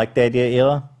 Interesting. You don't like the idea,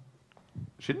 Hila?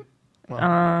 She didn't-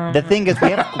 The thing is, we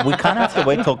kind of have to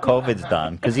wait till COVID's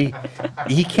done because he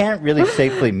can't really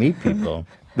safely meet people.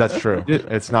 That's true.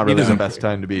 It's not really the doesn't- best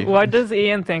time to be. What does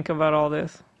Ian think about all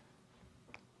this?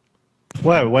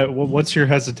 What's your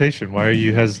hesitation? Why are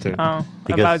you hesitant? Oh,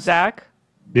 Because- about Zach?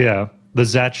 Yeah, the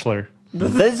Zatchler. The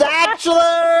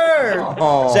Zatchler!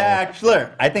 Zatchler!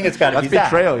 I think it's got to be That's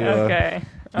Zach. betrayal, Hila. Okay.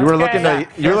 You were Okay. looking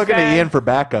to Okay. Ian for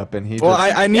backup, and he Well,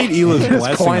 just, I need Hila's he just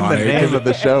blessing coined on the it. name of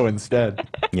the show instead.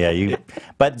 Yeah,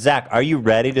 But Zach, are you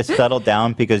ready to settle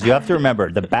down? Because you have to remember,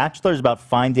 The Bachelor is about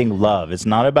finding love. It's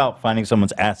not about finding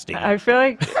someone's ass to eat. I feel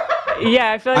like,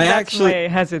 I feel like I that's actually- my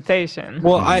hesitation.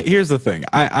 Well, here's the thing.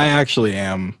 I actually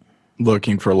am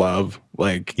looking for love.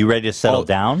 Like, You ready to settle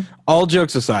down? all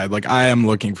jokes aside, like I am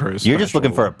looking for a You're just special-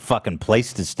 looking for a fucking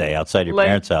place to stay outside your Like-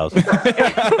 parents' house.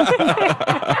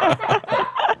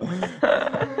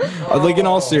 Like in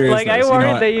all seriousness. Like I you know,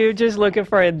 worried that you're just looking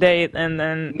for a date and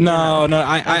then. No.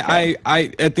 I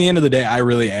at the end of the day, I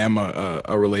really am a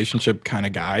relationship kind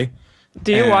of guy.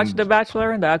 Do you watch And The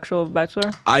Bachelor, the actual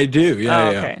Bachelor? I do. Yeah.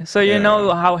 Oh, yeah. okay. So you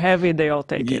know how heavy they all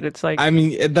take it. It's like. I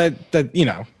mean that you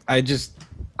know.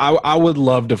 I would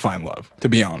love to find love. To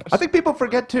be honest. I think people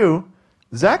forget too.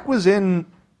 Zach was in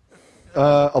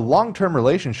a long-term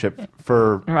relationship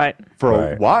for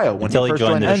a while when Until he he first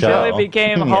joined joined the Until show. it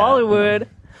became Yeah. Hollywood.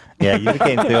 Yeah, you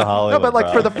came through Hollywood. No, but like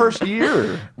bro. for the first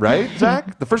year, right,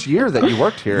 Zach? The first year that you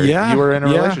worked here, Yeah, you were in a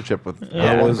yeah. relationship with.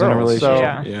 I one was in a girl. relationship. So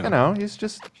Yeah. you know, he's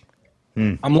just.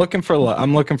 I'm looking for love.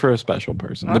 I'm looking for a special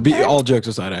person. To be all jokes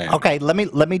aside, I am. Okay, let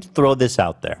me throw this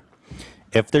out there.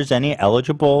 If there's any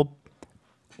eligible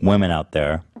women out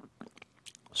there,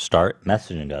 start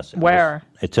messaging us. Where?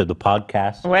 To the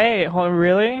podcast. Wait,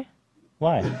 really?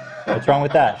 Why? What's wrong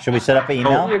with that? Should we set up an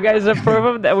email? You guys approve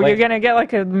of that? You're Wait. gonna get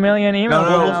like a million emails.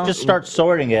 No, now. just start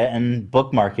sorting it and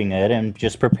bookmarking it and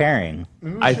just preparing.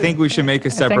 I think we should make a I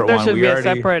think separate there one. should We be a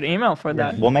already. separate email for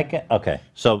that. We'll make it. Okay,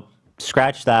 so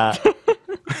scratch that.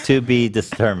 To be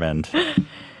determined.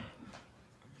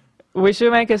 We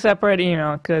should make a separate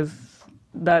email because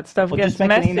that stuff Well, gets just make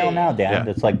messy. an email now, Dan.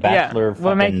 It's like Yeah, Bachelor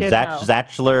we'll make it now.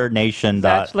 Zachlernation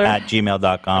Zachlor? at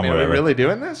gmail.com. I mean, or are we whatever. really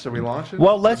doing this? Are we launching?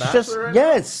 Well, The let's just Bachelor right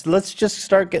now? let's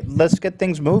just let's get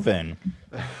things moving.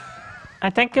 I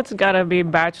think it's gotta be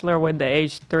Bachelor with the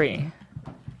age 3.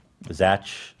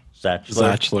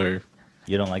 Zachlor.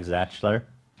 You don't like Zachlor?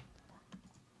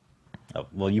 Oh,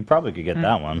 well, you probably could get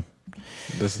that one.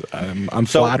 I'm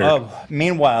flattered.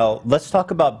 Meanwhile, let's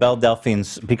talk about Belle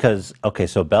Delphine's because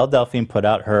so Belle Delphine put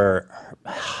out her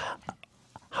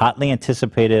hotly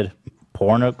anticipated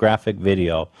pornographic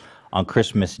video on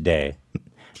Christmas Day.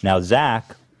 Now,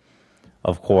 Zach,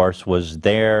 of course, was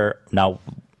there. Now,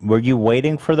 were you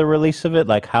waiting for the release of it?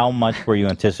 Like, how much were you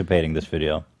anticipating this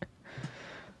video?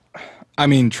 I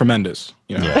mean, tremendous.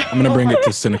 You know, I'm gonna bring it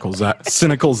to cynical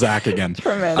Zach again.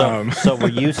 So were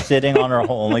you sitting on her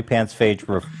OnlyFans page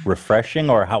refreshing,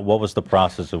 or what was the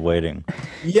process of waiting?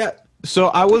 Yeah. So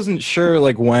I wasn't sure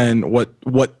like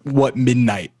what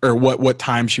midnight or what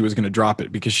time she was gonna drop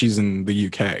it because she's in the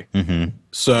UK. Mm-hmm.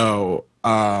 So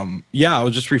yeah, I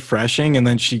was just refreshing, and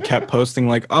then she kept posting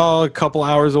like, oh, a couple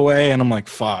hours away, and I'm like,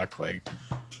 fuck, like,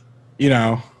 you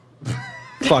know,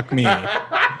 fuck me.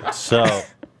 So,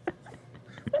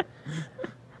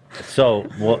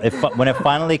 well, when it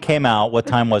finally came out, what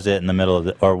time was it in the middle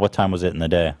of or what time was it in the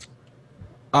day?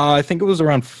 I think it was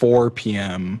around 4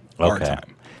 p.m. our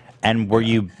time. And were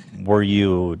you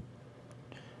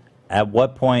at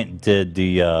what point did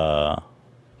the how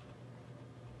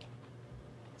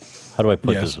do I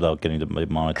put this without getting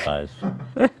demonetized?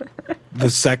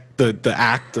 The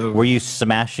act of. Were you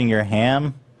smashing your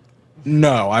ham?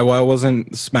 No, I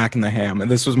wasn't smacking the ham,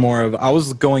 and this was more of I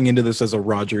was going into this as a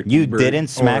Roger. You Ebert didn't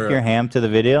smack or your ham to the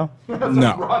video? No,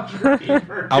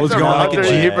 I was going like a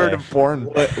Gene Ebert of porn,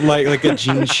 like a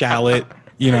Gene Shalit,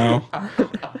 you know,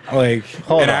 like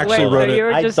Hold and on, actually hold wrote on.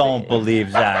 it. I don't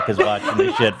believe Zach is watching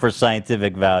this shit for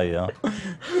scientific value.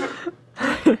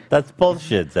 That's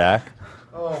bullshit, Zach.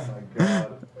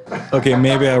 Okay,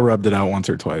 maybe I rubbed it out once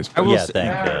or twice. Yeah,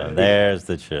 thank you. There's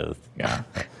the truth. Yeah.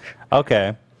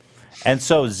 Okay. And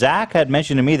so Zach had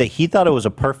mentioned to me that he thought it was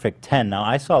a perfect 10. Now,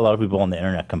 I saw a lot of people on the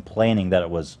internet complaining that it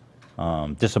was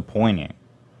disappointing.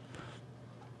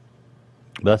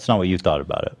 But that's not what you thought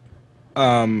about it.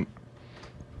 I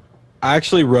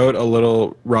actually wrote a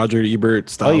little Roger Ebert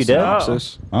style Oh, you did?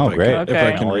 synopsis. Oh, if I great. can-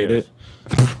 If I can All read ears.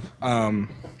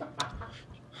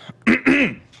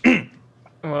 it.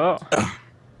 Whoa.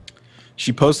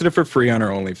 She posted it for free on her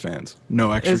OnlyFans.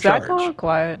 No extra Is that charge. all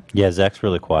quiet? Yeah, Zach's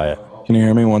really quiet. Can you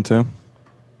hear me? 1, 2?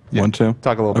 1, 2?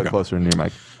 Talk a little bit closer to your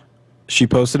mic. She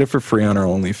posted it for free on her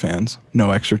OnlyFans.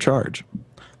 No extra charge.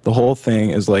 The whole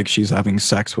thing is like she's having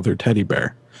sex with her teddy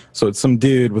bear. So it's some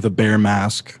dude with a bear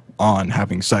mask on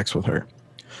having sex with her.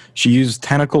 She used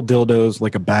tentacle dildos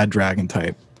like a bad dragon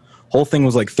type. Whole thing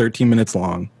was like 13 minutes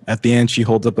long. At the end, she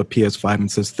holds up a PS5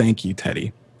 and says, "Thank you,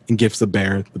 Teddy," and gives the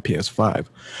bear the PS5.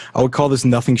 I would call this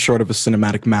nothing short of a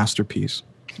cinematic masterpiece.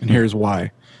 And here's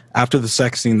why. After the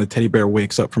sex scene, the teddy bear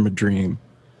wakes up from a dream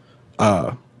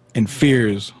and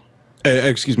fears,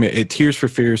 a Tears for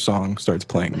Fears song starts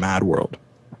playing, Mad World.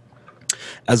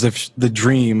 As if the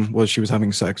dream was he was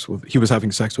having sex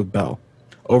with Belle.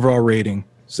 Overall rating,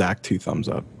 Zach, 2 thumbs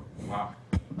up.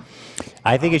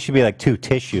 I think it should be like 2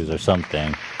 tissues or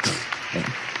something.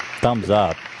 Thumbs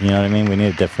up. You know what I mean? We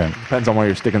need a different. Depends on where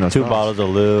you're sticking those 2 thumbs. bottles of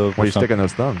lube. Where or you something. sticking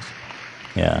those thumbs?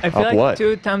 Yeah. I feel Up like what?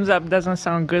 2 thumbs up doesn't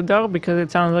sound good though, because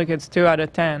it sounds like it's 2 out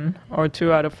of 10 or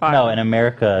 2 out of 5. No, in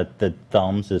America, the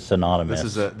thumbs is synonymous.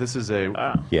 This is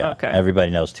a Yeah. Okay.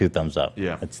 Everybody knows 2 thumbs up.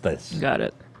 Yeah. It's this. Got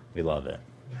it. We love it.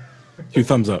 2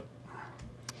 thumbs up.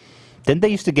 Didn't they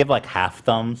used to give like half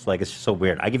thumbs? Like it's just so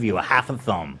weird. I give you a half a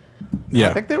thumb.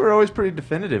 I think they were always pretty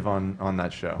definitive on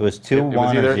that show. It was 2, It was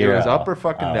 1, either or 0. it was up or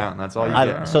fucking down. That's all you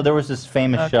get. So there was this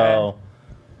famous show.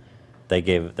 There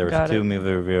was Got 2 it.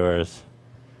 movie reviewers.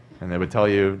 And they would tell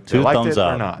you they 2 liked thumbs it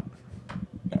up or not.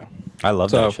 I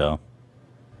love that show.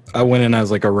 I went in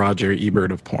as like a Roger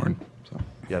Ebert of porn. So.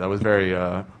 Yeah, that was very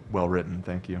well written.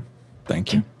 Thank you.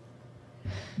 Thank you.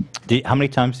 How many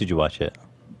times did you watch it?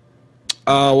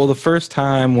 Well, the first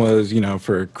time was,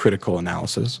 for critical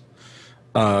analysis.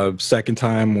 Second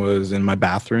time was in my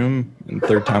bathroom, and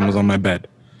third time was on my bed.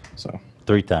 So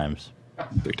 3 times.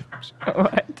 3 times.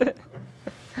 What?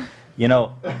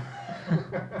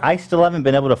 I still haven't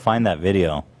been able to find that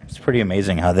video. It's pretty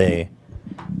amazing how they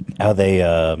have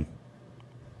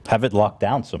it locked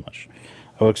down so much.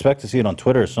 I would expect to see it on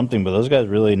Twitter or something, but those guys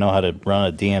really know how to run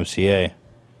a DMCA.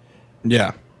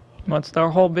 Yeah. What's their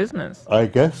whole business? I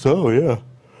guess so, yeah.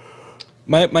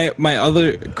 My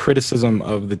other criticism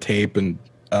of the tape and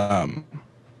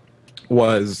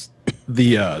was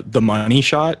the money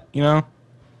shot.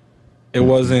 It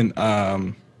wasn't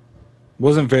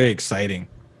very exciting.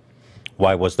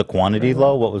 Why was the quantity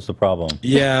low? What was the problem?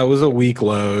 Yeah, it was a weak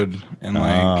load, and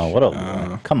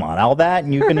come on, all that,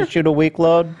 and you gonna shoot a weak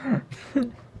load?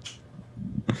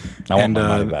 I want my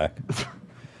money back.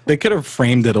 They could have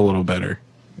framed it a little better.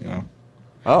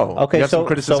 Oh, Okay, so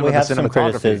we have some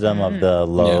criticism of the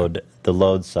load, the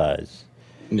load size.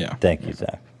 Yeah. Thank you,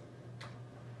 Zach.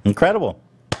 Incredible.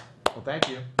 Well, thank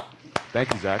you.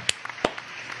 Thank you, Zach.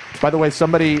 By the way,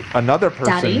 another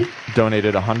person Daddy?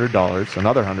 donated $100,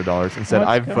 another $100, and said,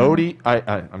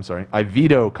 I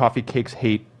veto Coffee Cakes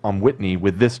hate on Whitney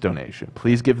with this donation.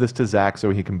 Please give this to Zach so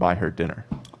he can buy her dinner.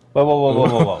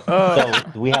 Whoa. So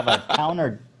we have a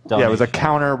counter donation. Yeah, it was a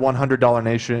counter $100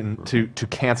 donation to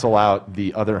cancel out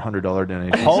the other $100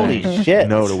 donation. Holy saying shit.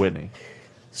 No to Whitney.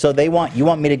 So you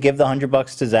want me to give the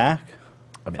 $100 to Zach?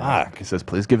 Fuck. He says,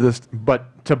 please give this, but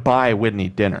to buy Whitney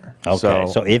dinner. Okay,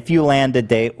 so if you land a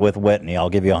date with Whitney,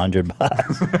 I'll give you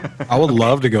 $100. I would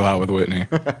love to go out with Whitney.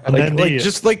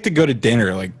 Just like to go to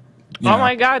dinner. Like, Oh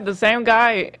my God, the same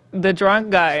guy, the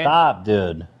drunk guy. Stop,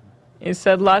 dude. He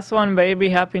said, "Last one, baby.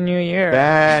 Happy New Year."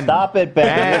 Ben. Stop it,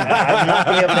 Ben. I'm not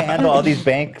being able to handle all these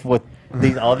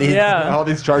all these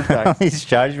chargebacks. All these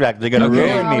chargebacks. They're gonna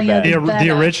ruin me, Ben. The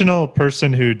original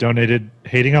person who donated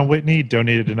hating on Whitney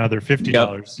donated another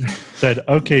 $50. Said,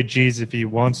 "Okay, geez, if he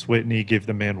wants Whitney, give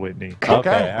the man Whitney."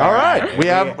 Okay, all right. We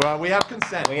have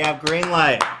consent. We have green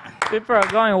light. People are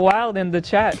going wild in the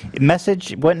chat.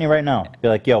 Message Whitney right now. Be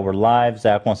like, "Yo, we're live.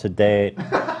 Zach wants a date.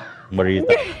 What are you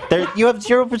thinking?" You have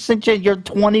 0% chance. You're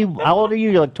 20. How old are you?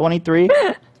 You're like 23.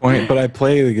 20, but I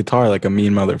play the guitar like a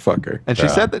mean motherfucker. And she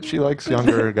said that she likes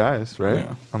younger guys, right?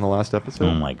 Yeah. On the last episode.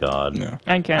 Oh my God. Yeah.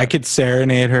 I could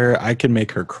serenade her. I could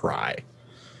make her cry.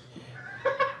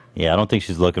 Yeah, I don't think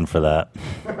she's looking for that.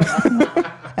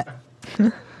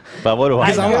 But what do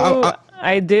I know?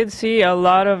 I did see a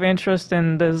lot of interest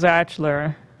in the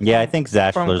Zachler. Yeah, I think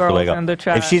Zachler's the way to in the go.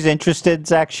 chat. If she's interested,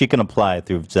 Zach, she can apply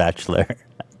through Zachler.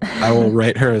 I will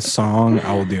write her a song.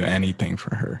 I will do anything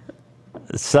for her.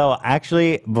 So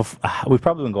actually, we've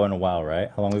probably been going a while,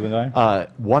 right? How long have we been going?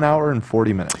 1 hour and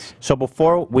 40 minutes. So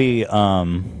before we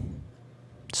sign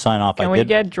off, Can we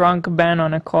get drunk Ben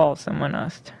on a call? Someone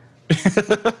asked.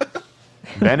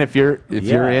 Ben, if you're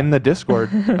in the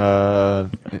Discord,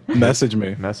 message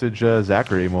me. Message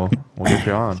Zachary. We'll get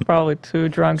you on. Probably too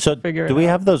drunk to figure it out. Do we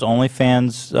have those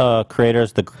OnlyFans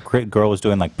creators? The girl was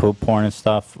doing like poop porn and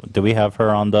stuff. Do we have her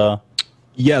on the?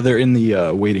 Yeah, they're in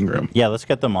the waiting room. Yeah, let's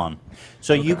get them on.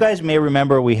 So you guys may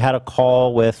remember we had a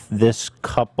call with this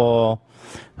couple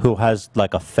who has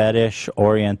like a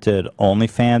fetish-oriented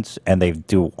OnlyFans, and they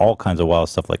do all kinds of wild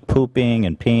stuff like pooping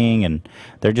and peeing, and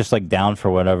they're just like down for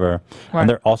whatever. Right. And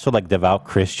they're also like devout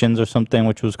Christians or something,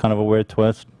 which was kind of a weird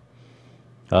twist.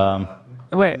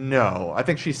 Wait. No, I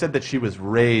think she said that she was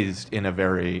raised in a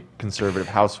very conservative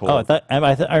household. Oh, I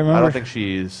remember. I don't think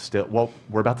she's still. Well,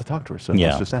 we're about to talk to her, so Yeah.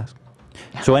 let's just ask.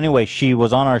 So anyway, she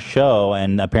was on our show,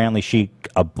 and apparently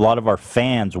a lot of our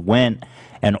fans went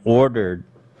and ordered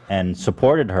and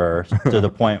supported her to the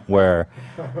point where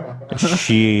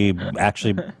she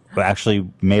actually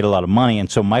made a lot of money.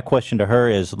 And so my question to her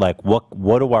is like,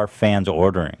 what are our fans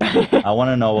ordering? I want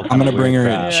to know. What I'm gonna bring her in.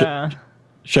 Yeah.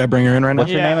 Should I bring her in right now?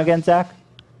 What's your name again, Zach?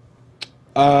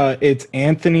 It's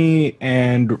Anthony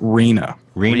and Rena.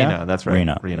 Rena, that's right.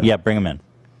 Rena. Yeah, bring them in.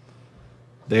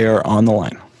 They are on the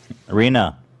line.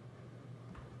 Rena.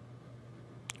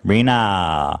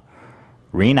 Rena.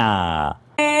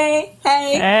 Hey.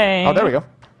 Hey. Oh, there we go.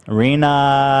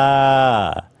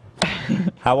 Rena.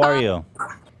 How are you?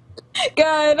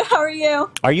 Good. How are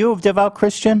you? Are you a devout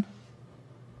Christian?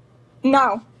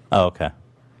 No. Oh, okay.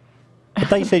 I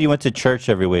thought you said you went to church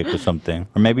every week or something.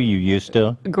 Or maybe you used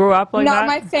to. Grew up like no, that?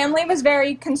 my family was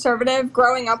very conservative.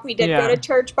 Growing up, we did go to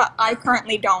church, but I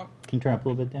currently don't. Can you turn up a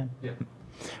little bit, Dan? Yeah.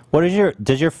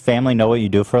 Does your family know what you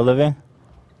do for a living?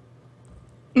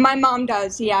 My mom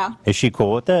does, yeah. Is she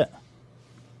cool with it?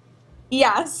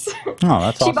 Yes. Oh,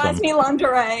 that's She awesome. buys me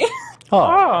lingerie.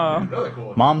 Oh. Really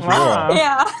cool. Mom's rule.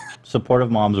 Yeah. Supportive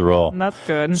mom's rule. That's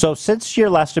good. So since your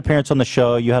last appearance on the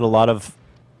show, you had a lot of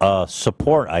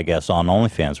support, I guess, on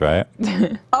OnlyFans, right?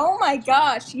 Oh my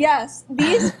gosh, yes.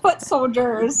 These foot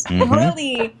soldiers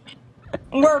really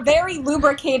were very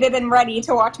lubricated and ready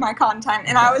to watch my content,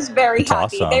 and I was very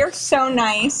happy. awesome. They're so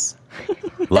nice.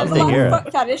 Love There's to a hear lot it.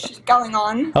 of foot fetish going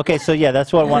on. Okay, so yeah,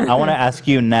 that's what I want to ask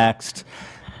you next.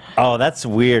 Oh, that's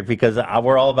weird because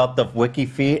we're all about the wiki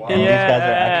feet, and these guys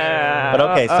are actually.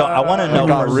 But okay, so I want to know. It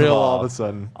got first real of all of a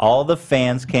sudden. All the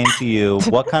fans came to you.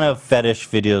 What kind of fetish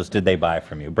videos did they buy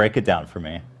from you? Break it down for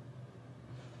me.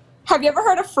 Have you ever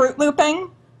heard of Fruit Looping?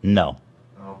 No.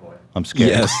 Oh boy. I'm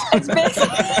scared. Yes.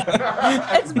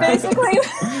 It's basically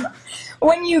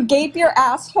when you gape your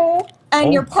asshole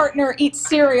and your partner eats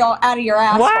cereal out of your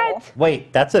asshole. What?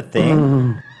 Wait, that's a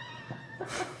thing.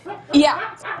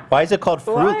 Yeah. Why is it called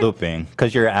Fruit Looping?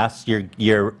 Because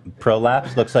your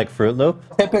prolapse looks like Fruit Loop.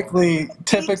 Typically,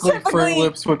 Fruit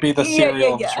Loops would be the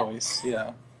cereal of choice.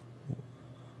 Yeah.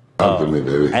 Oh.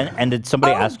 And did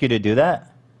somebody ask you to do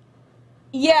that?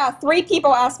 Yeah, 3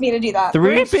 people asked me to do that.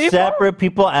 Three separate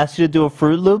people asked you to do a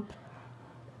Fruit Loop?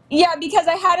 Yeah, because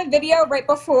I had a video right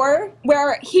before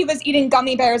where he was eating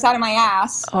gummy bears out of my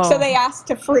ass. Oh. So they asked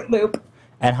to Fruit Loop.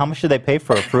 And how much did they pay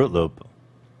for a Fruit Loop?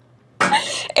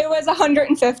 It was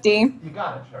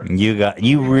 $150.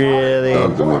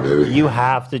 You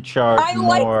have to charge I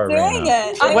like more. doing Rena.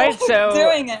 it. I like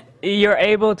doing it. You're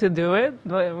able to do it?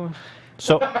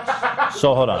 So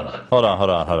hold on.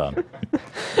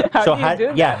 How do you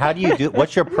do that? How do you do?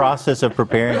 What's your process of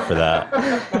preparing for that?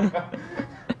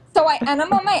 So I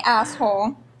enema my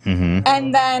asshole, Mm-hmm.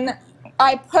 and then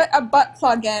I put a butt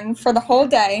plug in for the whole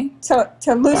day to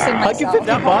loosen myself.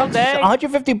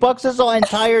 $150 is an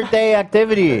entire day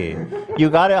activity. You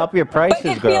got to up your prices,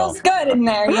 But it girl. feels good in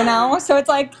there, you know? So it's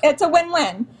like, it's a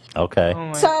win-win. Okay.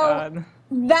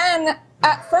 Then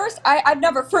at first, I've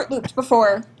never Fruit Looped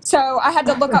before, so I had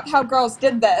to look up how girls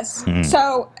did this. Mhm.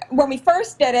 So when we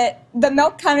first did it, the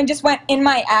milk kind of just went in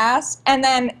my ass, and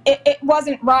then it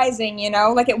wasn't rising, you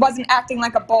know? Like, it wasn't acting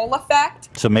like a bowl effect.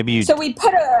 So maybe you. So we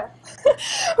put a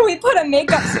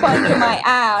makeup sponge in my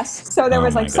ass, so there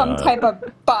was like some God. type of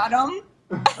bottom,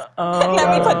 and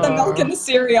then we put the milk and the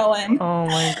cereal in. Oh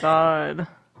my god!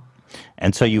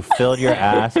 And so you filled your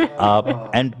ass up,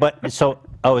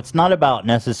 it's not about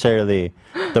necessarily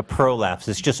the prolapse.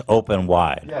 It's just open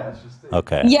wide. Yeah, it's just.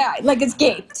 Okay. Yeah, like it's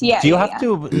gaped. Yeah. Do you yeah, have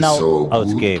to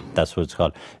it's gaped. That's what it's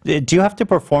called. Do you have to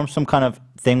perform some kind of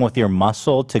thing with your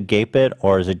muscle to gape it,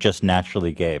 or is it just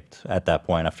naturally gaped at that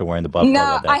point after wearing the butt plug? No,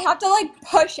 all day? I have to like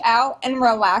push out and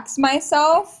relax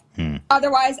myself.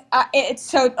 Otherwise, it's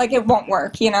so like it won't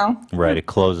work. You know. Right, it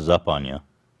closes up on you.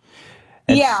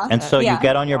 Yeah. And so you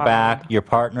get on your back. Your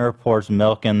partner pours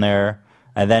milk in there,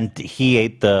 and then he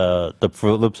ate the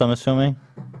Fruit Loops. I'm assuming.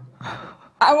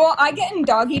 I get in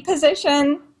doggy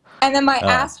position, and then my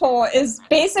asshole is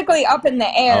basically up in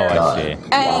the air. Oh, I see.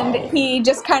 And he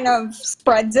just kind of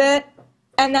spreads it,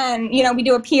 and then we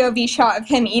do a POV shot of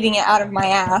him eating it out of my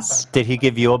ass. Did he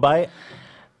give you a bite?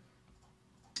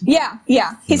 Yeah. He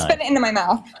Nice. spit it into my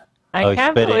mouth. I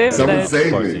can't believe that Of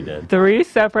course he did. 3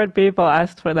 separate people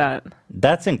asked for that.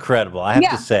 That's incredible. I have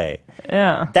Yeah. to say.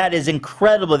 Yeah. That is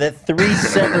incredible that 3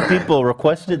 separate people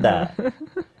requested that.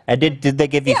 And did they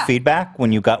give you feedback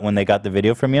when they got the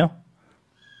video from you?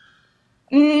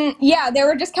 Yeah, they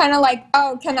were just kind of like,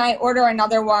 "Oh, can I order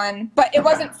another one?" But it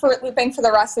wasn't Fruit Looping for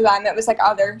the rest of them. It was like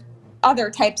other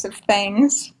types of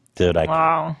things. Dude,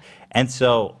 wow. And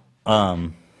so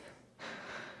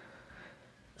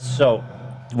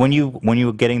when you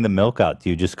were getting the milk out, do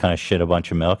you just kind of shit a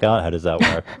bunch of milk out? How does that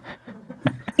work?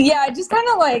 Yeah, just kind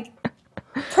of like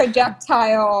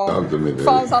projectile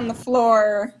falls on the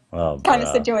floor kind of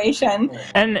situation.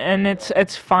 And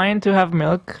it's fine to have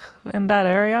milk in that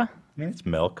area? I mean, it's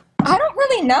milk. I I don't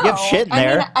really know. You have shit in I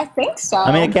there. mean, I think so.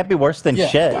 I mean, it can't be worse than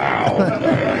shit.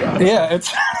 Yeah,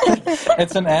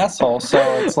 it's an asshole, so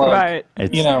it's like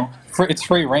Right. you know, it's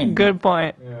free reign. Good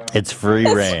point. It's free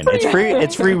reign.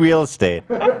 It's free real estate.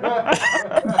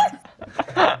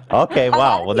 Okay,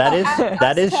 wow. Well,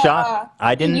 that is shock.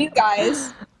 I You didn't.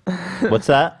 guys. What's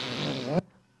that?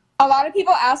 A lot of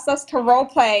people asked us to role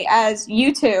play as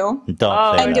you two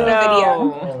Don't say and do a that.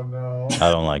 video.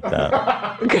 I don't like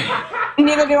that.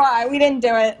 Neither do I. We didn't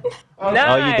do it.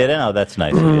 Oh, you didn't? Oh, that's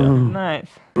nice of you. Nice.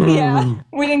 Yeah,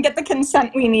 we didn't get the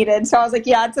consent we needed, so I was like,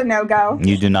 yeah, it's a no-go.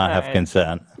 You do not have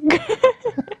consent.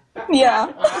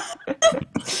 Yeah.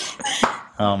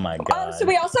 Oh my god. So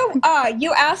we also,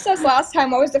 you asked us last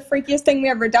time what was the freakiest thing we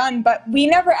ever done, but we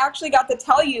never actually got to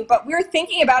tell you, but we were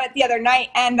thinking about it the other night,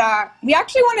 and we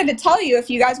actually wanted to tell you if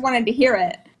you guys wanted to hear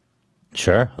it.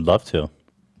 Sure, I'd love to. All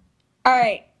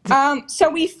right. So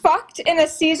we fucked in a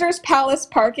Caesar's Palace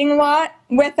parking lot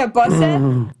with a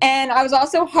bussette, and I was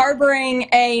also harboring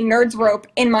a nerd's rope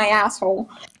in my asshole.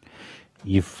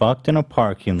 You fucked in a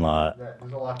parking lot.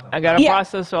 I gotta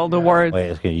process all the words. Wait,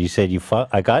 okay, you said you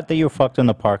fucked. I got that you fucked in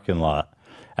the parking lot,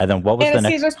 and then what was In the a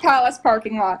next? Caesar's Palace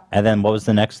parking lot. And then what was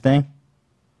the next thing?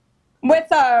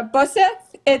 With a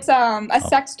bussette, it's a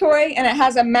sex toy, and it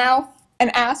has a mouth, an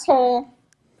asshole,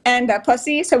 and a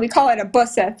pussy, so we call it a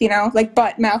bussette, you know, like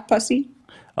butt, mouth, pussy.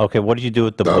 Okay, what did you do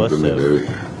with the pussy?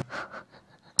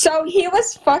 So he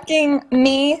was fucking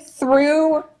me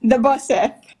through the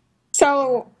bussette.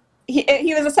 So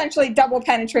he was essentially double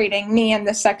penetrating me and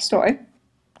the sex toy.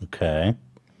 Okay.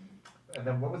 And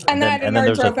then I had a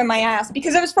nerd rope in my ass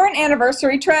because it was for an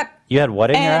anniversary trip. You had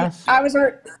what in your and ass? I was.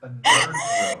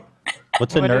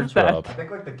 What's a nerd's rope? I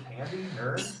think like the candy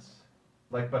nerds,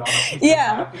 like but on a piece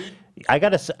Yeah. of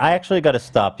happy. I actually gotta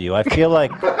stop you. I feel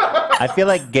like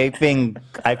gaping.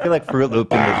 I feel like Fruit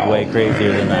Looping is way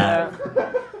crazier than that.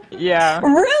 Yeah.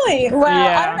 Really? Well,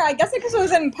 Yeah. I don't know. I guess because it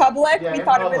was in public, we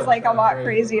thought it was like a lot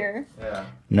crazier.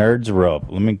 Nerd's rope.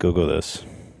 Let me Google this.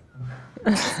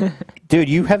 Dude,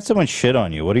 you have someone shit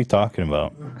on you. What are you talking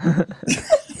about?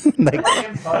 like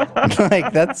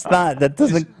that's not. That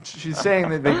doesn't. She's saying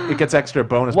that it gets extra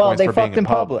bonus Well, points they for being fucked in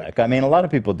public. I mean, a lot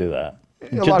of people do that.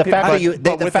 Just the fact that you,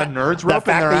 but with a nerd's rope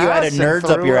the in fact their that you had a ass and nerds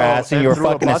up through your a- ass and you were through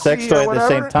a fucking a sex bussy toy or at the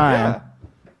same whatever? time. Yeah.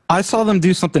 I saw them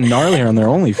do something gnarlier on their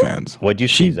OnlyFans. What'd you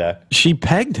see, Zach? She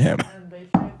pegged him.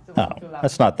 Oh,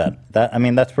 that's not that. I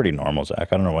mean, that's pretty normal, Zach.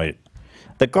 I don't know why.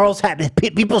 The girls had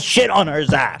people shit on her,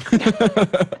 Zach.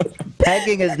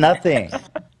 Pegging is nothing.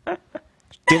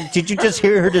 Did you just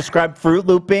hear her describe Fruit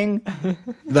Looping?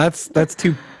 That's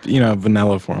too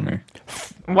vanilla for me.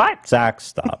 What? Zach,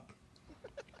 stop.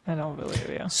 I don't believe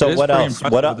you. So what else?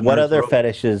 What other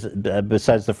fetishes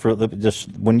besides the Fruit Loop? Just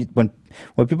when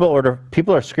people order,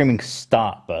 people are screaming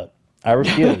stop, but I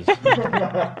refuse.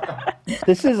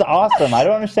 This is awesome. I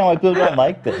don't understand why people don't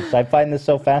like this. I find this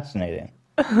so fascinating.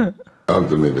 Talk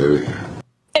to me, baby.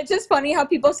 It's just funny how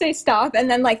people say stop and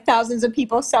then like thousands of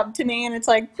people sub to me and it's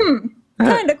like,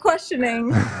 kind of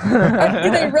questioning.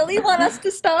 Do they really want us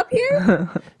to stop here?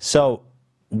 So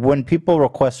when people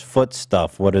request foot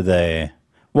stuff, what are they?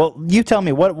 Well, you tell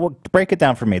me. What break it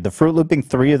down for me. The Fruit Looping,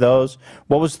 3 of those.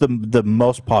 What was the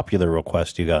most popular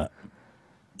request you got?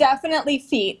 Definitely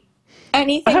feet.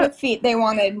 Anything with feet they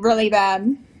wanted really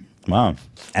bad. Wow.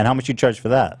 And how much you charge for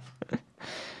that?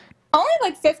 Only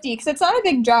like 50 because it's not a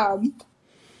big job.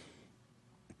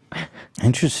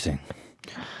 Interesting.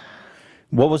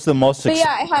 What was the most? But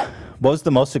yeah, I had. What was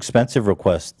the most expensive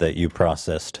request that you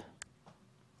processed?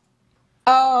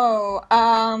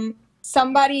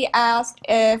 Somebody asked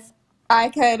if I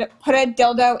could put a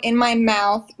dildo in my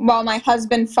mouth while my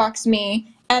husband fucks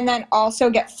me and then also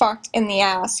get fucked in the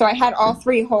ass. So I had all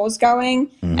 3 holes going,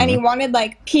 and he wanted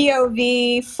like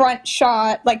POV, front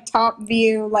shot, like top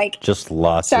view, like. Just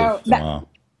lots So of. that- Wow.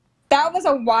 That was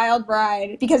a wild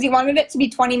ride because he wanted it to be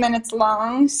 20 minutes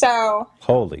long. So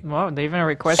Holy. Wow, they even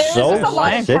requested it was just a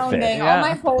lot of specific. pounding. All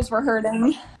my holes were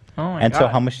hurting. Oh my And God. so,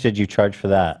 how much did you charge for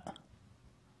that?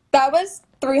 That was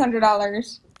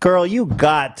 $300. Girl, you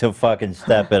got to fucking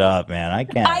step it up, man. I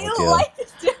can't. I with you. like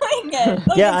doing it.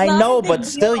 Like, Yeah, it's I not know, a big but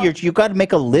still, deal. you got to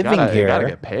make a living You here. gotta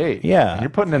get paid. Yeah, You're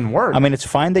putting in work. I mean, it's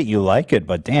fine that you like it,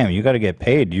 but damn, you got to get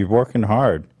paid. You're working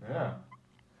hard. Yeah.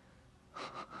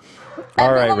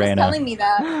 All right, Everyone was Raina. telling me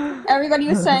that. Everybody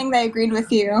was saying they agreed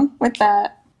with you with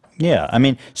that. Yeah, I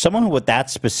mean, someone with that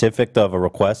specific of a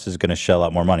request is going to shell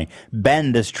out more money.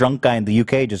 Ben, this drunk guy in the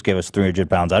UK, just gave us 300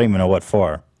 pounds. I don't even know what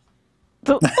for.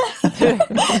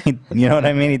 You know what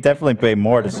I mean? He definitely paid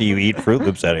more to see you eat Fruit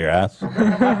Loops out of your ass.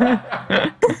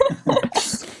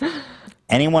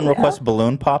 Anyone request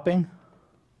balloon popping?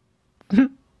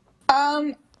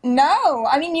 No.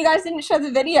 I mean, you guys didn't show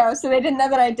the video, so they didn't know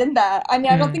that I did that. I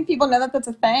mean, I don't think people know that that's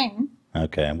a thing.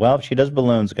 Okay. Well, she does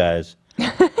balloons, guys.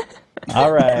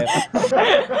 All right.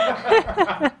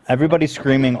 Everybody's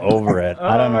screaming over it.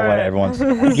 I don't know what everyone's...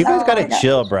 You guys got to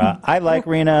chill, bro. I like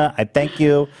Rena. I thank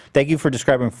you. Thank you for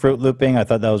describing Fruit Looping. I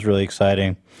thought that was really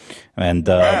exciting. And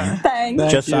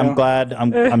Thanks. I'm glad.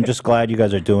 I'm just glad you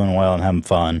guys are doing well and having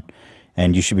fun.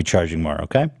 And you should be charging more,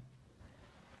 okay?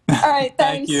 All right,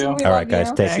 thanks. you. We All right, love guys.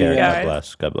 you. Take care.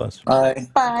 guys. God bless. God bless. Bye.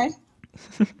 Bye.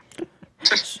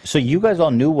 So you guys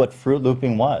all knew what Fruit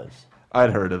Looping was?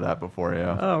 I'd heard of that before,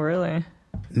 yeah. Oh, really?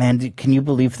 Man, can you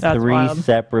believe That's 3 wild.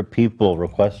 separate people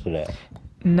requested it?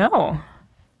 No.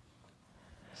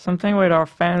 Something with our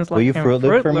fans. Will you liking Fruit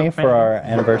Loop for me Looping. for our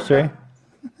anniversary?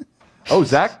 Oh,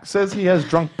 Zach says he has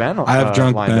Drunk Ben. I have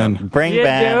Drunk lined Ben. up. Bring You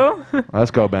Ben. do?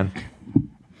 Let's go, Ben.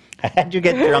 How'd you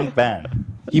get Drunk Ben?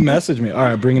 He messaged me. All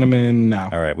right, bringing him in now.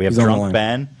 All right, we have He's on the Drunk line.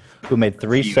 Ben, who made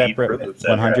 3 separate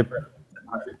 100.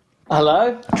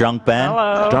 Hello? Drunk Ben.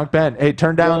 Hello. Drunk Ben. Hey,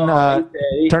 turn down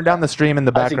the stream in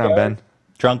the How's it background, going? Ben.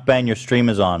 Drunk Ben, your stream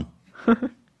is on.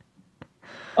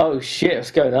 Oh shit,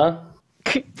 what's going on?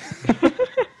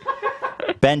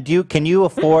 Ben, can you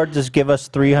afford to give us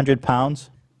 300 pounds?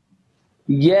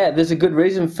 Yeah, there's a good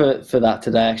reason for that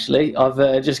today, actually. I've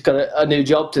just got a new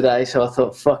job today, so I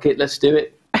thought, fuck it, let's do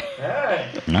it. All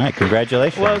right,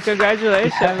 congratulations. Well,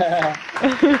 congratulations.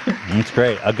 That's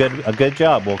great. A good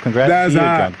job. Well, congrats That's to you,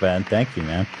 hot. Drunk Ben. Thank you,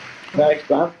 man. Thanks,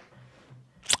 man.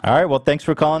 All right, well, thanks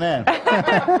for calling in. Is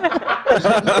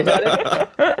that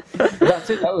it? That's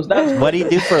it. That was nice. What do you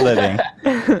do for a living?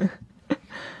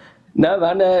 No,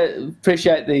 man.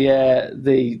 Appreciate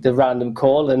the random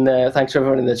call, and thanks for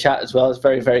everyone in the chat as well. It's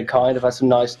very, very kind. I've had some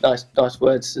nice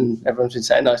words, and everyone's been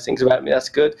saying nice things about me. That's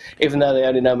good, even though they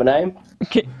only know my name.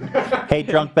 Hey,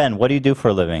 Drunk Ben, what do you do for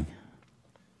a living?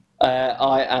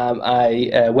 I am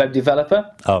a web developer.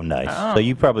 Oh, nice. Oh. So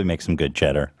you probably make some good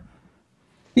cheddar.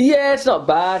 Yeah, it's not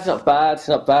bad. It's not bad. It's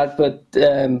not bad. But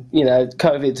you know,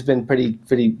 COVID's been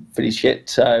pretty shit.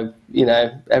 So you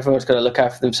know, everyone's got to look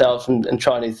after themselves and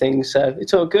try new things. So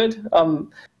it's all good.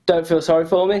 Don't feel sorry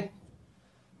for me.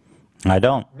 I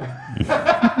don't.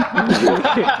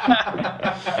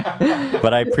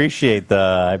 But I appreciate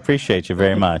you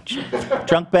very much.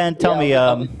 Drunk Ben, tell me.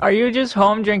 Are you just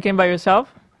home drinking by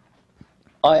yourself?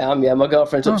 I am. Yeah, my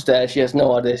girlfriend's upstairs. She has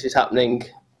no idea this is happening.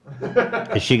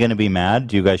 Is she going to be mad?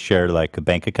 Do you guys share like a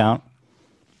bank account?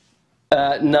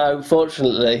 No,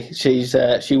 fortunately, she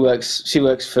works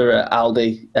for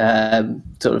Aldi,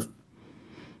 sort of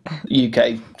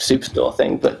UK superstore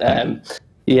thing. But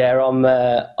yeah, I'm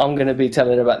going to be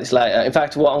telling her about this later. In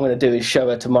fact, what I'm going to do is show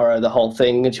her tomorrow the whole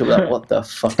thing, and she'll be like, "What the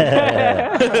fuck?"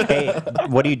 Hey,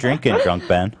 what are you drinking, Drunk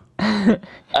Ben?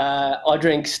 I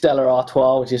drink Stella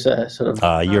Artois, which is a sort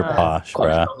of. You're posh, quite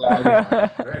bruh.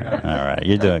 strong. All right,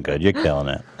 you're doing good. You're killing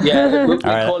it. Yeah, we All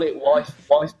right. call it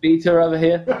wife beater over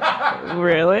here.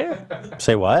 Really?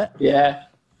 Say what? Yeah.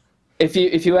 If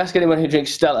you ask anyone who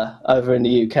drinks Stella over in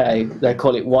the UK, they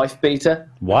call it wife beater.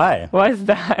 Why? What is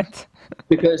that?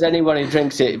 Because anyone who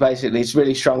drinks it, basically, it's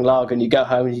really strong lager, and you go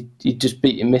home and you just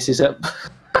beat your missus up.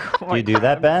 Do you do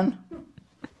that, Ben?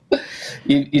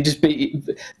 You just beat.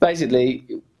 Basically,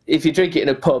 if you drink it in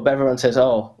a pub, everyone says,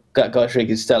 "Oh, that guy's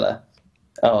drinking Stella.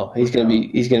 Oh, he's gonna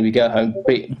be go home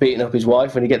beating up his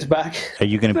wife when he gets back." Are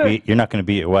you going to beat? You're not going to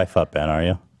beat your wife up, Ben, are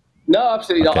you? No,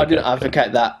 absolutely not. Okay, I do not good,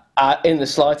 advocate that in the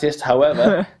slightest.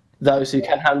 However, those who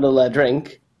can handle their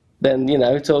drink, then you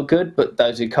know it's all good. But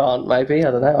those who can't, maybe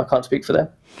I don't know. I can't speak for them.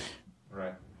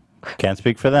 Can't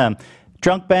speak for them.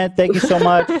 Drunk Ben, thank you so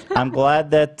much. I'm glad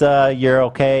that you're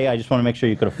okay. I just want to make sure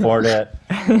you could afford it.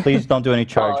 Please don't do any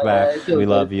chargebacks. yeah, We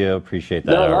love you. Appreciate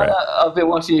that. No, All right. I've been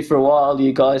watching you for a while.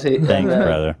 You guys, Thanks,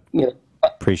 brother. You know,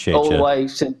 Appreciate all you. the way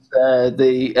since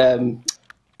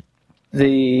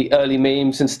the early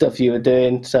memes and stuff you were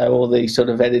doing. So all the sort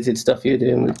of edited stuff you were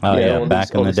doing. With, Oh, you know, yeah, all back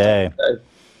this- in all the this stuff. day. So,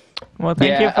 Well,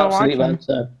 thank you for absolutely, watching. man.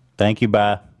 So, Thank you,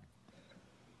 bye.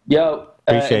 yo,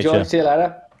 Appreciate enjoy. you. See you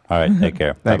later. All right, take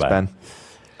care. Thanks, Bye-bye. Ben.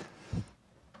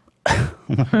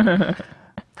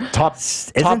 Top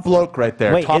bloke right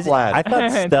there. Wait, top lad. I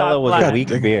thought Stella Top was lad. a weak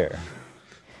beer.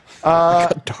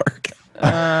 Dark.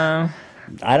 I'm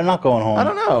not going home. I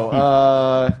don't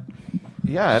know.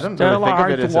 Yeah, I don't really think of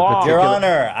it as a Stella particular. Your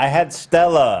Honor, I had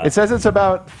Stella. It says it's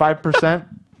about 5%.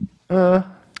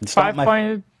 It's not my-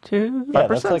 5.2.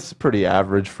 5%'s pretty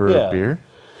average for Yeah. a beer,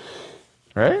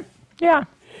 right? Yeah.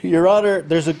 Your Honor,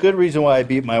 there's a good reason why I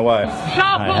beat my wife.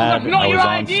 I was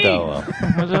on Stella.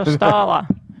 Was a Stella.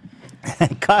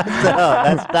 Costello,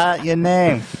 that's not your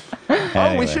name.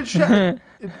 Oh, we should share.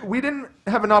 We didn't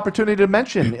have an opportunity to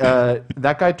mention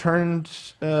that guy turned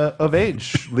of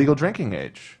age, legal drinking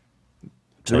age.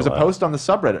 There was a post on the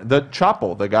subreddit. The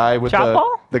Chopple, the guy with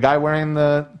the guy wearing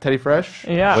the Teddy Fresh.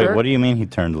 Yeah. Wait, what do you mean he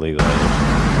turned legal age?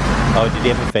 Oh, did he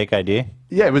have a fake ID?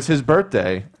 Yeah, it was his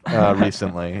birthday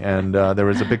recently, and there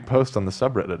was a big post on the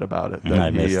subreddit about it. I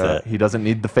missed that. He doesn't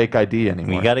need the fake ID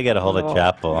anymore. We got to get a hold of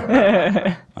Chapel.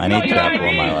 I need Chapel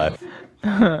in my life.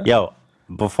 Yo,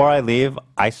 before I leave,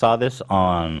 I saw this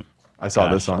on. this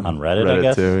on Reddit, I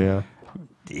guess. too. Yeah.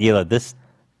 Hila, this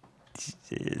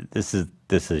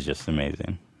is just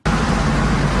amazing.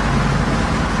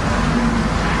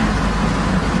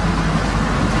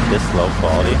 This low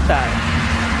quality.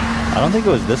 I don't think it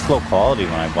was this low quality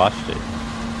when I watched it.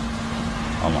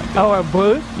 Oh my god. Oh, a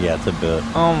boot? Yeah, it's a boot.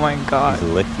 Oh my god. He's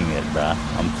licking it, bruh.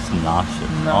 I'm just nauseous.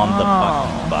 On the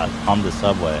fucking bus, on the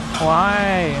subway.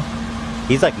 Why?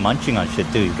 He's like munching on shit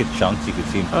too. He's got chunks you can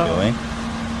see him doing.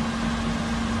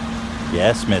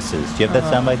 Yes, missus. Do you have that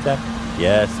soundbite there?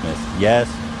 Yes, miss. Yes.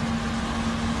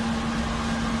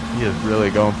 He is really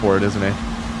going for it, isn't he?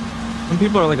 Some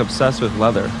people are like obsessed with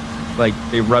leather. Like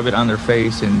they rub it on their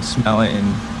face and smell it and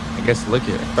I guess lick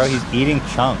it. Bro, he's eating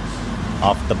chunks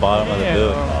off the bottom of the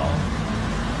boot.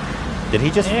 Did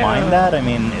he just find that? I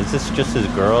mean, is this just his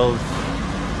girl's?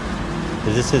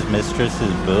 Is this his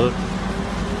mistress's boot?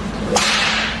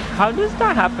 How does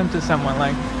that happen to someone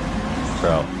like?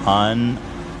 Bro,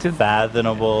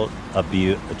 unfathomable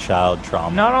abuse, child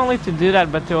trauma. Not only to do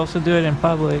that, but to also do it in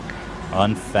public.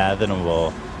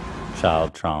 Unfathomable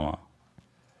child trauma.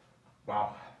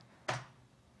 Wow.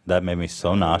 That made me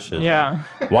so nauseous. Yeah.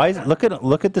 Why is look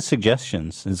at the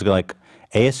suggestions. It's like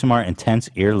ASMR intense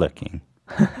ear licking.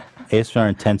 ASMR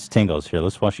intense tingles. Here,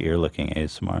 let's watch ear licking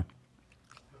ASMR.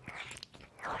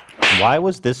 Why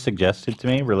was this suggested to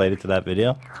me related to that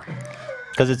video?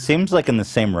 Because it seems like in the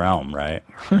same realm, right?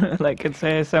 Like it's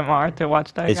ASMR to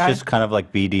watch that It's guy. just kind of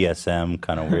like BDSM,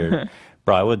 kind of weird.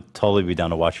 Bro, I would totally be down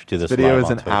to watch you do this. Video live is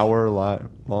on an Twitch. hour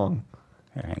long.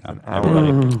 Here, hang on.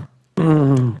 Everybody.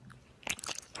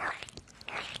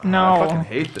 No. I fucking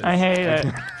hate this. I hate it.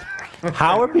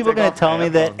 How are people going to tell me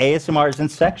that ASMR isn't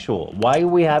sexual? Why are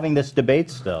we having this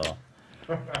debate still?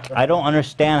 I don't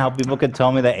understand how people can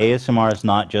tell me that ASMR is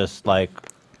not just like...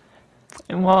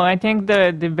 Well, I think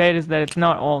the debate is that it's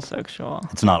not all sexual.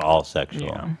 It's not all sexual.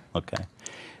 Yeah. Okay.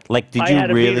 Like, did I you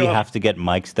had a really video- have to get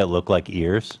mics that look like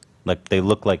ears? Like, they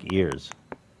look like ears.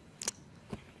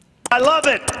 I love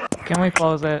it. Can we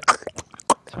close it?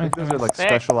 I think those are like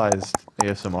specialized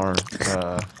ASMR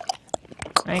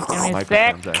Making me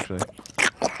microphones, sick. actually.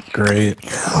 Great.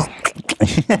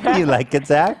 You like it,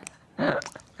 Zach?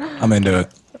 I'm into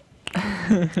it.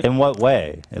 In what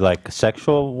way? Like a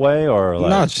sexual way or like...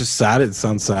 No, it's just sad. It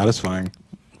sounds satisfying.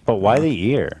 But why the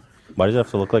ear? Why does it have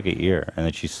to look like an ear? And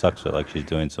then she sucks it like she's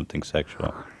doing something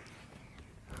sexual.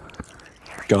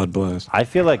 God bless. I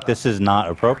feel like this is not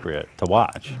appropriate to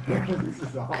watch. Do you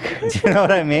know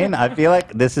what I mean? I feel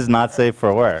like this is not safe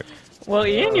for work. Well,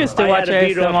 Ian used to watch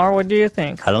ASMR. What do you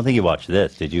think? I don't think you watched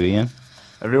this. Did you, Ian?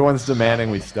 Everyone's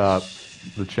demanding we stop.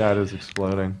 The chat is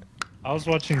exploding. I was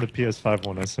watching the PS5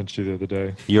 one I sent you the other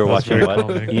day. You were That was watching very what,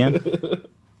 calming. Ian?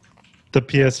 The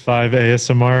PS5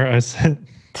 ASMR I sent.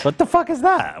 What the fuck is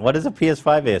that? What is a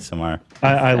PS5 ASMR?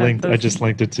 I just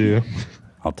linked it to you.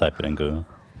 I'll type it in Google.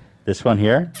 This one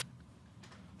here?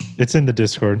 It's in the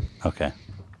Discord. Okay.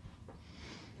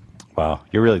 Wow,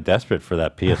 you're really desperate for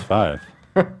that PS5.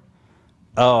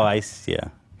 Oh, I see. Yeah.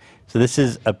 So this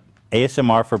is a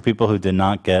ASMR for people who did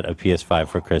not get a PS5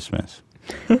 for Christmas.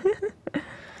 You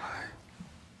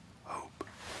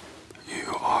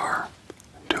are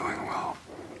doing well.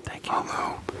 Thank you.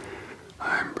 Although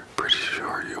I'm pretty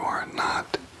sure you are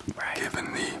not given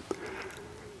the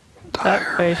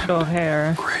That facial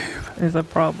hair is a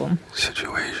problem.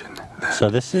 situation. So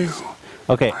this is...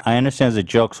 Okay, I understand it's a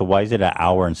joke, so why is it an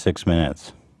hour and 6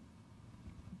 minutes?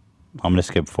 I'm going to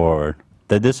skip forward.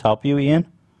 Did this help you, Ian?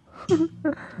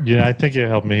 Yeah, I think it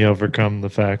helped me overcome the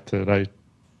fact that I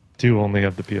do only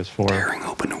have the PS4. Tearing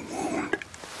open a wound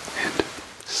and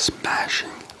smashing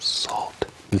salt.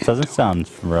 This doesn't sound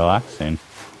relaxing.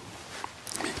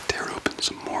 Tear open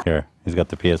some more. Here, he's got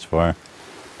the PS4.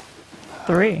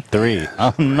 3. 3.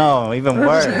 Oh no, even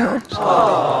worse. Tapping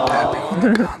on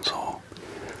the console.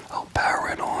 I'll power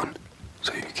it on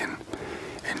so you can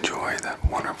enjoy that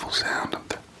wonderful sound of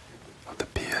the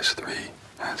PS3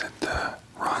 as it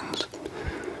runs.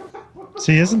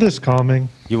 See, isn't this calming?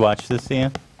 You watched this,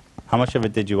 Ian? How much of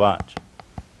it did you watch?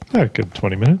 A good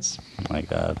 20 minutes. Oh my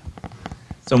god.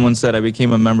 Someone said I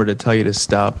became a member to tell you to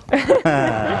stop. Fair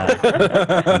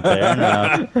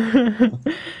enough.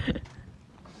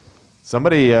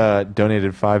 Somebody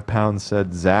donated £5.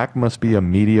 Said Zach must be a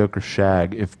mediocre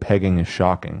shag if pegging is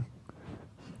shocking.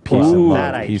 Peace and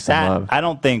love. Peace and love. I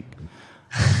don't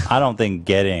think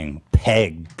getting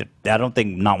pegged. I don't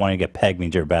think not wanting to get pegged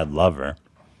means you're a bad lover.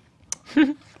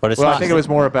 But it's well, not. I think it was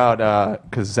more about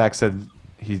because Zach said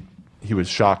he was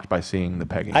shocked by seeing the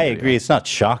pegging. I agree. It's not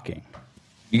shocking.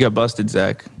 You got busted,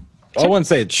 Zach. I wouldn't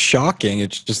say it's shocking.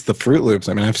 It's just the Fruit Loops.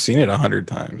 I mean, I've seen it 100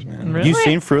 times, man. Really? You've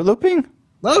seen Fruit Looping?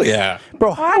 Oh yeah,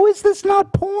 bro. How is this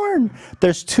not porn?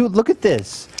 There's two. Look at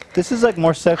this. This is like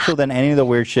more sexual than any of the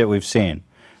weird shit we've seen.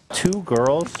 Two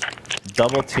girls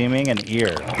double teaming an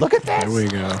ear. Look at this. Here we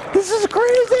go. This is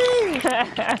crazy.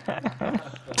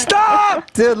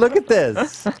 Stop, dude. Look at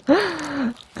this.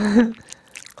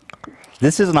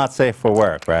 This is not safe for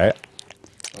work, right?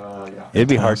 Yeah. It'd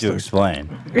be hard to explain.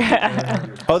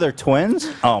 Oh, they're twins?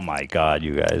 Oh my god,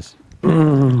 you guys.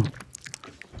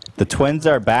 The twins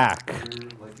are back.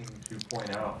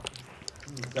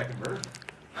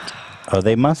 Oh,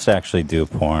 they must actually do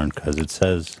porn because it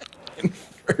says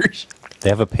they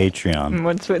have a Patreon.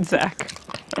 What's with Zach?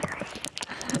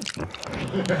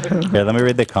 Here, let me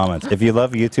read the comments. If you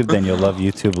love YouTube, then you'll love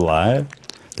YouTube Live.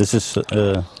 This is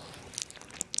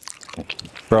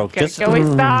bro. Just Can we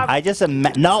stop? I just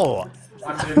no.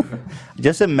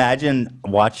 Just imagine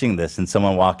watching this and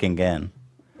someone walking in.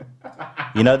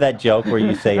 You know that joke where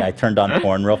you say, I turned on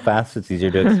porn real fast? It's easier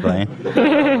to explain.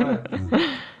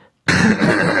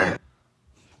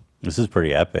 This is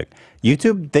pretty epic.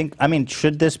 YouTube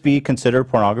should this be considered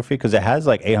pornography? Because it has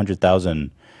like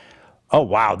 800,000. Oh,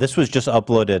 wow. This was just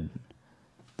uploaded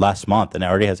last month and it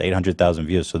already has 800,000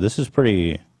 views. So this is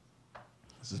pretty.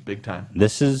 This is big time.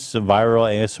 This is a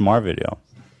viral ASMR video.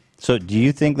 So do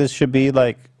you think this should be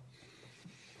like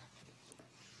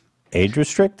age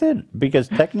restricted? Because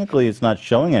technically it's not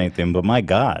showing anything, but my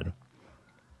God.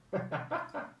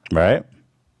 Right?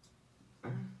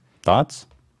 Thoughts?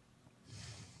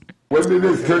 When did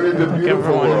this turn into beautiful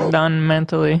Everyone is world? done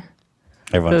mentally.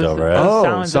 Everyone's over it. Oh,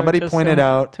 sounds are somebody just pointed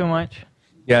out. Too much.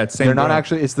 Yeah, it's They're not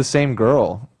actually. It's the same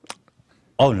girl.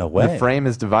 Oh, no way. The frame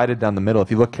is divided down the middle. If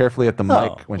you look carefully at the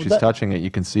mic when well, she's that- touching it, you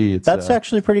can see it's. That's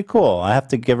actually pretty cool. I have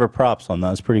to give her props on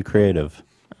that. It's pretty creative.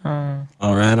 All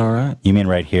right. You mean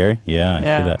right here? Yeah, I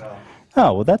Yeah. see that.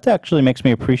 Oh, well, that actually makes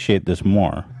me appreciate this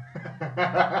more.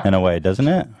 In a way, doesn't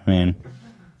it? I mean,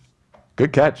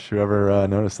 good catch. Whoever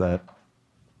noticed that.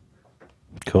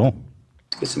 cool.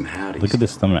 Get some howdies. Look at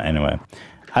this thumbnail. Anyway,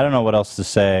 I don't know what else to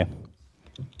say.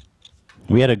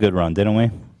 We had a good run, didn't we?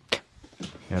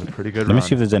 You had a pretty good Let run. me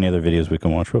see if there's any other videos we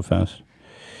can watch real fast.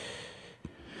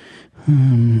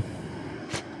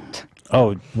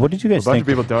 Oh, what did you guys A bunch think? of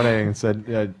people donating and said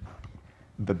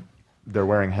that they're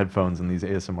wearing headphones and these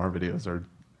ASMR videos are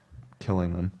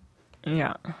killing them.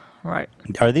 Yeah, right.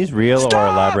 Are these real or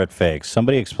elaborate fakes?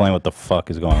 Somebody explain what the fuck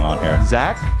is going on here.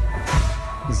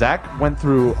 Zach went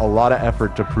through a lot of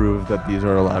effort to prove that these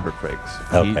are elaborate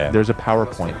fakes. Okay. There's a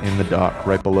PowerPoint in the doc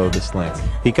right below this link.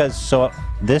 Because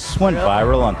this went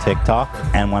viral on TikTok,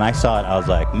 and when I saw it, I was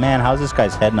like, man, how's this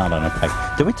guy's head not on a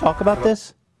peg? Did we talk about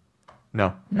this?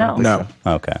 No. No.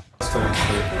 Okay.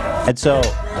 And so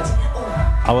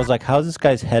I was like, how's this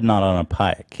guy's head not on a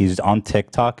pike? He's on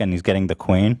TikTok and he's getting the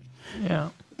queen. Yeah.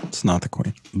 It's not the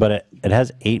queen. But it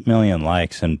has 8 million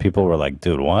likes, and people were like,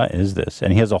 dude, what is this?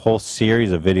 And he has a whole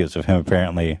series of videos of him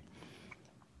apparently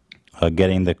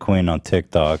getting the queen on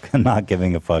TikTok and not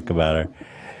giving a fuck about her.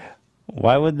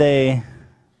 Why would they...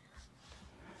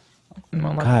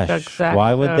 Well, let's check Gosh, Zach,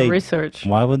 why would they research?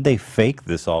 Why would they fake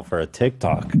this all for a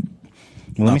TikTok?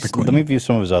 Let me view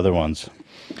some of his other ones.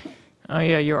 Oh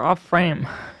yeah, you're off frame.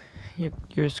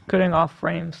 You're scooting off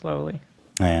frame slowly.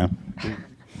 I am.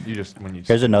 You just when you.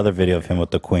 Here's another video of him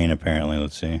with the queen. Apparently,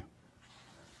 let's see.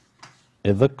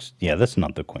 It looks, yeah, that's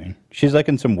not the queen. She's like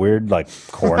in some weird like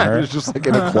corner. It's just like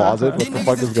in a closet. What the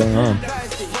fuck is going on?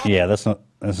 Yeah, that's not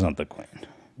the queen.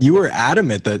 You were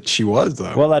adamant that she was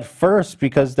though. Well, at first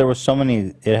because there was so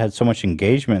many, it had so much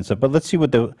engagement and stuff. But let's see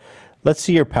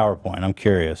your PowerPoint. I'm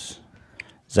curious.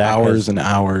 Zach Hours and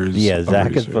hours. Yeah, of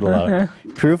Zach has research. put a lot.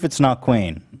 Proof it's not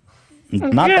queen.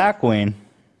 Not that queen.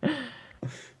 All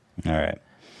right.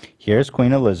 Here's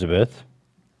Queen Elizabeth.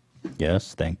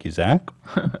 Yes, thank you, Zach.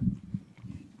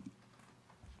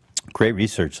 Great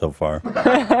research so far.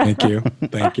 Thank you.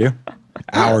 Thank you.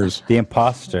 Hours. The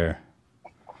imposter.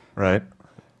 Right.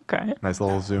 Okay. Nice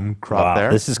little zoom crop Wow,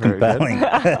 there. this is Very good.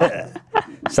 compelling.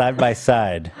 Side by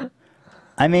side.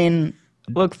 I mean,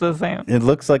 looks the same. It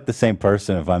looks like the same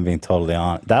person, if I'm being totally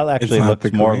honest. That actually not looks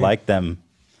the more queen. like them.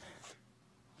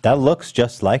 That looks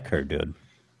just like her, dude.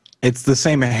 It's the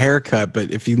same haircut,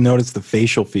 but if you notice the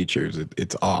facial features,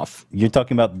 it's off. You're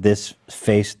talking about this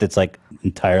face that's like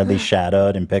entirely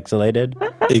shadowed and pixelated?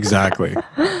 Exactly.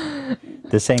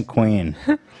 This ain't Queen.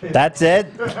 That's it?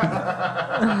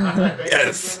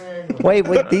 Yes. Wait,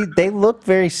 they look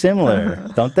very similar,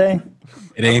 don't they?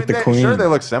 It ain't the Queen. Sure, they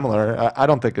look similar. I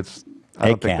don't think it's. I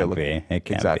don't It think they can't look be. It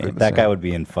can't exactly be. the That same. guy would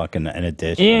be in fucking an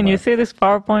edition. Ian, you see this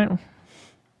PowerPoint?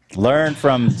 Learn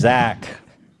from Zach.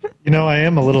 You know, I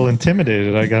am a little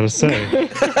intimidated, I gotta say.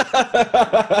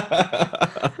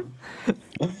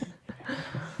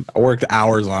 I worked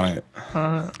hours on it.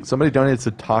 Somebody donated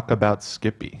to talk about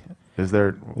Skippy. Is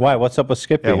there? Why? What's up with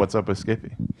Skippy? Yeah, what's up with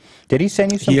Skippy? Did he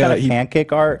send you some kind of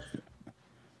pancake art?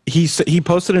 He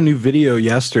posted a new video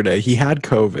yesterday. He had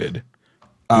COVID. Yeah,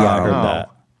 I heard that.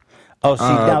 Oh, see,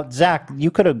 now, Zach, you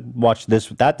could have watched this.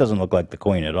 That doesn't look like the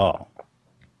Queen at all.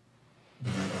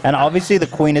 And obviously the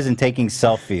Queen isn't taking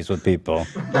selfies with people.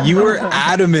 You were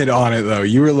adamant on it, though.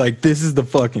 You were like, this is the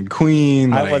fucking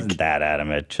Queen. I like- wasn't that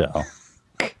adamant, chill.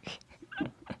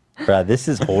 Bruh, this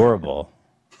is horrible.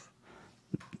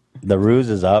 The ruse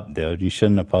is up, dude. You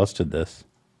shouldn't have posted this.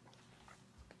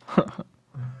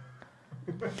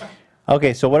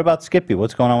 Okay, so what about Skippy?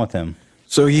 What's going on with him?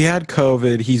 So he had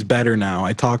COVID. He's better now.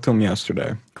 I talked to him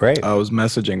yesterday. Great. I was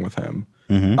messaging with him.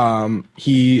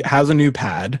 He has a new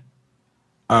pad.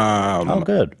 Oh,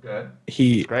 good.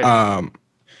 He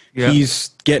Yeah.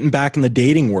 he's getting back in the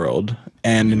dating world,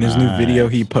 and in his new video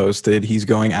he posted, he's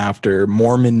going after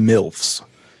Mormon MILFs,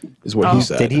 is what he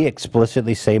said. Did he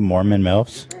explicitly say Mormon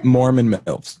MILFs? Mormon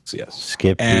MILFs, yes.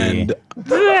 Skippy. And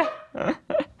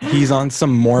he's on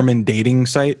some Mormon dating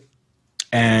site,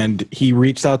 and he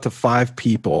reached out to 5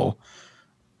 people.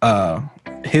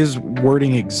 His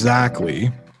wording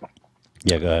exactly.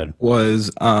 Yeah, go ahead.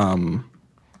 Was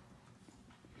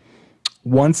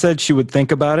one said she would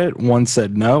think about it. One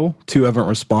said no. 2 haven't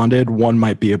responded. One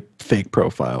might be a fake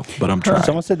profile, but I'm trying.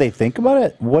 Someone said they think about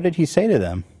it? What did he say to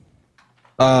them?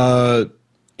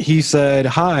 He said,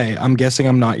 "Hi, I'm guessing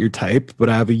I'm not your type, but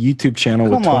I have a YouTube channel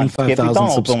with Come on, Skippy, 25,000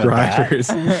 don't open with that. subscribers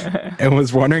and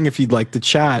was wondering if you'd like to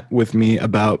chat with me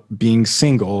about being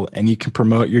single, and you can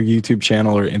promote your YouTube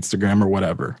channel or Instagram or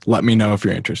whatever. Let me know if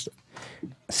you're interested."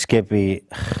 Skippy,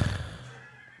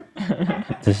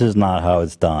 this is not how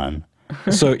it's done.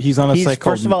 So he's on a site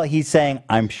called... First of all, he's saying,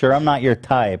 I'm sure I'm not your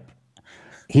type.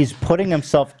 He's putting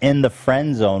himself in the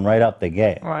friend zone right out the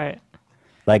gate. Right.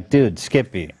 Like, dude,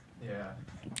 Skippy.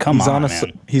 Come he's on, a,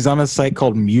 man. He's on a site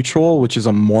called Mutual, which is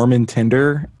a Mormon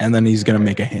Tinder, and then he's going to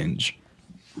make a Hinge.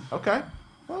 Okay.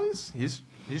 Well, he's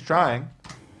trying.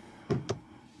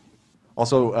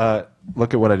 Also,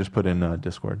 look at what I just put in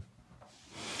Discord.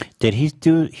 Did he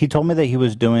do? He told me that he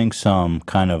was doing some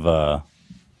kind of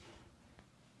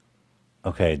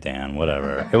Okay, Dan,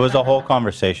 whatever. It was a whole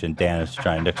conversation. Dan is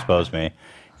trying to expose me.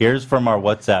 Here's from our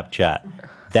WhatsApp chat.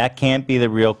 That can't be the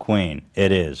real Queen.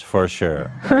 It is, for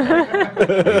sure. You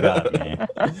got me.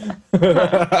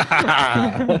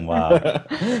 Wow.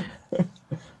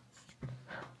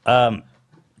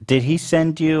 Did he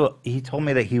send you... He told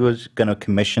me that he was going to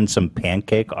commission some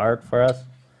pancake art for us.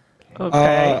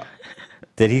 Okay.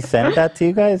 Did he send that to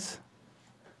you guys?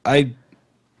 I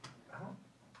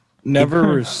never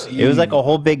received... It was like a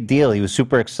whole big deal. He was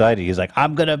super excited. He's like,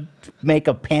 I'm going to make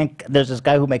a There's this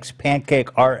guy who makes pancake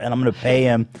art, and I'm going to pay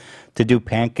him to do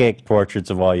pancake portraits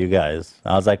of all you guys.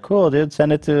 I was like, cool, dude.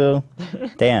 Send it to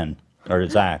Dan or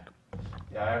Zach.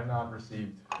 Yeah, I have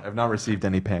not received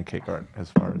any pancake art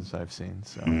as far as I've seen.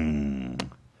 So.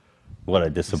 What a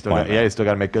disappointment. You still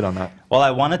got to make good on that. Well,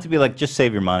 I want it to be like, just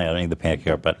save your money. I don't need the pancake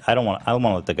art, but I don't want to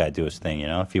let the guy do his thing, you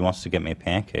know? If he wants to get me a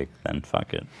pancake, then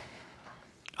fuck it.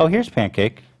 Oh, here's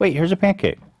pancake. Wait, here's a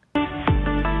pancake.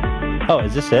 Oh,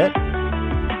 is this it?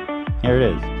 Here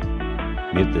it is.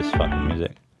 Mute this fucking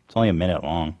music. It's only a minute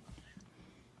long.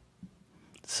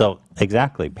 So,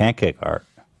 exactly, pancake art.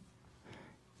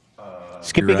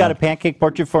 Skippy got a pancake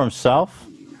portrait for himself?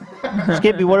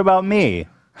 Skippy, what about me?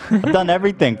 I've done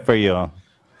everything for you.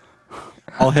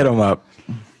 I'll hit him up.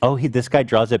 Oh, this guy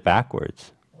draws it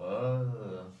backwards.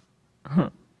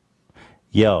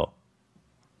 Yo,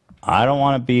 I don't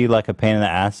want to be like a pain in the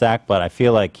ass, Zach, but I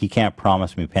feel like he can't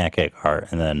promise me pancake art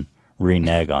and then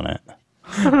renege on it.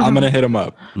 I'm going to hit him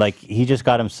up. Like, he just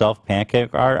got himself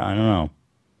pancake art? I don't know.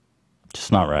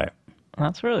 Just not right.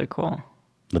 That's really cool.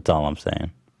 That's all I'm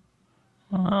saying.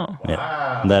 Wow.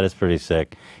 Yeah, that is pretty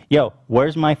sick. Yo,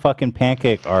 where's my fucking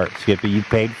pancake art, Skippy? You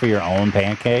paid for your own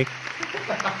pancake?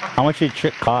 How much did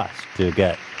it cost to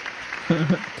get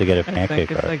a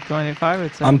pancake it's art? like 25.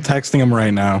 It's I'm texting him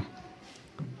right now.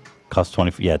 Cost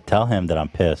 20. Yeah, tell him that I'm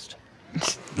pissed.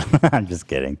 I'm just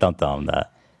kidding. Don't tell him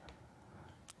that.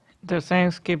 They're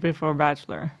saying Skippy for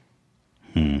Bachelor.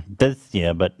 But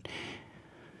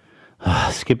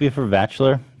Skippy for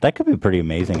Bachelor, that could be pretty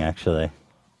amazing, actually.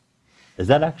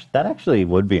 That actually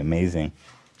would be amazing.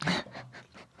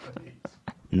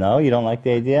 No, you don't like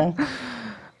the idea?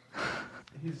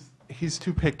 He's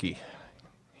too picky.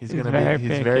 He's very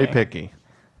very picky.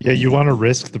 Yeah, you want to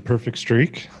risk the perfect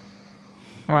streak?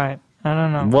 Right. I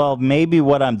don't know. Well, maybe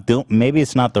what I'm doing, maybe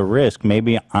it's not the risk.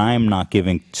 Maybe I'm not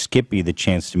giving Skippy the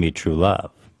chance to meet true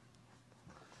love.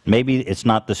 Maybe it's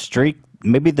not the streak.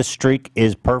 Maybe the streak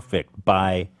is perfect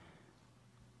by...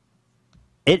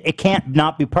 It can't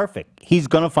not be perfect. He's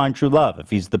going to find true love if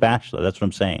he's the Bachelor. That's what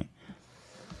I'm saying.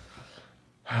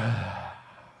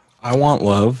 I want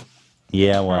love.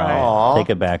 Yeah, well, Aww. take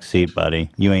a back seat, buddy.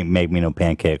 You ain't make me no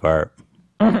pancake art.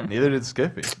 Neither did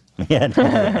Skippy. Yeah,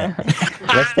 no.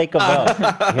 Let's take a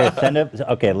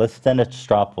vote. Here, let's send a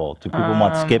straw poll. Do people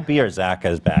want Skippy or Zach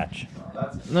as Batch?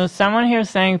 There's someone here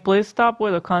saying, please stop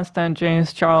with the constant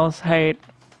James Charles hate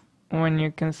when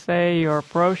you can say you're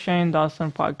pro Shane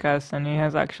Dawson podcast and he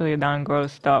has actually done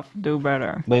gross stuff. Do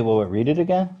better. Wait, read it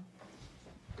again?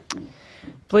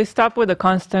 Please stop with the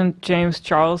constant James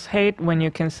Charles hate when you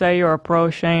can say you're a pro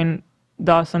Shane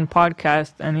Dawson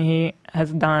podcast and he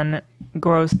has done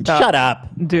gross stuff. Shut up.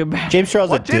 Do better. James Charles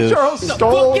What? James Charles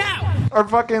stole our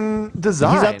fucking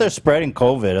design. He's out there spreading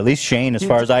COVID. At least Shane, as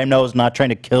far as I know, is not trying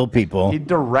to kill people. He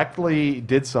directly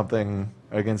did something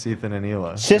against Ethan and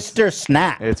Hila. Sister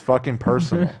snap. It's fucking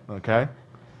personal, okay?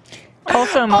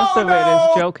 Also, most of it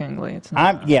is jokingly. It's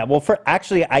not.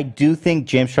 Actually, I do think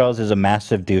James Charles is a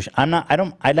massive douche.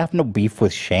 I'd have no beef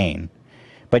with Shane.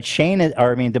 But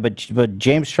but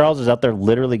James Charles is out there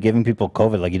literally giving people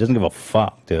COVID. Like, he doesn't give a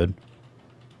fuck, dude.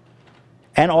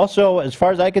 And also, as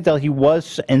far as I could tell, he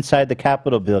was inside the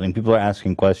Capitol building. People are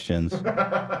asking questions.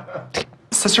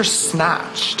 Sister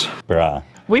snatched. Bruh.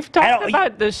 We've talked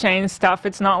about the Shane stuff.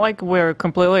 It's not like we're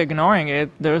completely ignoring it.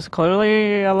 There's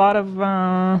clearly a lot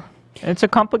of... it's a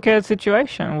complicated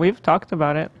situation. We've talked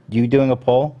about it. You doing a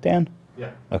poll, Dan?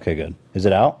 Yeah. Okay, good. Is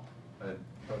it out? I'm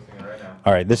posting it right now.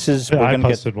 All right, this is... Yeah, I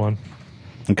posted one.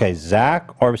 Okay, Zach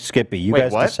or Skippy? You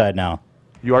guys decide now.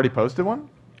 You already posted one?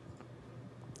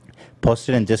 Post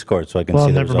it in Discord so I can see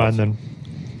the never results. mind then.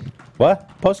 What?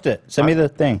 Post it. Send me the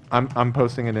thing. I'm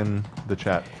posting it in the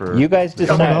chat for... You guys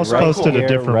decide. Someone else posted a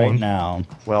different right one. now.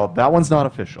 Well, that one's not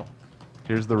official.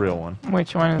 Here's the real one.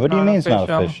 Which one is What do you not mean it's official?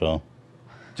 not official?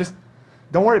 Just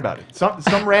don't worry about it.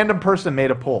 Some random person made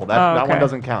a poll. That one okay.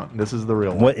 doesn't count. This is the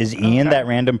real one. What, is Ian that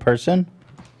random person?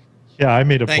 Yeah, I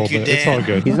made a poll, but it's all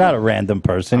good. He's not a random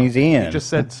person. He's Ian. He just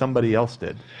said somebody else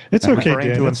did. It's He's okay, referring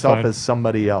Dan. to It's himself fine. as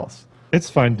somebody else. It's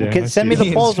fine, Dan. Okay, I send see me it.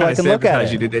 the polls so I can look at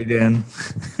You it. today, Dan.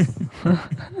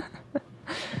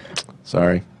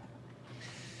 Sorry.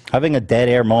 Having a dead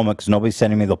air moment because nobody's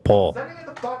sending me the poll. Send me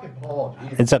the fucking poll.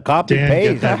 It's a copy Dan,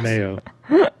 paste. get that mayo.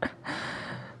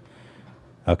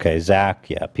 Okay, Zach.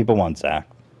 Yeah, people want Zach.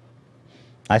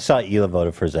 I saw Hila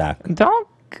voted for Zach. Don't...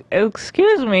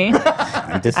 Excuse me.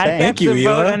 I'm just I saying. get to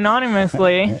vote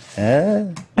anonymously.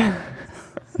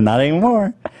 Not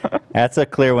anymore. That's a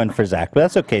clear one for Zach. But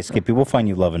that's okay, Skippy. We'll find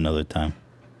you love another time.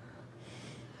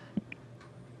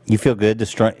 You feel good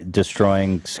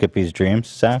destroying Skippy's dreams,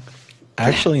 Zach?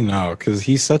 Actually, no, because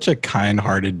he's such a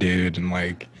kind-hearted dude, and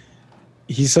like,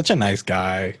 he's such a nice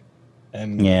guy.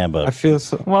 And yeah, but I feel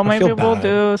so. Well, I maybe feel we'll bad.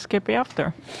 do Skippy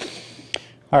after.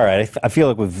 all right. I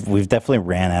feel like we've definitely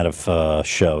ran out of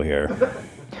show here.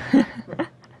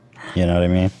 You know what I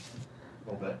mean?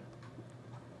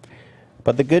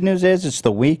 But the good news is it's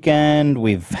the weekend.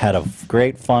 We've had a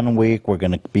great, fun week. We're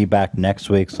going to be back next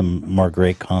week. Some more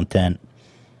great content.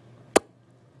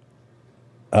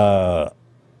 That's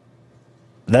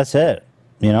it.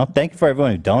 You know, thank you for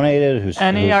everyone who donated, who's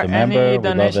a member. Any We love it,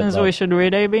 donations though. we should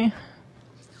read, AB?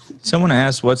 Someone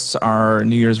asked, "What's our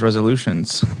New Year's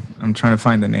resolutions?" I'm trying to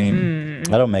find the name.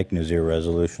 I don't make New Year's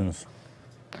resolutions.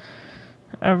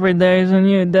 Every day is a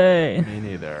new day. Me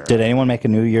neither. Did anyone make a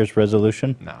New Year's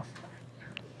resolution? No.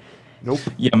 Nope.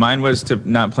 Yeah, mine was to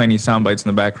not play any sound bites in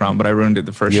the background, but I ruined it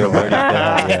the first show.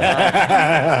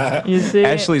 You see,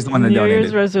 Ashley's the one that New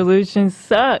Year's donated. resolutions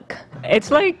suck. It's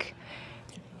like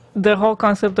the whole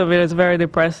concept of it is very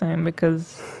depressing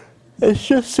because it's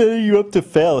just setting you up to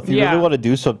fail. If you Yeah. really want to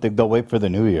do something, don't wait for the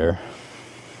new year.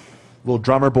 Little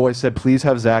drummer boy said, please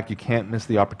have Zach. You can't miss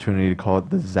the opportunity to call it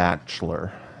the Zatchler.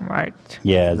 Right.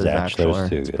 Yeah, The Zatchler's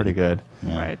too It's good. pretty good.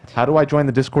 Right. How do I join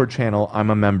the Discord channel?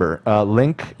 I'm a member.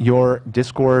 Link your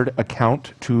Discord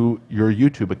account to your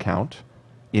YouTube account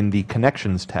in the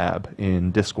Connections tab in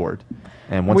Discord.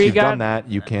 And once We you've got done that,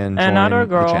 you can join another the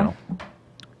girl. channel.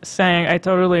 saying, I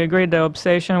totally agree. The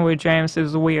obsession with James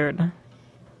is weird.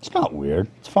 It's not weird.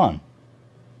 It's fun.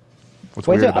 What's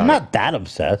Wait, weird I'm about not that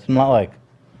obsessed. I'm not like,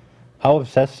 how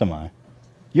obsessed am I?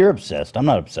 You're obsessed. I'm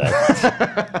not obsessed.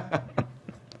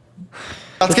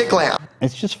 Let's get glam.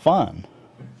 It's just fun.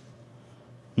 I'm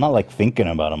not like thinking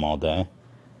about him all day.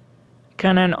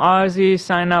 Can an Aussie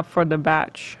sign up for the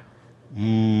batch?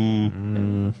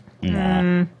 Nah.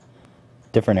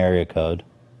 Different area code.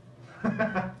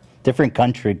 Different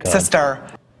country code. Sister.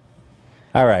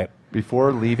 All right.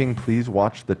 Before leaving, please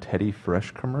watch the Teddy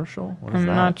Fresh commercial. What is I'm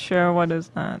that? not sure what is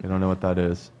that. You don't know what that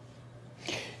is.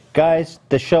 Guys,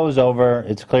 the show is over.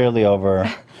 It's clearly over.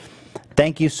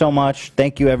 Thank you so much.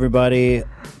 Thank you, everybody.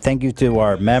 Thank you to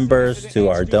our members, to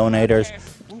our donators.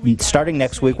 Starting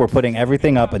next week, we're putting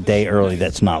everything up a day early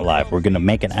that's not live. We're going to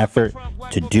make an effort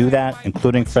to do that,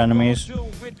 including Frenemies.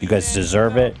 You guys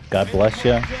deserve it. God bless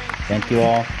you. Thank you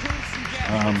all.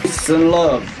 Peace and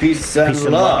love. Peace and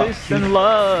love. Peace and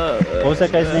love. What was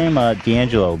that guy's name?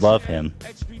 D'Angelo. Love him.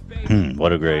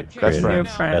 What a great friend.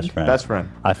 Best friend. Best friend.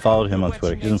 I followed him on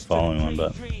Twitter. He doesn't follow anyone,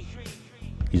 but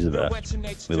he's the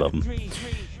best. We love him.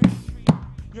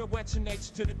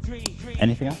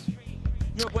 Anything else?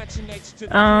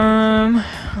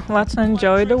 Let's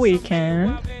enjoy the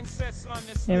weekend.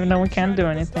 Even though we can't do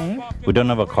anything. We don't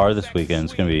have a car this weekend.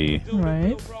 It's gonna be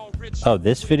Right. Oh,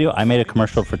 this video? I made a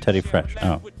commercial for Teddy Fresh.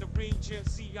 Oh.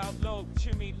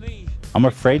 I'm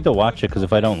afraid to watch it because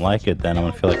if I don't like it, then I'm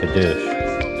gonna feel like a douche.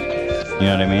 You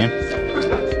know what I mean?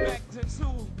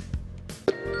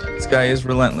 This guy is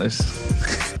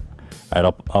relentless. All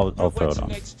right, I'll throw it on.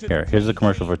 Here's the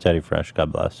commercial for Teddy Fresh.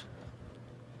 God bless.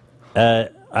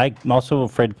 I'm also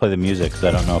afraid to play the music because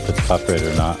I don't know if it's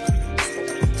copyrighted or not.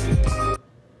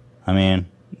 I mean,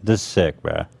 this is sick,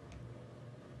 bruh.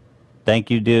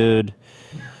 Thank you, dude.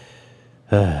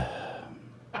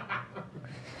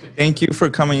 Thank you for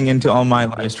coming into all my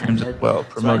live streams as well, So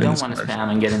I promoting don't this want to commercial.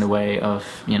 spam and get in the way of,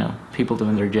 people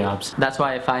doing their jobs. That's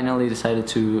why I finally decided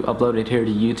to upload it here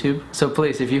to YouTube. So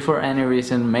please, if you for any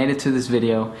reason made it to this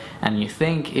video and you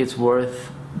think it's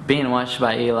worth being watched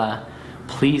by Ela,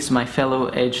 please, my fellow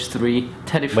Age 3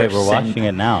 Teddy Fresh. Wait, we're watching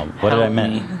it now. What did I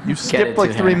miss? You skipped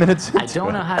like 3 minutes. I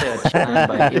don't know how to chime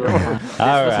by Ela.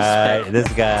 All right, this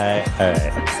guy. All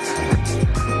right.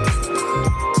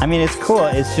 I mean, it's cool.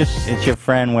 It's your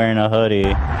friend wearing a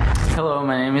hoodie. Hello,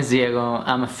 my name is Diego.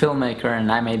 I'm a filmmaker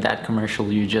and I made that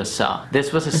commercial you just saw.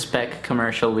 This was a spec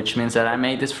commercial, which means that I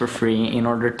made this for free in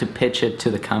order to pitch it to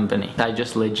the company. I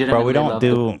just legitimately Bro, we don't love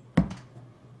do.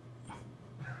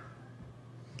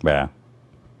 Yeah.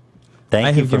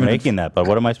 Thank you for making that, but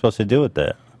what am I supposed to do with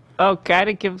it? Oh,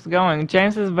 Caddy keeps going.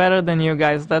 James is better than you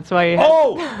guys. That's why he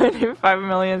has 25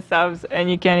 million subs and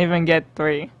you can't even get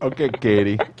 3. Okay,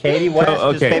 Katie. Katie West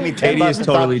just paid me $10 Katie is to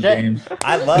totally talk shit. James.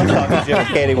 I love talking shit with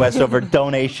Katie West over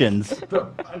donations.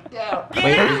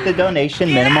 Wait, is the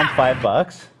donation minimum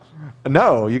 $5?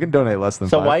 No, you can donate less than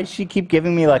So 5. why does she keep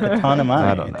giving me like a ton of money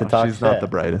I don't know. to talk She's not shit? the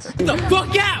brightest. Get the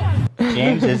fuck out!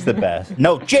 James is the best.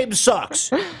 No, James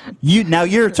sucks. Now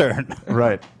your turn.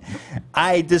 Right.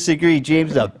 I disagree.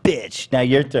 James is a bitch. Now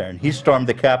your turn. He stormed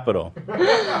the Capitol.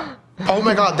 Oh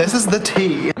my god, this is the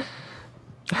tea.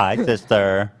 Hi,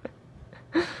 sister.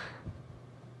 Okay,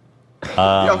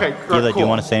 Hila, do you cool.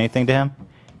 want to say anything to him?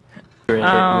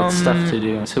 with stuff to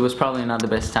do. So it was probably not the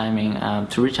best timing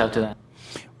to reach out to them.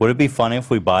 Would it be funny if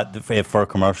we bought it for a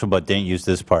commercial but didn't use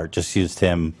this part, just used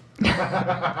him?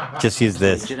 Just use I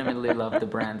this. legitimately love the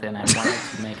brand and I wanted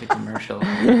to make a commercial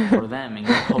for them in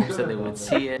hopes that they would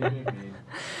see it.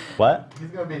 What? He's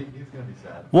gonna be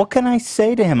sad. What can I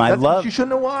say to him? I love. You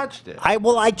shouldn't have watched it.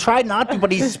 I tried not to,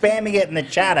 but he's spamming it in the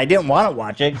chat. I didn't want to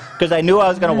watch it because I knew I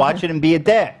was going to watch it and be a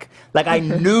dick. Like I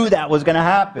knew that was going to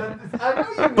happen.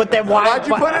 But then Why'd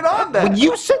you put it on then? Well,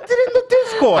 you sent it in the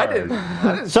Discord. I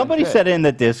didn't Somebody said it in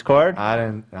the Discord. I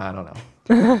don't know.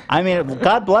 I mean,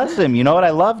 God bless him. You know what? I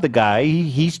love the guy.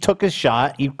 He's took his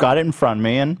shot. He got it in front of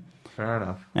me, and Fair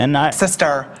enough. and I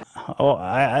Sister. Oh,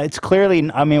 it's clearly.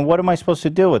 I mean, what am I supposed to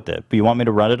do with it? You want me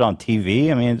to run it on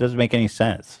TV? I mean, it doesn't make any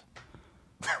sense.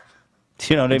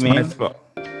 Do you know what I mean? My fault.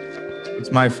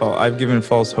 It's my fault. I've given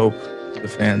false hope to the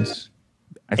fans.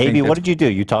 AB, what did you do?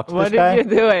 You talked to What this guy? did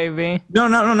you do, AB? No,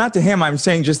 not to him. I'm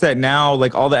saying just that now,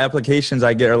 like all the applications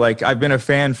I get are like I've been a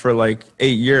fan for like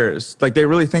 8 years. Like they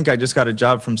really think I just got a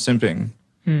job from simping.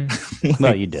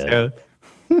 Well, you did. So-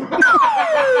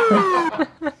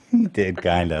 You did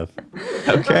kind of.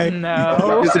 Okay.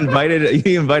 No.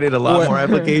 He invited a lot What? more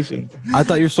applications. I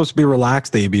thought you were supposed to be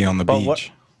relaxed, AB, on the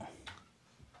beach.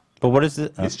 But what is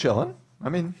it? He's chilling.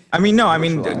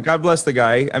 God bless the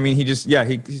guy. I mean, he's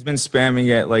been spamming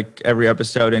it like every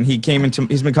episode, and he's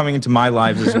been coming into my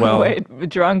lives as well. Wait,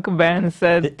 Drunk Ben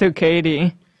said to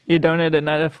Katie, you donated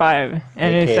another $5,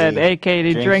 and he said, "Hey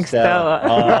Katie, drink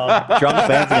Stella." Drunk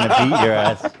Ben's gonna beat your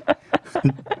ass.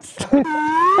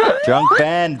 Drunk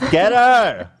Ben, get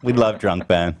her! We love Drunk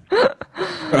Ben.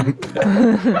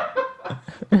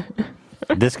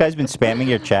 This guy's been spamming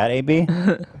your chat, AB?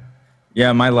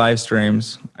 Yeah, my live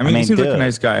streams. I mean, he seems like a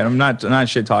nice guy, and I'm not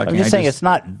shit talking. I'm just saying it's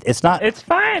not. It's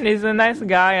fine. He's a nice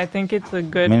guy. I think it's a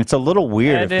good. I mean, it's a little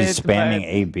weird if he's edit, spamming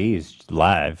ABs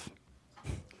live.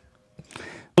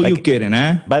 Who you kidding,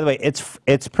 eh? By the way,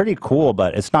 it's pretty cool,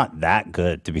 but it's not that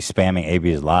good to be spamming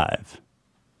ABs live.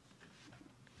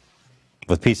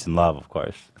 With peace and love, of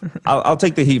course. I'll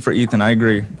take the heat for Ethan. I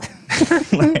agree.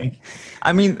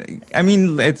 I mean,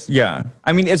 it's yeah.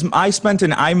 I mean,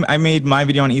 I made my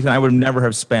video on Ethan. I would never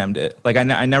have spammed it. Like I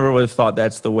never would have thought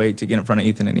that's the way to get in front of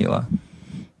Ethan and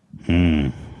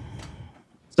Hila.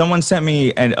 Someone sent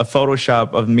me a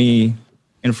Photoshop of me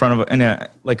in front of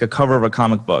a cover of a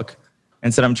comic book,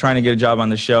 and said I'm trying to get a job on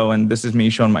the show, and this is me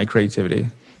showing my creativity.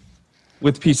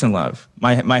 With peace and love.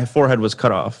 My forehead was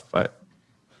cut off, but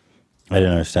I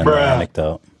didn't understand the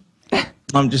anecdote.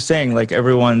 I'm just saying, like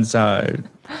everyone's trying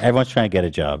to get a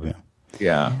job.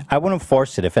 Yeah. I wouldn't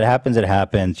force it. If it happens, it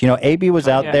happens. You know, AB was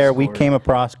out there. We came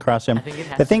across him.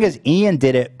 The thing is, Ian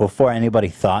did it before anybody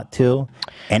thought to,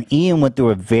 and Ian went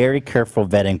through a very careful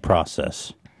vetting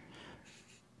process.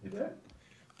 You did?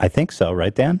 I think so,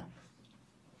 right, Dan?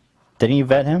 Didn't you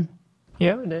vet him?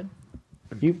 Yeah, we did.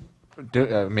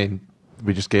 I mean,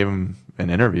 we just gave him an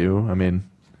interview. I mean,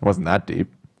 it wasn't that deep.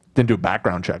 Didn't do a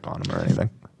background check on him or anything.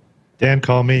 Dan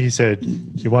called me. He said,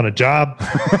 "You want a job?"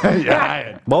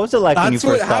 Yeah. What was it like when you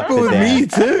first talked to Dan?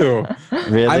 That's what happened with me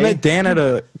too. Really? I met Dan at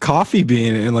a coffee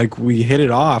bean, and like we hit it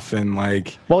off, and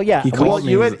like. Well, yeah. He called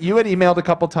me. You had emailed a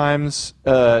couple times.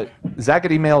 Zach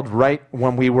had emailed right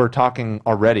when we were talking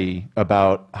already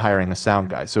about hiring a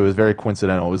sound guy, so it was very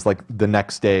coincidental. It was like the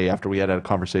next day after we had a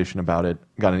conversation about it,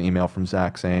 got an email from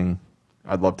Zach saying,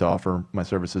 "I'd love to offer my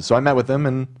services." So I met with him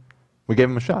and we gave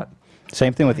him a shot.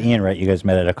 Same thing with Ian, right? You guys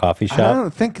met at a coffee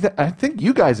shop. I think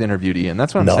you guys interviewed Ian.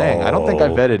 That's what I'm saying. I don't think I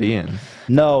vetted Ian.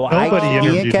 No,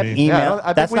 Ian kept me. email. Yeah,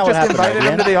 I think that's we not just what happened. invited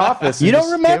him to the office. You and don't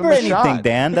just remember gave him a anything, shot.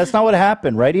 Dan. That's not what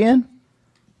happened, right, Ian?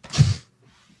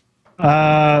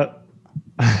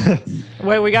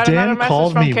 Wait, we got Dan another message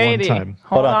called from me one Katie. time.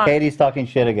 Hold on. Katie's talking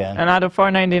shit again. Another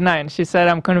 $4.99. She said,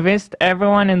 "I'm convinced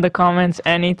everyone in the comments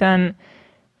and Ethan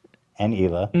and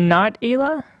Hila, not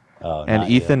Hila, and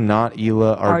Ethan, not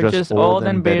Hila, are just old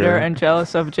and bitter and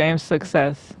jealous of James'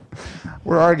 success."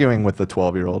 We're arguing with the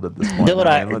 12-year-old at this point.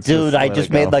 I just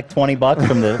made like $20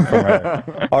 from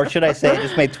her, or should I say, I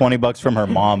just made $20 from her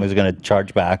mom, who's going to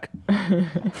charge back.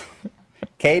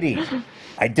 Katie,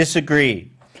 I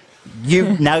disagree.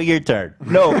 Now your turn.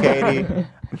 No, Katie.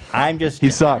 He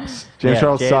sucks. James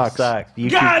Charles sucks. Can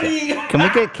we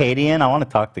get Katie in? I want to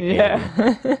talk to Katie.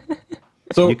 Yeah.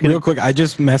 So real quick, I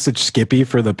just messaged Skippy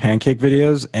for the pancake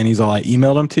videos, and he's all, "I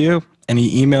emailed them to you," and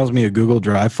he emails me a Google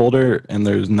Drive folder, and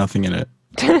there's nothing in it.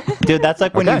 Dude, that's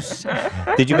like when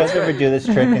did you guys ever do this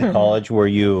trick in college where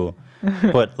you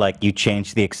put you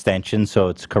change the extension so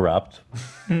it's corrupt?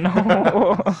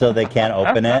 No. So they can't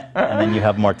open it, and then you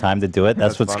have more time to do it.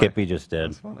 That's what funny. Skippy just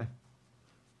did. That's funny.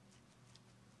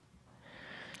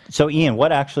 So Ian,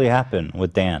 what actually happened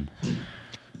with Dan?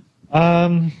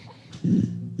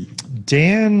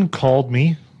 Dan called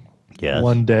me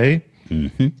one day.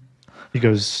 Mm-hmm. He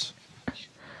goes,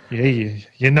 "Yeah,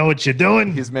 you know what you're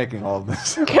doing?" He's making all of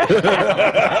this. No,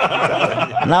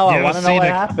 I want to know what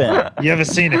happened. You ever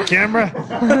seen a camera?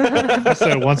 I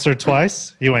said once or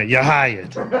twice. He went, "You're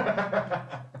hired."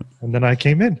 And then I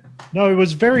came in. No, it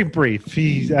was very brief.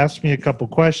 He asked me a couple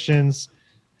questions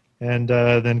and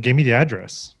then gave me the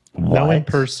address. No in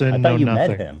person, I no thought you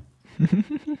nothing. met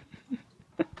him.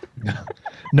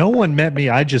 No one met me.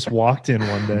 I just walked in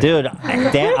one day. Dude,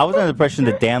 Dan, I was under the impression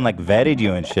that Dan vetted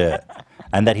you and shit,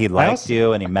 and that he liked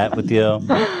you and he met with you.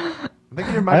 I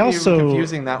think you might be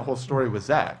confusing that whole story with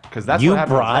Zach, because that's You what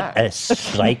happened brought with a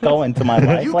psycho into my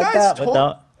life You like guys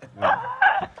that.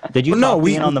 Did you talk to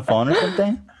Ian on the phone or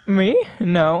something? Me?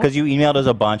 No. Because you emailed us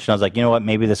a bunch, and I was like, you know what?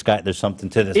 Maybe this guy, there's something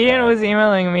to this. Ian was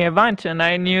emailing me a bunch, and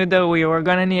I knew that we were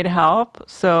gonna need help.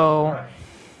 So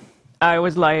I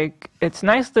was like, "It's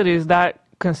nice that he's that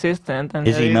consistent and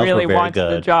His that he emails really were very wants the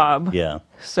good. job." Yeah.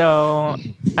 So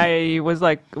I was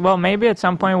like, "Well, maybe at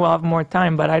some point we'll have more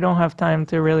time, but I don't have time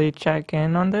to really check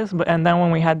in on this." And then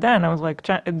when we had Dan, I was like,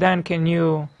 "Dan, can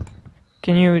you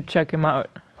check him out?"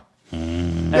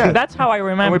 Yeah. That's how I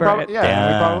remember it.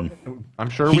 Yeah, I'm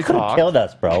sure He we could have talked. killed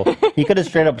us, bro. He could have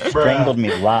straight up strangled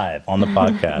me live on the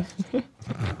podcast.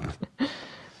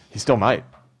 He still might.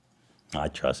 I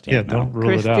trust him. Yeah, don't rule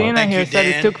it out. Christina here said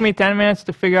it took me 10 minutes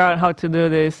to figure out how to do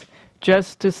this.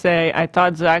 Just to say, I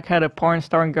thought Zach had a porn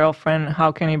star girlfriend.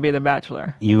 How can he be the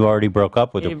Bachelor? You already broke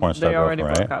up with your porn star They already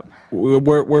girlfriend, right? broke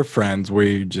up. We're friends.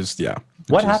 We just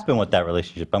What happened with that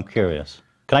relationship? I'm curious.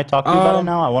 Can I talk to you about it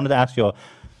now? I wanted to ask you.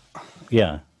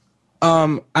 Yeah.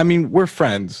 I mean, we're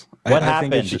friends. What I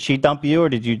think happened? Did she dump you, or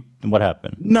did you? What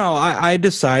happened? No, I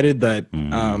decided that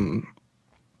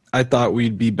I thought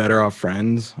we'd be better off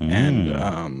friends,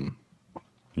 and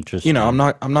Interesting. I'm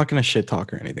not gonna shit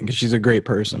talk her or anything because she's a great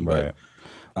person. But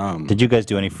did you guys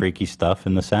do any freaky stuff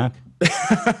in the sack?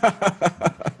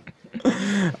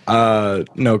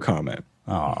 No comment.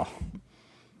 Oh.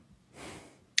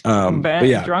 but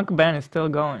yeah. Drunk Ben is still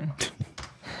going.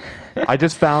 I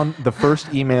just found the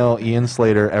first email Ian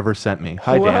Slater ever sent me.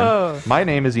 Hi, Whoa. Dan. My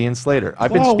name is Ian Slater.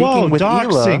 I've been Whoa, speaking with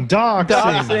doxing, Ela.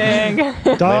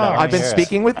 Doxing. I've been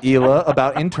speaking with Ela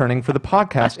about interning for the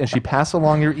podcast, and she passed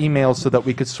along your emails so that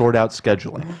we could sort out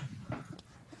scheduling.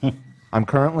 I'm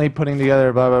currently putting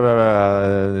together blah, blah,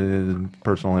 blah, blah,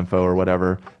 personal info or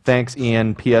whatever. Thanks,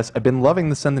 Ian. P.S. I've been loving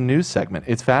the Send the News segment.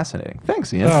 It's fascinating.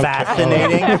 Thanks, Ian.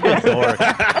 Fascinating?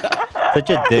 Such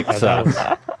a dick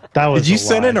suck. That was Did you a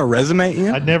send lie. in a resume,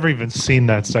 Ian? I'd never even seen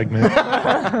that segment.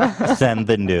 Send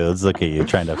the news. Look at you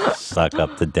trying to suck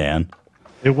up to Dan.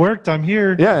 It worked. I'm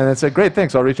here. Yeah, and it said, great,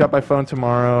 thanks. I'll reach out by phone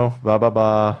tomorrow. Blah, blah,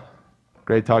 blah.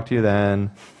 Great, talk to you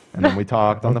then. And then we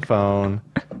talked on the phone.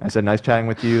 I said, nice chatting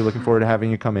with you. Looking forward to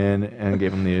having you come in, and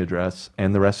gave him the address.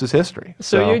 And the rest is history.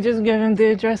 So you just give him the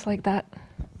address like that?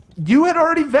 You had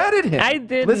already vetted him. I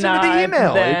did Listen not. to the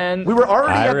email. Then. We were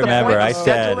already I at the remember. point I of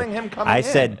said. scheduling him coming I in.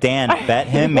 said, Dan, vet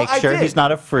him. Make Well, I sure did. he's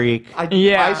not a freak.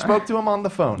 I spoke to him on the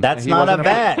phone. That's He not a wasn't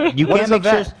vet. freak. You What can't is a make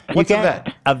sure. vet? You What's a can't.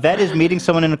 vet? A vet is meeting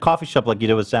someone in a coffee shop like you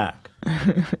did with Zach.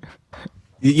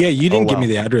 Yeah, you didn't give well. me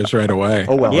the address right away.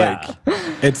 Oh, well. Yeah.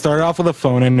 It started off with a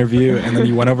phone interview, and then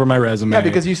you went over my resume. Yeah,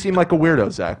 because you seem like a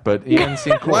weirdo, Zach, but Ian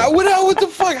seemed cool. What the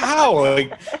fuck? How?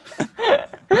 Like,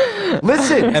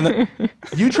 Listen, and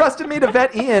you trusted me to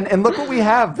vet Ian, and look what we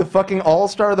have, the fucking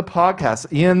all-star of the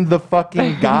podcast, Ian the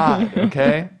fucking god,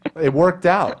 okay? It worked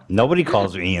out. Nobody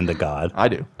calls Ian the god. I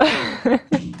do.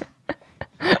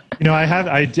 You know,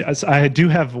 I do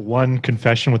have one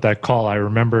confession with that call. I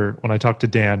remember when I talked to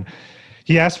Dan,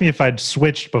 he asked me if I'd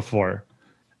switched before,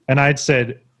 and I'd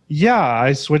said, "Yeah,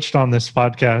 I switched on this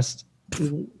podcast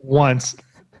once,"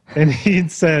 and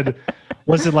he'd said,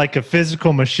 "Was it like a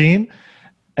physical machine?"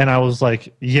 And I was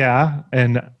like, "Yeah,"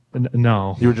 and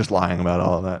no. You were just lying about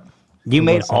all of that. You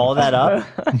made all that up?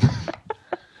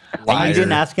 And you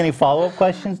didn't ask any follow-up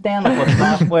questions, Dan? Like what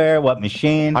software, what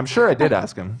machine? I'm sure I did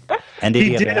ask him. And did He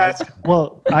he did ask.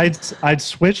 Well, I'd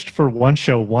switched for one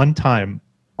show one time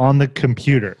on the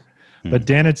computer, but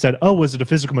Dan had said, "Oh, was it a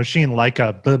physical machine like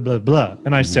a blah blah blah?"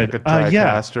 And I said, Like a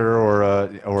 "Yeah." TriCaster or a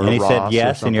And he Ross said or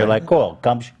yes, and you're something. like, cool,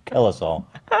 come kill us all.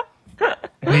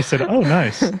 And he said, "Oh,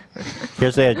 nice."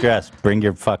 Here's the address. Bring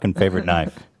your fucking favorite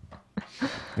knife.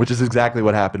 Which is exactly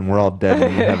what happened. We're all dead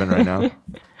in heaven right now.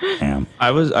 Damn.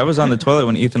 I was on the toilet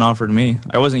when Ethan offered me.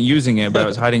 I wasn't using it, but I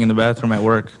was hiding in the bathroom at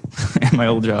work at my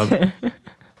old job.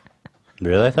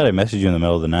 Really? I thought I messaged you in the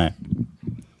middle of the night.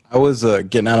 I was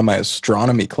getting out of my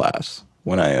astronomy class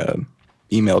when I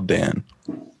emailed Dan.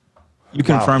 You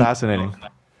confirmed. Fascinating.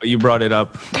 But you brought it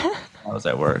up. I was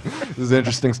at work. This is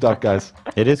interesting stuff, guys.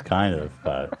 It is kind of,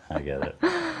 but I get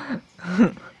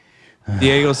it.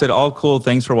 Diego said, "All cool.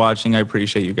 Thanks for watching. I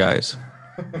appreciate you guys."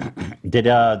 Did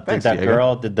Thanks, that Diego.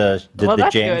 girl, did the Well,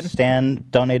 that's James good. Stan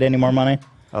donate any more money?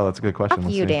 Oh, that's a good question. Fuck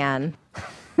Let's you, see. Dan.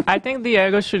 I think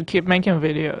Diego should keep making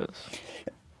videos.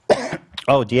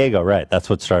 Oh, Diego, right. That's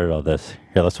what started all this.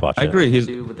 Here, let's watch I it. agree.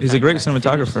 do with the He's a fact great that I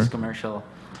finished this cinematographer. commercial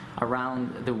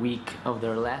around the week of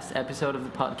their last episode of the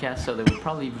podcast, so they were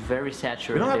probably very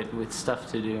saturated with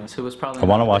stuff to do. So it was probably. I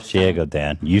want to not watch the best Diego,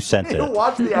 Dan. You sent You it.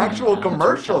 watched the actual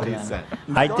commercial he sent.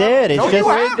 I did. It's No, just.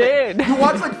 you haven't. You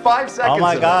watched like 5 seconds. Oh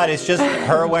my of it. God! It's just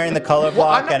her wearing the color Well,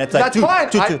 block, I'm not- and it's like. that's fine.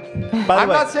 By the I'm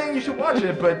way, not saying you should watch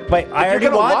it, but wait, I if already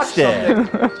you're gonna watched watch it.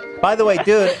 something- By the way,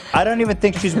 dude, I don't even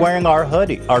think she's wearing our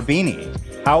hoodie, our beanie.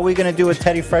 How are we gonna do a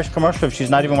Teddy Fresh commercial if she's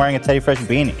not even wearing a Teddy Fresh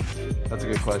beanie? That's a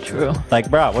good question. True. Like,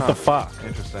 bro, what the fuck?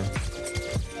 Interesting.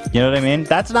 You know what I mean?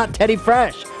 That's not Teddy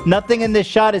Fresh. Nothing in this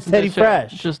shot is Teddy The shirt,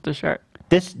 Fresh. Just the shirt.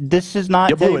 This is not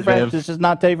You blew Teddy it, Fresh. Viv. This is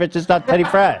not Teddy Fresh. This is not Teddy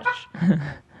Fresh.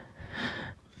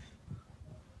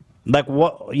 Like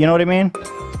what? You know what I mean?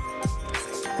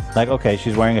 Like, okay,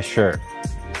 she's wearing a shirt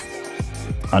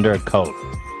under a coat.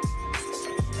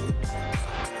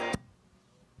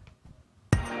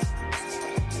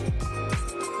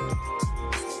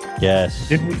 Yes.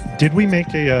 Did we make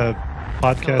a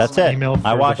podcast That's it. email for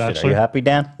I watched The it. Are Bachelor? you happy,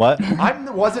 Dan? What? I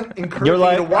wasn't encouraging You're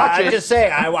like, you to watch I it. just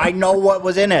say, I know what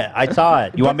was in it. I saw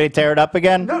it. You want me to tear it up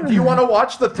again? No, do you want to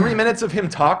watch the 3 minutes of him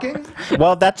talking?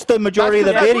 Well, that's the majority of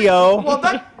the That's what- video. well,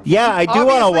 that- Yeah, I do want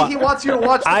to Obviously, watch. he wants you to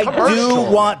watch the I do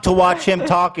commercial. want to watch him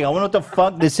talking. I wonder what the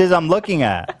fuck this is I'm looking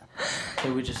at. It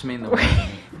would just mean the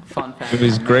fun fact. It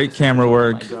was great camera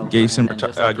work, great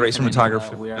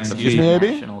cinematography. Excuse me,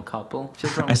 national couple.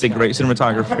 I say great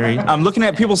cinematography. I'm looking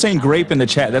at people saying grape in the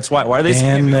chat. That's why. Why are they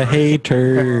And spamming? the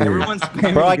hater. Everyone's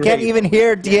spamming Bro, I can't grape. even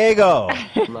hear Diego.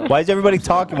 Why is everybody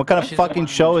talking? What kind of fucking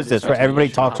show is this where everybody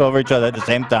talks over each other at the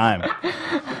same time?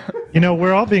 You know,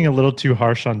 we're all being a little too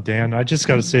harsh on Dan. I just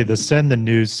got to say, the Send the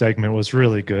News segment was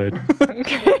really good.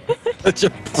 Such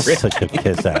a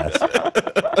kiss ass.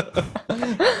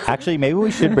 Actually, maybe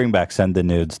we should bring back Send the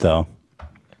Nudes, though.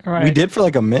 Right. We did for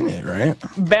like a minute, right?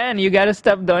 Ben, you gotta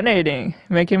stop donating.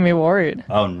 Making me worried.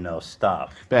 Oh, no,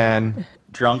 stop. Ben.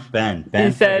 Drunk Ben.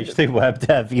 Ben, said- PhD web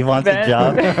dev. He wants a Ben-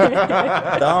 job.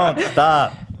 Don't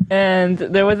stop. And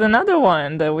there was another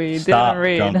one that we Stop, didn't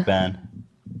read. Drunk Ben.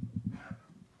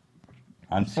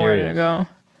 I'm Where did it serious. go?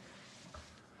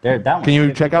 There, that one. Can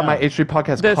you check out my H3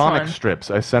 podcast This comic one. strips?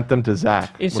 I sent them to Zach.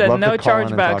 You Would said love to no call in and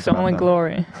talk chargebacks, about only them.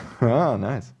 glory. Oh,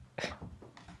 nice.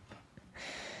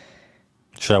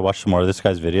 Should I watch some more of this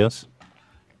guy's videos?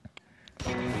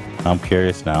 I'm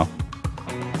curious now.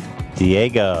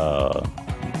 Diego,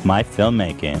 my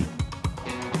filmmaking.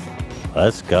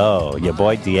 Let's go. Your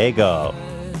boy Diego.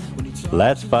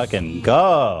 Let's fucking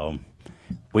go.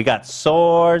 We got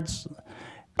swords.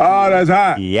 Oh, that's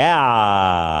hot.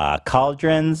 Yeah.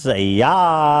 Cauldrons.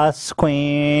 Yes,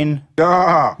 queen.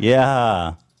 Yeah.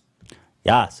 Yeah.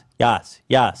 Yes, yes,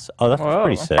 yes. Oh, that's Whoa.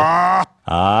 pretty sick.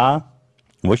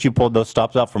 Wish you pulled those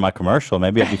stops out for my commercial.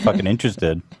 Maybe I'd be fucking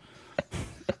interested.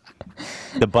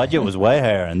 The budget was way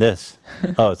higher in this.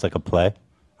 Oh, it's like a play?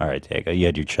 All right, Diego, you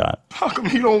had your shot. How come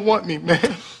you don't want me, man?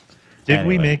 Did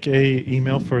we Anyway. make a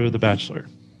email for The Bachelor?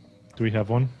 Do we have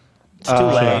one? It's too Should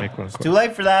I late. make one? It's too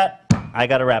late for that. I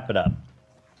got to wrap it up.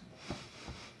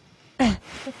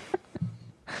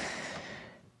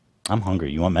 I'm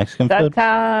hungry. You want Mexican food?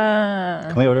 Ta-ta.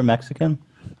 Can we order Mexican?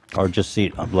 Or just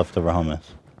eat leftover hummus?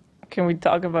 Can we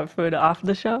talk about food off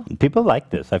the show? People like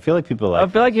this. I feel like people I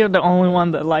like feel like you're the only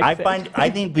one that likes it. I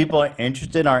think people are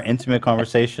interested in our intimate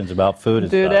conversations about food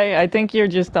and Do stuff. they? I think you're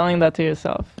just telling that to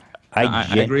yourself. I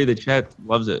agree. The chat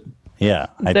loves it. Yeah,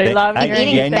 They love I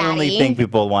hearing genuinely fatty. think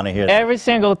people want to hear that. Every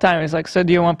single time, it's like, so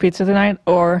do you want pizza tonight?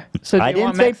 Or, so do I you didn't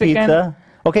want say Mexican? pizza.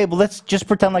 Okay, well, let's just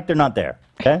pretend like they're not there,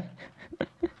 okay?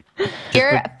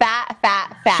 You're fat,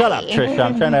 fatty. Shut up, Trisha.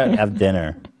 I'm trying to have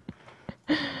dinner.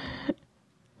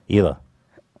 Hila,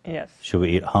 Yes. should we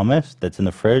eat hummus that's in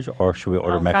the fridge, or should we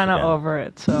order I'm Mexican? kind of over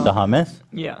it, so. The hummus?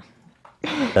 Yeah.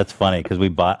 That's funny, because we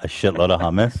bought a shitload of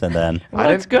hummus, and then... Well,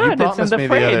 that's good. It's in the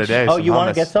fridge. Oh, you want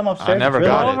to get some upstairs? I never It's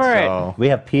really got good. it, so... We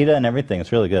have pita and everything.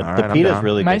 It's really good. All The right, I'm pita's down.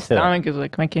 really My good, too. stomach is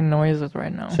like making noises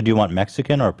right now. So do you want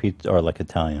Mexican or pizza or like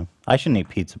Italian? I shouldn't eat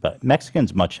pizza, but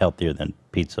Mexican's much healthier than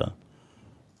pizza.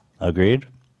 Agreed?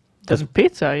 That's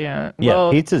pizza, yeah. Yeah,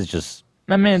 Well, pizza's just...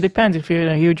 I mean, it depends if you eat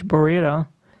a huge burrito.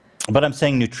 But I'm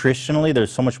saying nutritionally,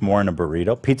 there's so much more in a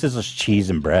burrito. Pizza's just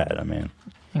cheese and bread, I mean.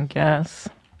 I guess.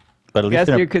 But I at guess least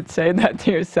in you a, could say that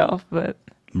to yourself, but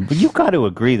but you got to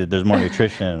agree that there's more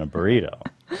nutrition in a burrito.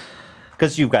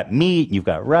 Because you've got meat, you've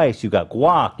got rice, you've got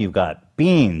guac, you've got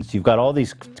beans, you've got all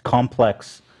these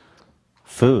complex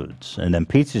foods. And then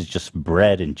pizza's just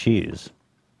bread and cheese,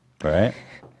 right?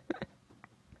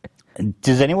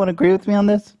 Does anyone agree with me on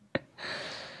this?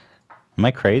 Am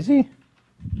I crazy?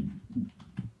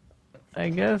 I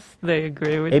guess they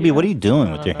agree with Maybe, you. what are you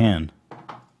doing with your hand?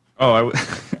 Oh, I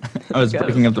was Got a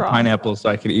picking up the straw. pineapple so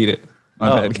I could eat it.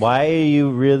 My Oh, bad. why are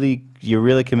you're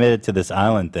really committed to this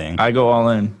island thing? I go all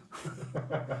in.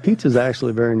 Pizza's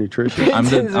actually very nutritious. I'm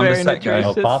the Pizza's very set guy.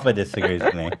 Oh, Papa disagrees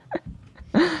with me.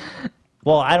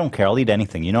 Well, I don't care. I'll eat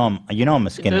anything. You know I'm a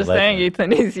skinny Just legend. saying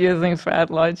Ethan is using fat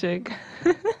logic.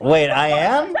 Wait, I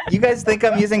am? You guys think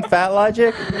I'm using fat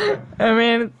logic? I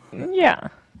mean, yeah.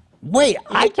 Wait,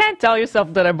 I can't tell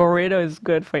yourself that a burrito is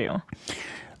good for you.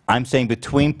 I'm saying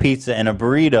between pizza and a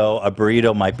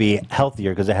burrito might be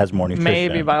healthier because it has more nutrition.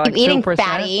 Maybe by like I'm eating 2%.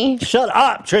 fatty. Shut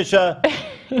up, Trisha.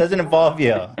 Doesn't involve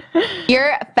you.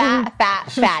 You're fat,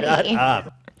 fatty. Shut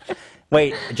up.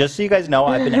 Wait, just so you guys know,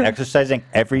 I've been exercising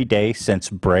every day since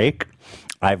break.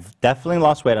 I've definitely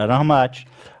lost weight. I don't know how much.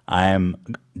 I'm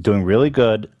doing really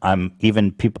good.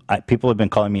 People have been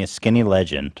calling me a skinny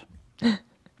legend.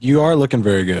 You are looking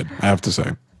very good, I have to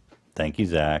say. Thank you,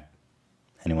 Zach.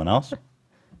 Anyone else?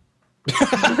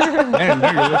 Man,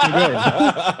 no, you're looking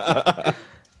good.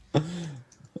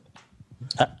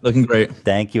 Looking great.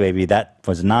 Thank you, AB. That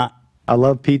was not. I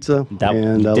love pizza. That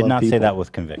and I did love not say people. that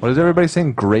with conviction. What is everybody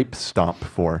saying grape stomp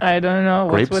for? I don't know.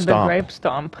 What's Grape with stomp. the grape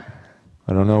stomp?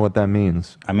 I don't know what that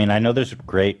means. I mean, I know there's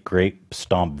great grape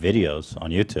stomp videos on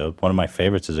YouTube. One of my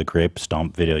favorites is a grape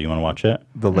stomp video. You want to watch it?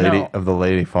 The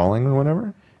lady falling or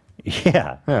whatever?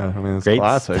 Yeah. Yeah, I mean, it's Great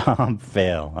classic. stomp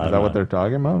fail. I Is don't that what know. they're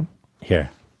talking about? Here.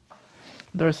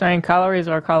 They're saying calories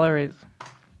are calories.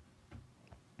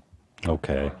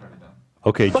 Okay.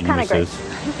 Okay, What kind of geniuses.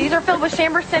 grapes? These are filled with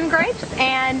Chamberson grapes,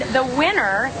 and the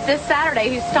winner this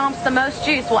Saturday who stomps the most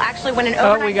juice will actually win an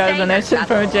Oh, overnight we got a stay. donation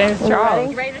from James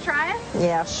Charles. You ready to try it?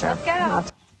 Yeah, sure. Let's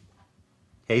go.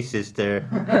 Hey, sister.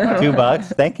 $2.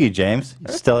 Thank you, James.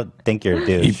 You still think you're a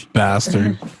douche. You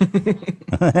bastard.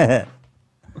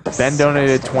 Ben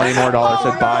donated $20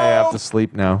 more. Said, bye, I have to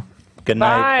sleep now. Good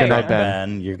night. Bye. Good night,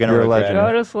 Ben. You're gonna You're a regret legend.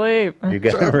 Go to sleep. You're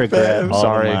gonna regret all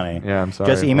Sorry. the money. Yeah, I'm sorry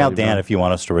Just for email you, Dan Ben. if you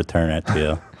want us to return it to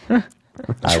you.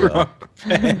 I will.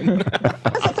 Second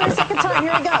time.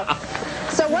 Here we go.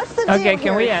 So what's the deal Okay,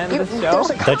 can we here? end the show?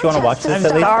 Don't you want to watch this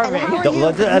at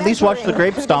least? At least watch the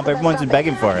grape stomp. Everyone's been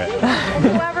begging for it.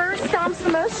 Whoever stomps the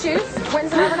most juice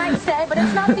wins an overnight stay, but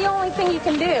it's not the only thing you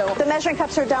can do. The measuring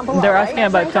cups are down below. They're right? asking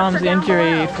about Tom's injury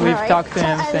if we've Right. talked to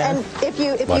him And since. if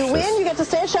you Watch win, this. you get to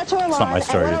stay at Chateau It's not my Lawn.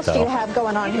 story And to what else do tell. you have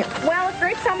going on here? Well, if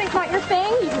grape stomping's not your thing,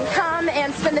 you can come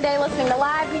and spend the day listening to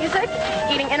live music,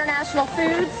 eating international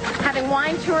foods, having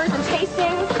wine tours and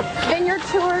tastings, vineyard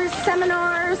tours,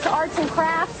 seminars, arts and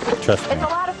crafts. Trust me. It's a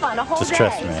lot of fun, a whole Just day.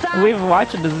 trust me. So- We've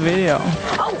watched this video.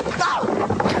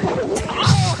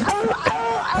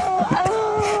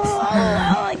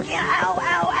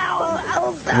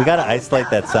 We gotta isolate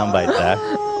that soundbite, Zach.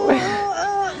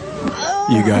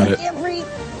 You got it.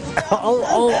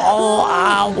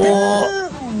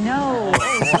 No.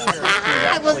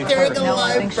 That was during a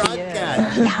live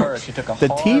broadcast. The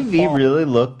TV really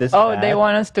looked this Oh, bad. they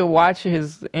want us to watch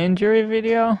his injury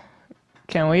video?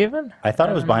 Can we even? I thought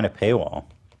it was behind a paywall.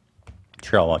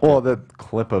 Sure, I'll watch Well, it. the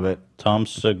clip of it. Tom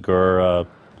Segura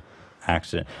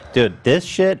accident. Dude, this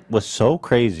shit was so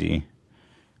crazy.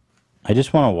 I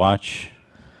just want to watch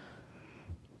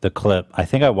the clip. I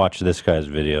think I watched this guy's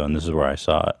video, and this is where I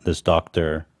saw it. This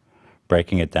doctor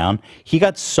breaking it down. He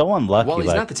got so unlucky. Well,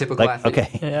 he's not the typical athlete.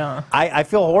 Okay. Yeah. I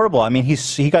feel horrible. I mean,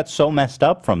 he got so messed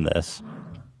up from this.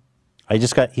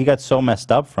 He got so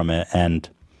messed up from it, and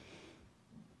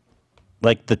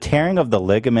like the tearing of the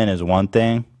ligament is one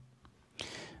thing.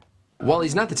 While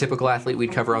he's not the typical athlete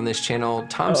we'd cover on this channel,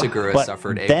 Tom Segura But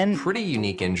suffered a then- pretty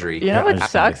unique injury. You know what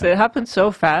sucks? It happened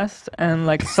so fast, and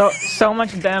like so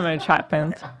much damage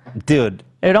happened. Dude,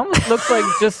 It almost looks like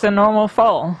just a normal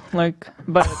fall, like,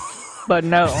 but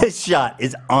no. this shot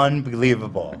is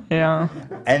unbelievable. Yeah.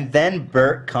 And then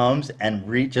Bert comes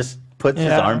and just puts his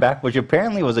Yeah. arm back, which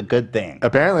apparently was a good thing.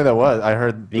 Apparently that was. I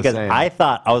heard the Because same. I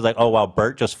was like, oh wow,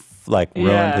 Bert just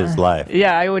ruined his life.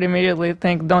 Yeah, I would immediately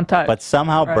think, don't touch. But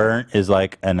somehow Right. Bert is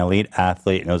like an elite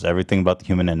athlete, knows everything about the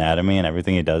human anatomy, and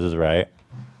everything he does is right.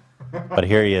 But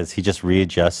here he is. He just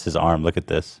readjusts his arm. Look at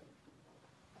this.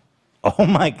 Oh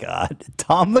my God.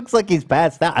 Tom looks like he's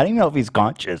passed out. I don't even know if he's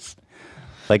conscious.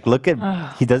 Like, look at,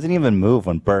 he doesn't even move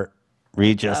when Bert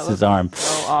readjusts his arm.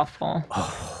 So awful.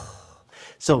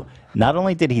 So not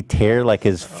only did he tear like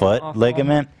his foot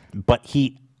ligament, but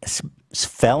he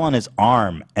fell on his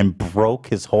arm and broke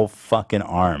his whole fucking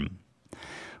arm.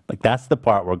 Like, that's the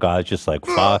part where God's just like,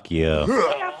 fuck you.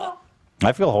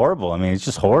 I feel horrible. I mean, it's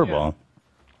just horrible.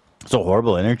 It's a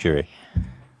horrible injury.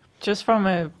 Just from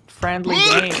a friendly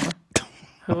game.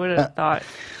 Who would have thought?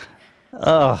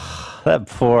 Oh, that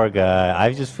poor guy.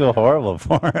 I just feel horrible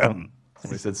for him.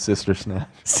 Somebody said Sister Snap.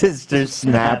 Sister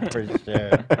Snap for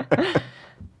sure.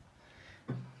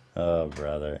 Oh,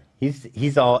 brother.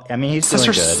 He's all, I mean, he's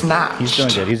Sister doing good. Snatched. He's doing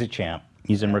good. He's a champ.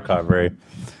 He's in recovery.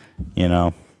 You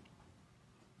know.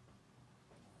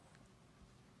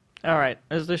 All right,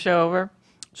 is the show over?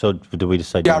 So do we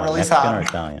decide Yeah, you want really Mexican sad. or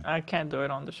Italian? I can't do it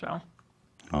on the show.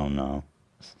 Oh, no.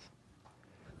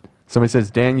 Somebody says,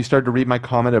 Dan, you started to read my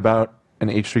comment about an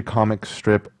H3 comic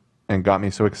strip and got me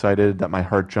so excited that my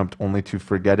heart jumped only to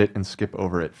forget it and skip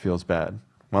over it. Feels bad.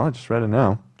 Well, I just read it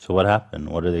now. So what happened?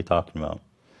 What are they talking about?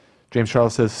 James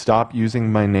Charles says, stop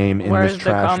using my name in Where's this the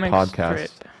trash comic podcast.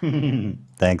 strip?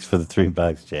 Thanks for the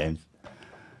 $3, James.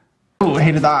 Ooh,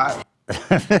 hated that.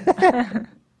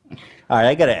 All right,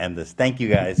 I got to end this. Thank you,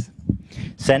 guys.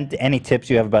 Send any tips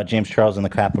you have about James Charles in the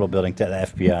Capitol building to the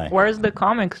FBI. Where's the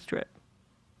comic strip?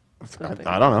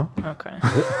 I don't know. Okay.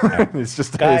 It's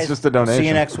just Guys, a donation. see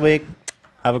you next week.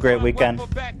 Have a great weekend.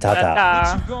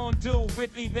 Ta-ta. What you gonna do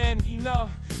with me then,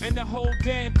 and the whole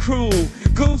damn crew.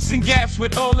 Goose and Gaps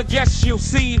with all the guests you'll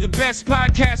see. The best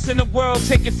podcast in the world,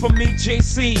 take it from me,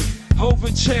 JC.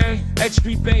 Overture,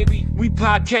 H3 baby, we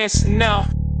podcasting now.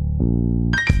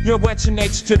 You're watching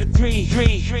H to the 3.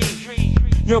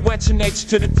 You're watching H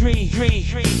to the 3.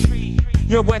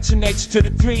 You're watching H to the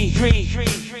 3.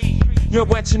 You're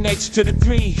watching H to the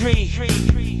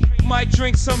 3. Might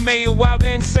drink some mayo while the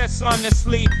incest on the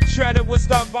sleep. Shredder was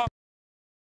the